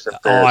our best and Oh,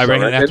 fairest, I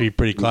reckon it'd have to be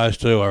pretty close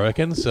too, I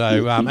reckon.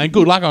 So, and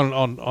good luck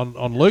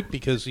on Luke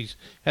because he's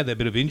had that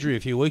bit of injury a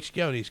few weeks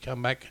ago and he's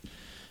come back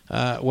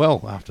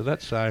well after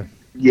that. So,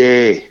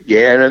 Yeah,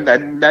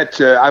 and that's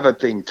the other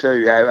thing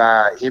too,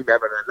 him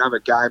having another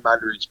game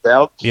under his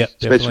belt. Yep,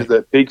 Especially definitely.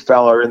 the big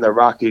fella in the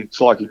ruck, it's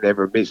like he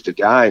never missed a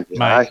game, you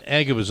know? mate,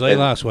 how good was he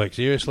last week?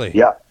 Seriously.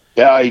 Yeah,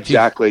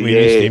 exactly, we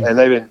missed him. And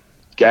even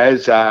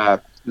Gaz,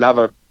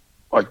 another,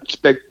 I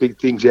expect big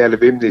things out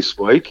of him this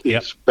week.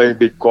 Yep. He's been a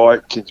bit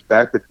quiet since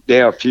back, but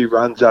now a few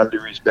runs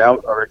under his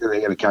belt, I reckon they're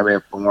going to come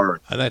out firing.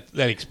 And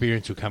that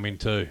experience will come in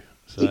too.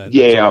 So that's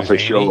Yeah, always for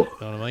handy, sure. You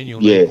know what I mean?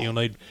 You'll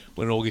need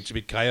when it all gets a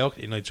bit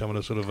chaotic, you need someone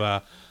to sort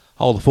of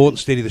hold the fort and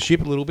steady the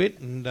ship a little bit.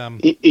 And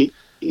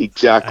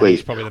Exactly. and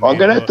he's probably the I'm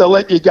man going to for have to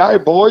let you go,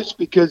 boys,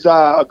 because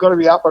I've got to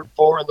be up at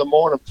 4 in the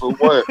morning for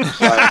work.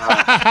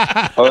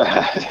 well,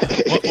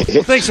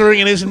 thanks for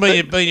ringing us and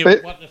being your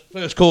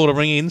first call to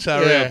ring in. So I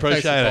really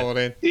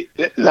appreciate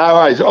it. No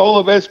worries. All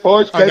the best,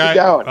 boys. Keep it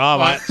going. Oh,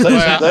 mate. See you,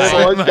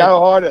 boys.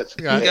 Go Hiders.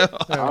 Okay.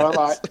 All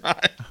right,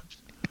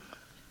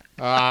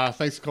 mate.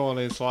 Thanks for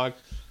calling in, Slug.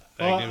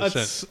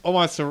 Magnificent. It's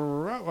almost a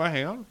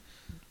hang on.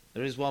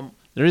 There is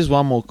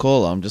one more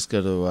caller. I'm just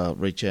going to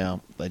reach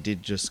out. They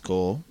did just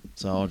score,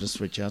 so I'll just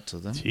reach out to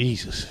them.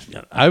 Jesus,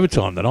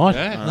 overtime tonight.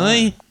 Yeah.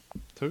 Hey?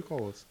 2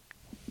 callers.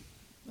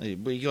 Hey,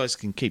 well, you guys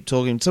can keep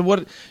talking. So, what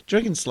do you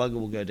reckon Slugger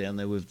will go down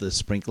there with the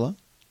sprinkler?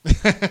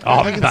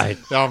 Oh, mate.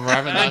 I'm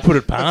having Don't put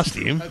it past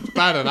him. It's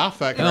bad enough,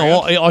 that You know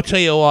what? I tell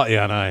you what,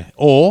 I know.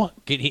 Or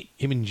get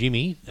him and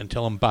Jimmy and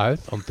tell them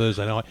both on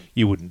Thursday night,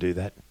 you wouldn't do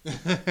that.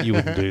 You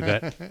wouldn't do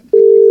that.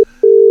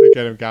 To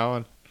get him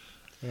going.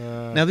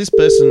 Now, this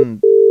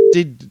person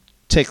did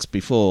text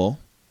before,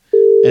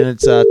 and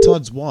it's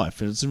Todd's wife,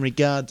 and it's in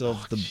regards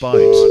of the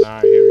boat. Oh, no,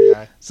 here we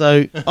go.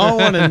 So, I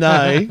want to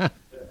know...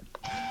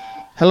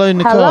 Hello,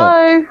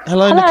 Nicole.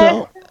 Hello.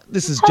 Nicole.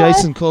 This is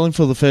Jason calling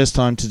for the first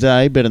time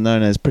today, better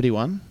known as Pretty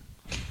One.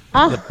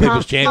 The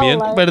People's Champion.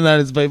 hello. Better known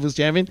as People's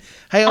Champion.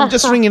 Hey, I'm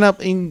just ringing up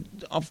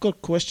I've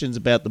got questions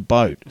about the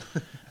boat.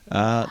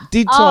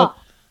 Did Todd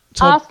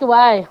ask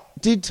away.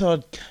 Did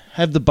Todd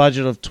have the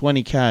budget of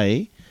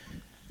 20K?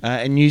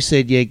 And you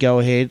said, yeah, go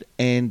ahead.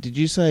 And did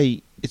you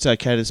say it's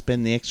okay to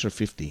spend the extra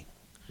 50?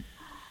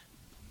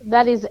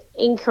 That is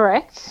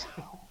incorrect.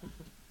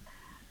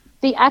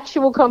 The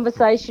actual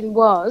conversation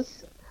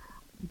was,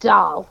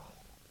 Dal,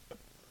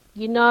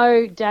 you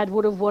know Dad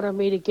would have wanted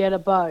me to get a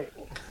boat.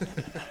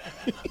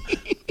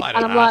 Played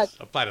And an I'm like,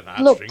 I played an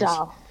look, heartstrings.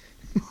 Dale,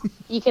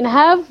 you can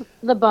have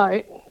the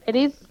boat. It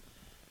is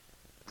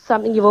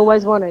something you've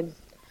always wanted.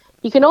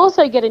 You can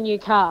also get a new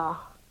car,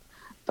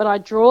 but I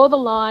draw the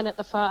line at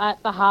the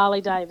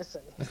Harley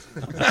Davidson.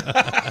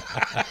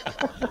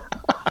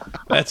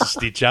 That's a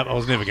stitch up. I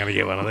was never going to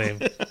get one of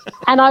them.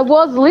 And I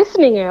was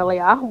listening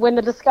earlier when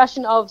the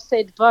discussion of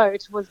said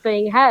boat was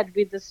being had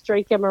with the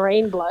Streaker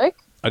Marine bloke.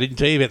 I didn't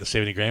tell you about the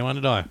 70 grand one,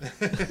 did I?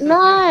 No.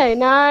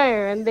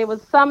 And there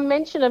was some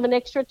mention of an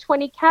extra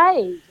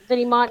 20K that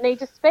he might need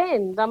to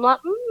spend. I'm like,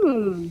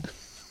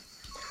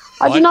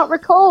 I do not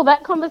recall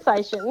that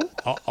conversation.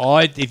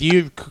 If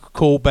you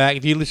call back,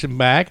 if you listen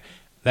back,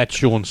 that's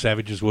Sean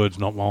Savage's words,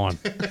 not mine.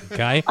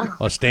 Okay?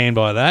 I stand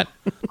by that.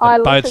 The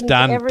boat's listened to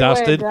done, every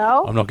dusted. word,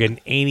 Dale. I'm not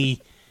getting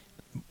any...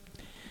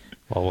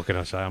 Well, what can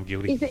I say? I'm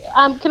guilty. Is it,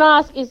 can I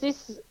ask, is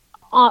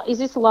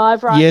this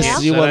live right now?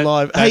 Yes, you are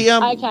live. Hey,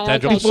 Okay.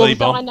 before,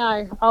 So I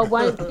know. I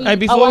won't be, Hey,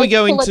 before we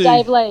go into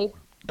Dave Lee.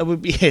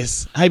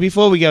 Yes. Hey,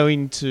 before we go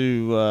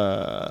into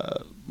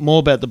more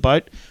about the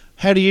boat,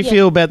 how do you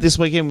feel about this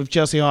weekend with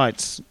Chelsea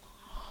Heights?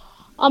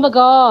 Oh my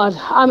God,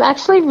 I'm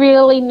actually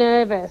really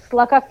nervous.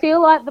 Like, I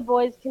feel like the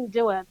boys can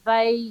do it.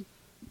 They,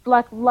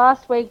 like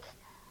last week,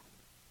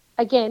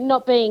 again,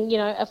 not being,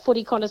 a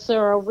footy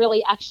connoisseur or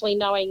really actually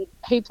knowing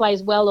who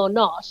plays well or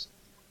not,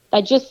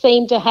 they just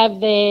seem to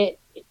have their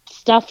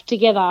stuff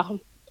together.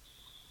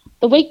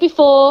 The week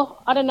before,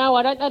 I don't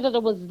know that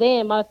it was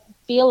them. I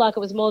feel like it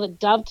was more that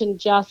Doveton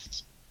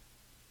just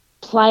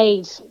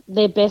played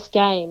their best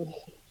game.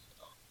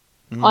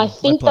 I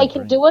think they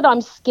can do it.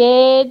 I'm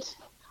scared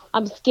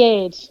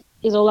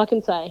is all I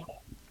can say.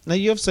 Now,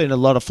 you've seen a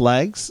lot of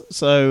flags,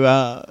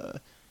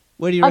 so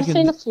where do you reckon... I've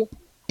seen a few.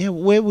 Yeah,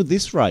 where would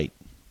this rate?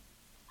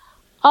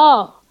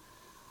 Oh,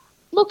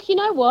 look, you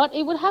know what?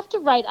 It would have to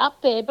rate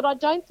up there, but I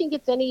don't think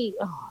it's any...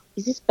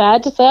 is this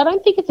bad to say? I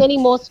don't think it's any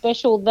more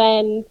special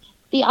than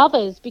the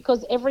others,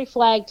 because every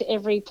flag to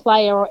every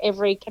player or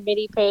every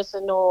committee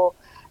person or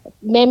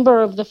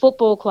member of the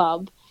football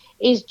club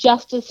is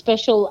just as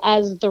special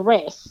as the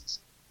rest.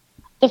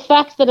 The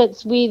fact that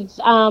it's with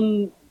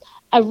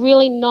a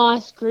really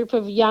nice group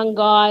of young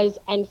guys,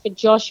 and for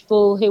Josh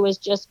Bull, who has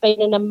just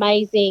been an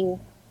amazing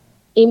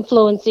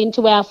influence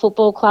into our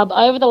football club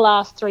over the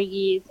last 3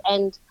 years,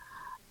 and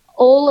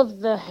all of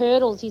the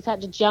hurdles he's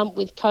had to jump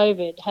with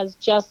COVID has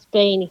just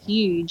been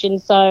huge.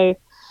 And so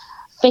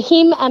for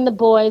him and the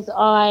boys,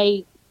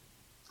 I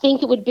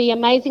think it would be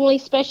amazingly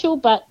special,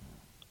 but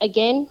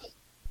again,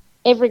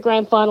 every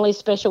grand final is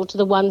special to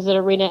the ones that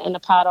are in it and a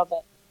part of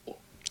it.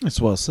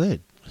 That's well said.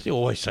 He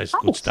always says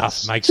good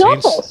stuff. Makes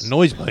sense.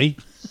 Annoys me.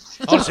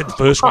 I said the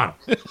first one.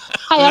 Hey,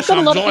 I've got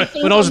a lot of good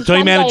things when I was a on team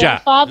Sunday manager. on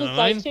Father's You know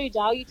what I Day mean? too,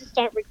 Dale. You just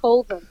don't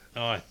recall them.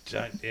 I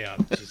don't. Yeah,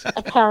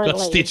 Apparently.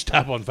 got stitched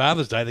up on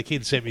Father's Day. The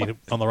kids sent me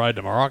on the road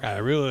to Morocco.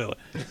 Really,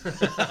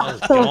 I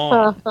was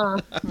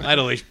gone. Made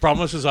all these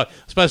promises. I was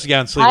supposed to go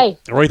and see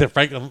Aretha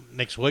Franklin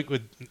next week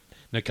with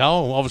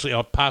Nicole. Obviously,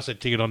 I passed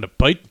that ticket on to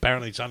Pete.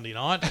 Apparently, Sunday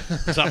night.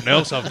 Something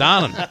else I've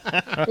done.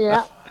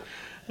 Yeah.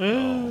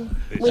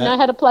 We know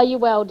how to play you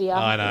well, dear.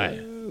 I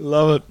know.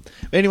 Love it.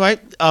 Anyway,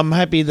 I'm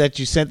happy that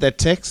you sent that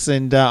text,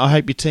 and I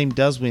hope your team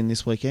does win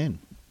this weekend.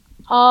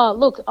 Oh,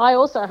 look, I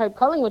also hope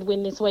Collingwood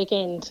win this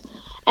weekend.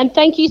 And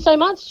thank you so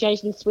much,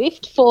 Jason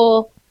Swift,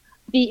 for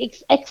the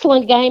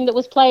excellent game that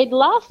was played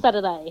last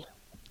Saturday.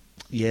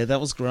 Yeah,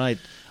 that was great.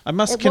 I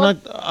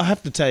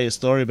have to tell you a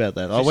story about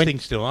that. This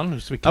thing's still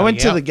on. I went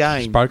to the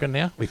game. It's broken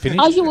now. We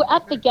finished. Oh, you were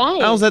at the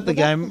game? I was at the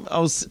game.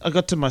 I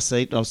got to my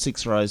seat. I was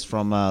 6 rows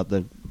from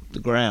the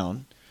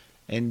ground.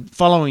 And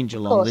following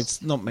Geelong,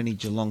 there's not many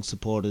Geelong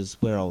supporters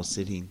where I was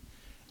sitting.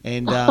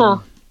 And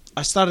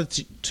I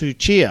started to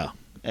cheer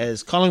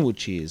as Collingwood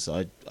cheers.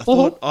 I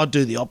thought I'd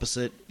do the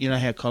opposite. You know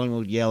how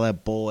Collingwood yell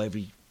out ball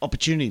every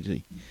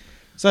opportunity.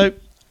 So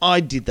I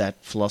did that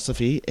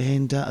philosophy,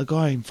 and a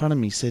guy in front of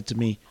me said to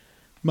me,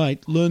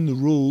 "Mate, learn the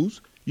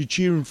rules. You're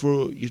cheering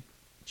for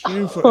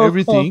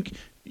everything,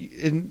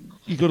 and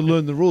you got to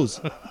learn the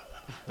rules."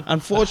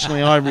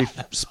 Unfortunately, I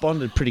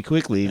responded pretty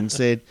quickly and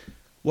said,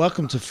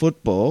 "Welcome to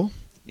football.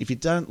 If you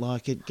don't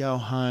like it, go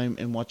home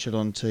and watch it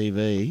on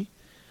TV."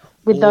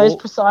 With those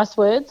precise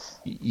words?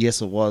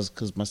 Yes, it was,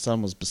 because my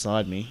son was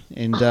beside me.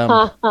 And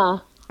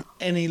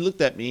and he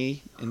looked at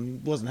me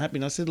and wasn't happy.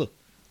 And I said, "Look,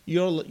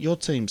 your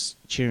team's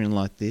cheering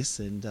like this,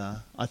 and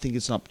I think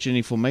it's an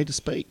opportunity for me to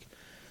speak."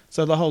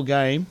 So the whole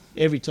game,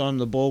 every time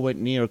the ball went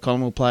near a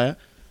Collingwood player,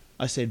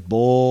 I said,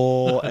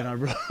 "Ball," and I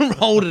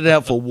rolled it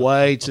out for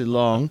way too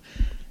long.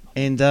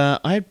 And I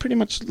had pretty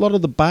much a lot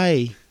of the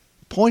bay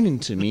pointing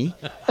to me,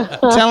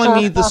 telling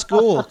me the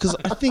score, because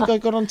I think I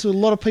got onto a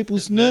lot of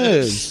people's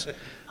nerves.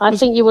 I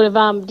think you would have.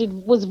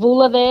 Was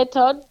Vula there,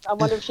 Todd? I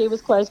wonder if she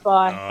was close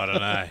by. I don't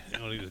know.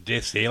 It was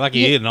death there.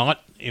 Lucky here tonight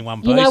in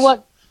one piece. You know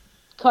what,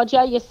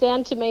 Codger? You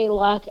sound to me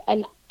like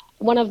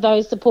one of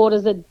those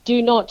supporters that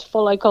do not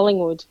follow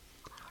Collingwood.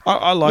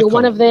 I like You're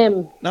one of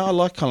them. No, I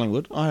like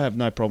Collingwood. I have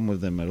no problem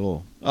with them at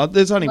all.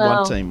 There's only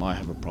Well- one team I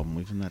have a problem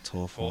with, and that's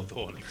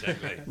Hawthorn.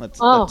 Exactly. That's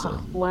Oh,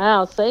 all.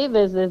 wow. See,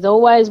 there's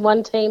always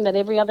one team that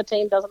every other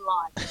team doesn't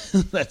like.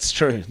 That's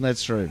true.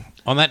 That's true.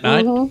 On that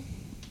note, Mhm.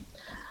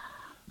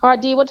 All right,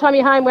 dear, what time are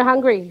you home? We're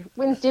hungry.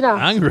 When's dinner?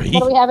 Hungry?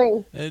 What are we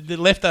having? The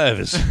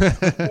leftovers.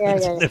 Yeah.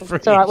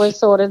 It's all right, we're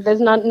sorted.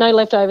 There's no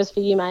leftovers for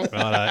you, mate.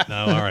 Righto,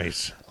 no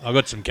worries. I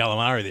got some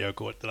calamari that I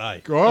caught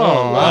today.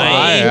 Oh,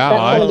 hey,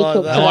 That's gonna be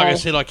cooked And like I today.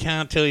 said, I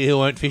can't tell you who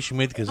I went fishing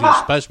with because he was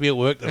supposed to be at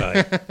work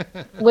today.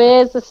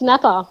 Where's the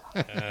snapper?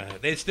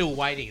 They're still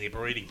waiting. They're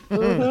breeding.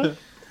 Mhm.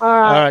 All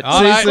All right. right,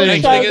 see you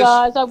soon. Good show,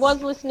 guys. I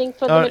was listening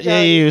for the All right,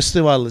 majority. yeah, you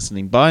still are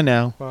listening. Bye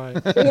now. Bye.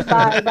 See you,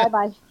 bye.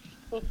 Bye-bye.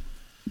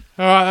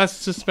 All right,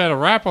 that's just about a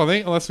wrap, I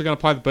think, unless we're going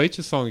to play the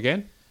Beaches song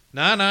again.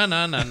 No.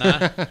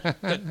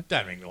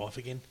 Don't ring the wife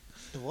again.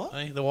 The what?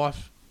 Hey, the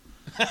wife.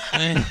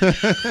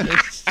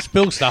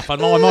 Spill stuff. I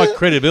know my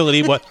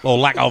credibility or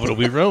lack of it will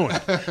be ruined.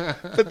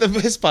 But the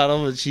best part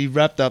of it, she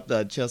wrapped up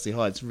the Chelsea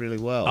Heights really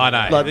well. I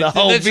know. Like the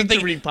whole That's the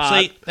victory thing. part.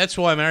 See, that's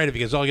why I married her,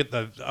 because I get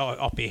the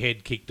off your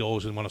head kick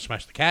doors and want to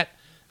smash the cat.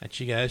 And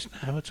she goes,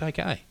 no, it's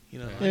okay. You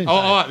know.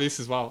 I like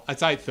this as well.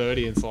 It's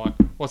 8:30 and it's like,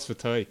 what's for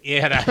tea?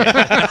 Yeah,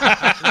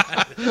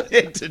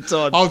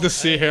 I'll just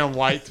sit here and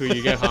wait till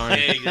you get home. Yeah,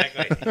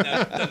 exactly.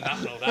 Done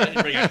nothing all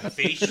day. Bring up the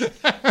fish.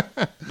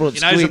 Well, She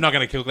knows I'm not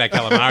going to cook that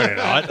calamari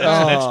tonight.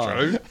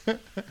 That's true.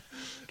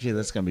 Gee,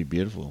 that's going to be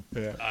beautiful.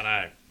 Yeah. I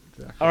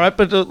know. All right,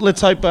 but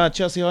let's hope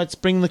Chelsea Heights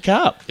bring the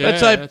cup. Yeah,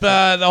 Let's hope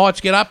the Heights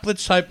get up.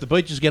 Let's hope the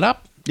Beaches get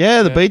up.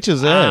 Yeah, the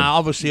Beaches, yeah.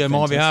 Obviously, on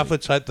my behalf,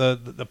 let's hope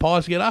the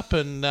Pies get up,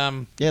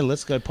 and yeah,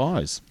 let's go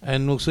Pies.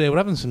 And we'll see what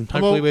happens, and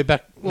hopefully we're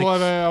back. We'll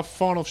have our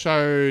final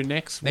show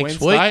next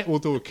Wednesday. week. We'll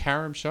do a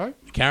Carom show.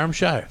 Carom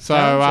show.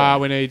 So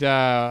we need.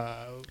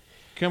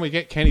 Can we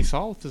get Kenny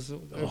Sol?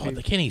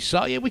 The Kenny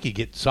Sol. Yeah, we could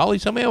get Solly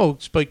somehow. Or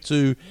speak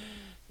to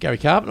Gary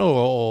Carpenter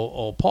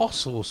or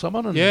Poss or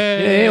someone. And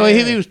well,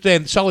 he was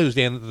down. Solly was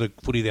down at the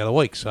footy the other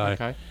week, so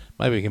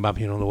maybe we can bump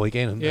in on the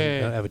weekend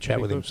and have a chat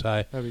with him.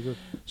 So that'd be good.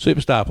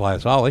 Superstar player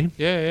Solly.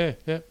 Yeah.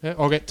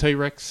 I'll get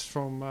T-Rex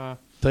from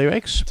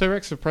T-Rex.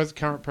 T-Rex, the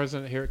current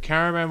president here at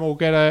Carom, and we'll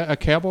get a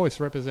Cowboys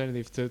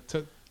representative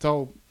to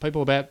tell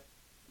people about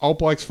old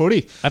blokes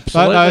footy.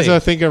 Absolutely. Those who are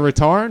thinking of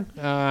retiring,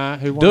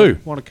 who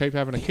want to keep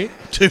having a kick.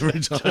 To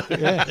retire.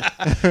 Yeah.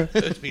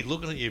 Let's be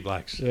looking at you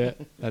blokes. Yeah,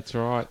 that's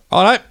right.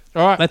 All right.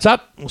 All right. That's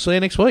up. We'll see you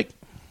next week.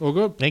 All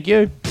good. Thank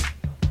you.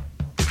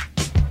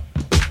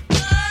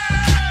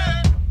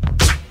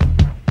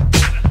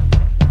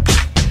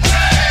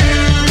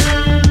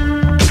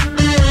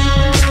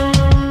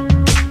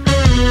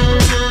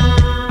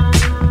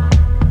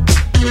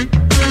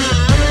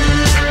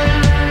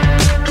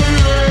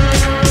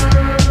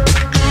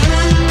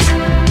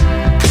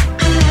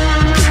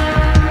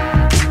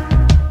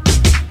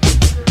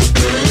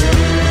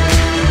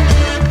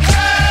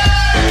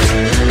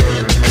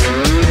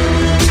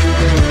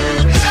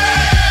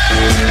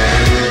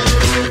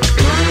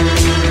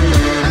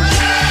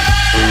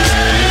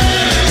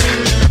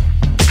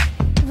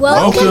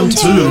 Welcome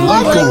to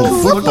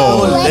Local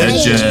Football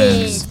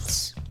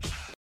Legends.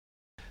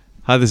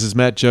 Hi, this is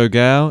Matt Joe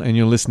Gow, and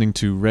you're listening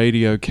to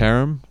Radio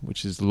Carom,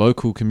 which is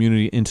local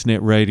community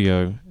internet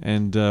radio.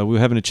 And we were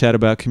having a chat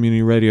about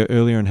community radio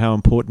earlier and how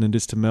important it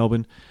is to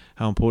Melbourne,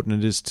 how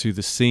important it is to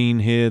the scene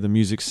here, the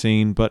music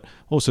scene, but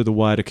also the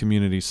wider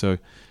community. So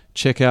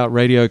check out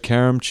Radio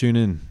Carom, tune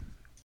in.